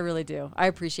guys. I really do. I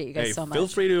appreciate you guys Hey, so much. feel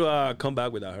free to come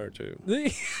back without her too.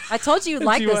 I told you you'd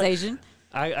like you this, want- Asian.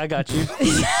 I got you.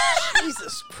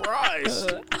 Jesus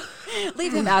Christ.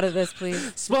 Leave him out of this,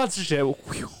 please. Sponsorship.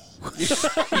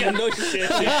 Yeah, no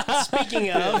shit.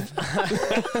 Speaking of,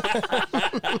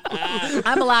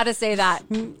 I'm allowed to say that.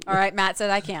 All right, Matt said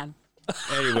I can.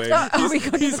 Anyway, Are we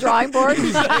going to the drawing board?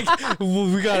 We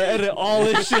gotta edit all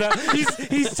this shit out.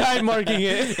 He's time marking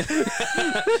it.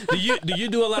 do you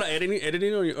do a lot of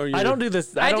editing or you? I don't do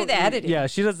this. I do the editing. Yeah,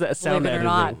 she does the sound Believe it or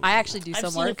editing. not, I actually do I've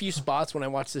some seen a work. few spots when I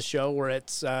watch the show where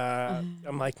it's, I'm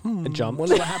like, A jump.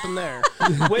 wonder what happened there.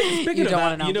 Wait, speaking You of don't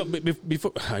that, wanna you know. know,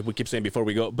 before we keep saying before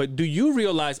we go, but do you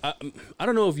realize? I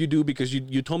don't know if you do because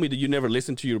you told me that you never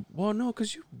listened to your. Well, no,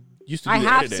 because you used to. Do I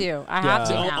have editing. to. I have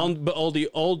to So now. but all the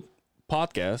old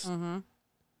podcasts,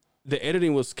 the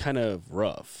editing was kind of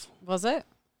rough. Was it?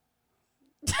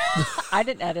 I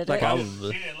didn't edit Like it. I I was,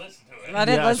 didn't Yeah,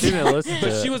 listen. she didn't listen to but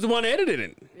it. she was the one editing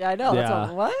it. Yeah, I know. That's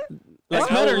Yeah. what. Like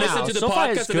I better would listen now. to the So far,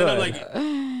 podcast it's and then I'm good. like,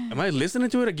 am I listening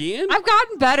to it again? I've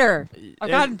gotten better. I've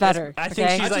gotten better. I think okay?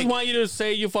 I she's just like- want you to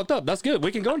say you fucked up. That's good. We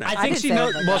can go now. I I think didn't she say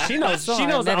knows. it. Well, she knows. Still She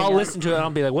knows that admitting I'll it. listen to it and I'll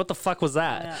be like, "What the fuck was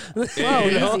that?" Whoa,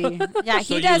 You know? easy. Yeah, So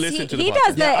he you does. listen to the He podcast.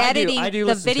 does the Yeah, I do. editing, I do the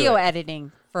listen to video it.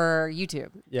 editing for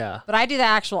YouTube. Yeah. But I do the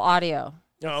actual audio.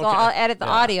 Oh, So okay. I'll edit the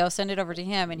audio, send it over to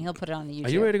him, and he'll put it on the YouTube. Are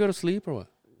you ready to go to sleep or what?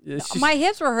 My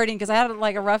hips were hurting because I had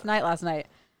like a rough night last night.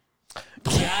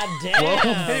 God damn.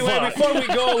 Anyway, before we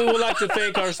go, we would like to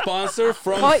thank our sponsor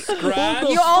from Well, scratch.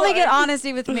 you only get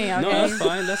honesty with me, okay? No, that's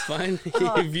fine. That's fine.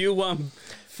 If you want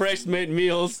fresh made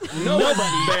meals,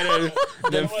 nobody better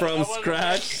than from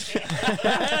scratch.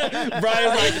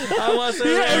 Brian's like, I want some.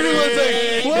 Everyone's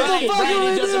like, What the fuck?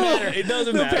 It doesn't matter. It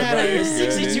doesn't matter. Brian.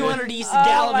 6200 East Oh my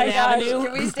Gallivan gosh. Avenue.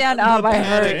 Can we stand up? I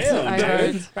heard. Damn, I dude.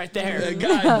 heard. Right there.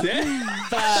 God damn.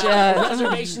 Shit.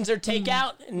 Reservations are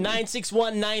takeout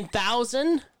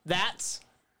 961-9000. That's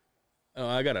Oh,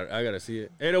 I gotta see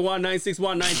it.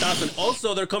 801-961-9000.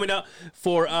 Also, they're coming out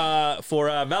for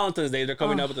Valentine's Day. They're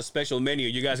coming out with a special menu.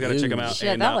 You guys gotta check them out. Shit,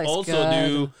 and that looks also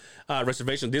good. do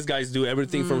reservation. These guys do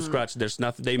everything from scratch. There's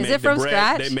nothing. They Is make it the from bread.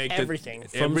 scratch? They make Everything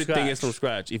from everything is from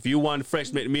scratch. If you want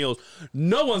fresh made meals,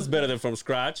 no one's better than from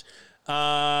scratch.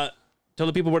 Tell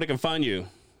the people where they can find you.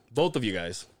 Both of you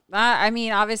guys. I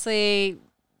mean, obviously,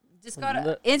 just go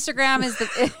to Instagram. Is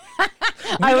the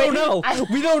We don't know.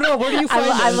 We don't know. Where do you find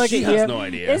I us? look She at has you. no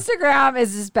idea. Instagram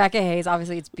is just Becka Hayes.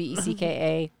 Obviously, it's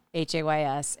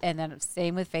BeckaHays, and then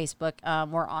same with Facebook.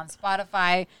 We're on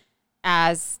Spotify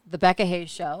as the Becka Hayes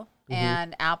Show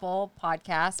and Apple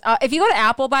Podcasts. If you go to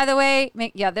Apple, by the way,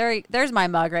 there's my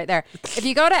mug right there. If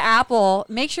you go to Apple,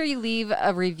 make sure you leave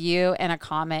a review and a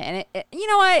comment. And you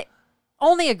know what?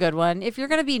 Only a good one. If you're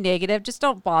going to be negative, just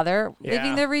don't bother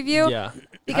leaving the review. Yeah.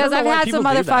 Because I've had some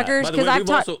motherfuckers. By the Because way, I've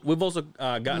talked. we've also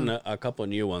gotten a couple of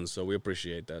new ones, so we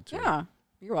appreciate that too. Yeah,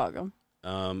 you're welcome.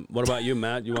 What about you,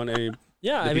 Matt? You want any?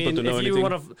 Yeah, the I people mean, to know if you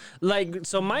anything? want to,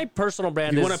 so my personal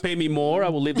brand If you is. want to pay me more, I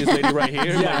will leave this lady right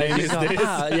here. My name is this.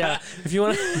 Yeah. If you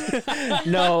want to,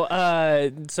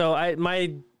 no. So I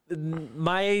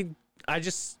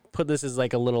just put this as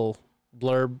like a little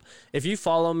blurb. If you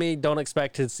follow me, don't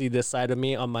expect to see this side of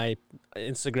me on my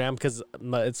Instagram because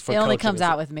it's for. It only coaching. comes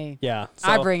out with me. Yeah,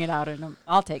 I so- bring it out and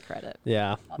I'll take credit.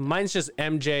 Yeah, mine's just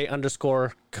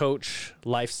MJ_coach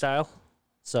lifestyle.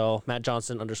 So Matt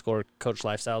Johnson _coach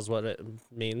lifestyle is what it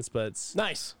means, but it's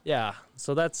Nice. yeah.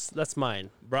 So that's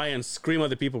mine. Brian, scream at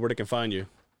the people where they can find you.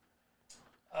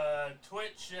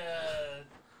 Twitch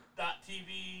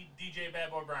 .tv DJ Bad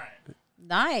Boy Brian.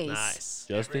 Nice.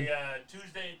 Justin? Every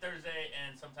Tuesday, Thursday,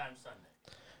 and sometimes Sunday.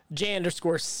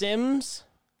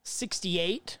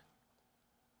 J_Sims68.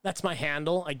 That's my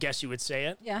handle. I guess you would say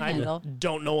it. Yeah, I handle.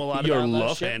 don't know a lot Your about that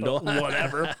love shit, handle. but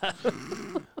whatever.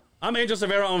 I'm Angel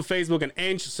Cervera on Facebook and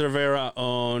Ange Cervera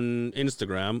on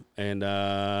Instagram. And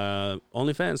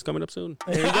OnlyFans coming up soon.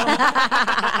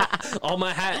 All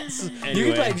my hats. You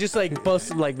Anyway. could just post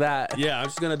them like that. Yeah, I'm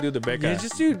just going to do the Becca. Yeah,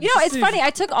 just do. You know, it's funny. I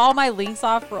took all my links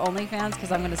off for OnlyFans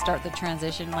because I'm going to start the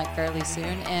transition fairly soon.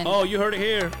 And Oh, you heard it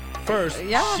here first.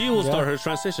 Yeah. She will start her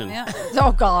transition. yeah.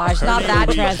 Oh gosh, not that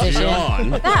transition. John.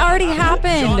 That already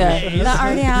happened. That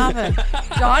already happened.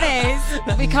 John A's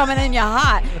will be coming in you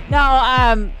hot.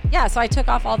 No, yeah. So I took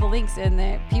off all the links,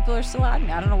 and people are still at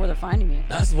me. I don't know where they're finding me.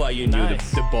 That's why you knew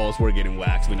Nice. the balls were getting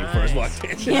waxed when you first walked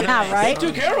in. Yeah, right.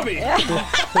 Took care of me.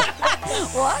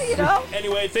 Well, you know.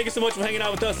 Anyway, thank you so much for hanging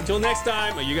out with us. Until next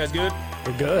time, are you guys good?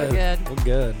 We're good. Good. We're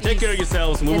good. Take care of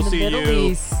yourselves, and we In will the see Middle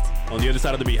you East. on the other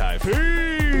side of the beehive.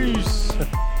 Peace.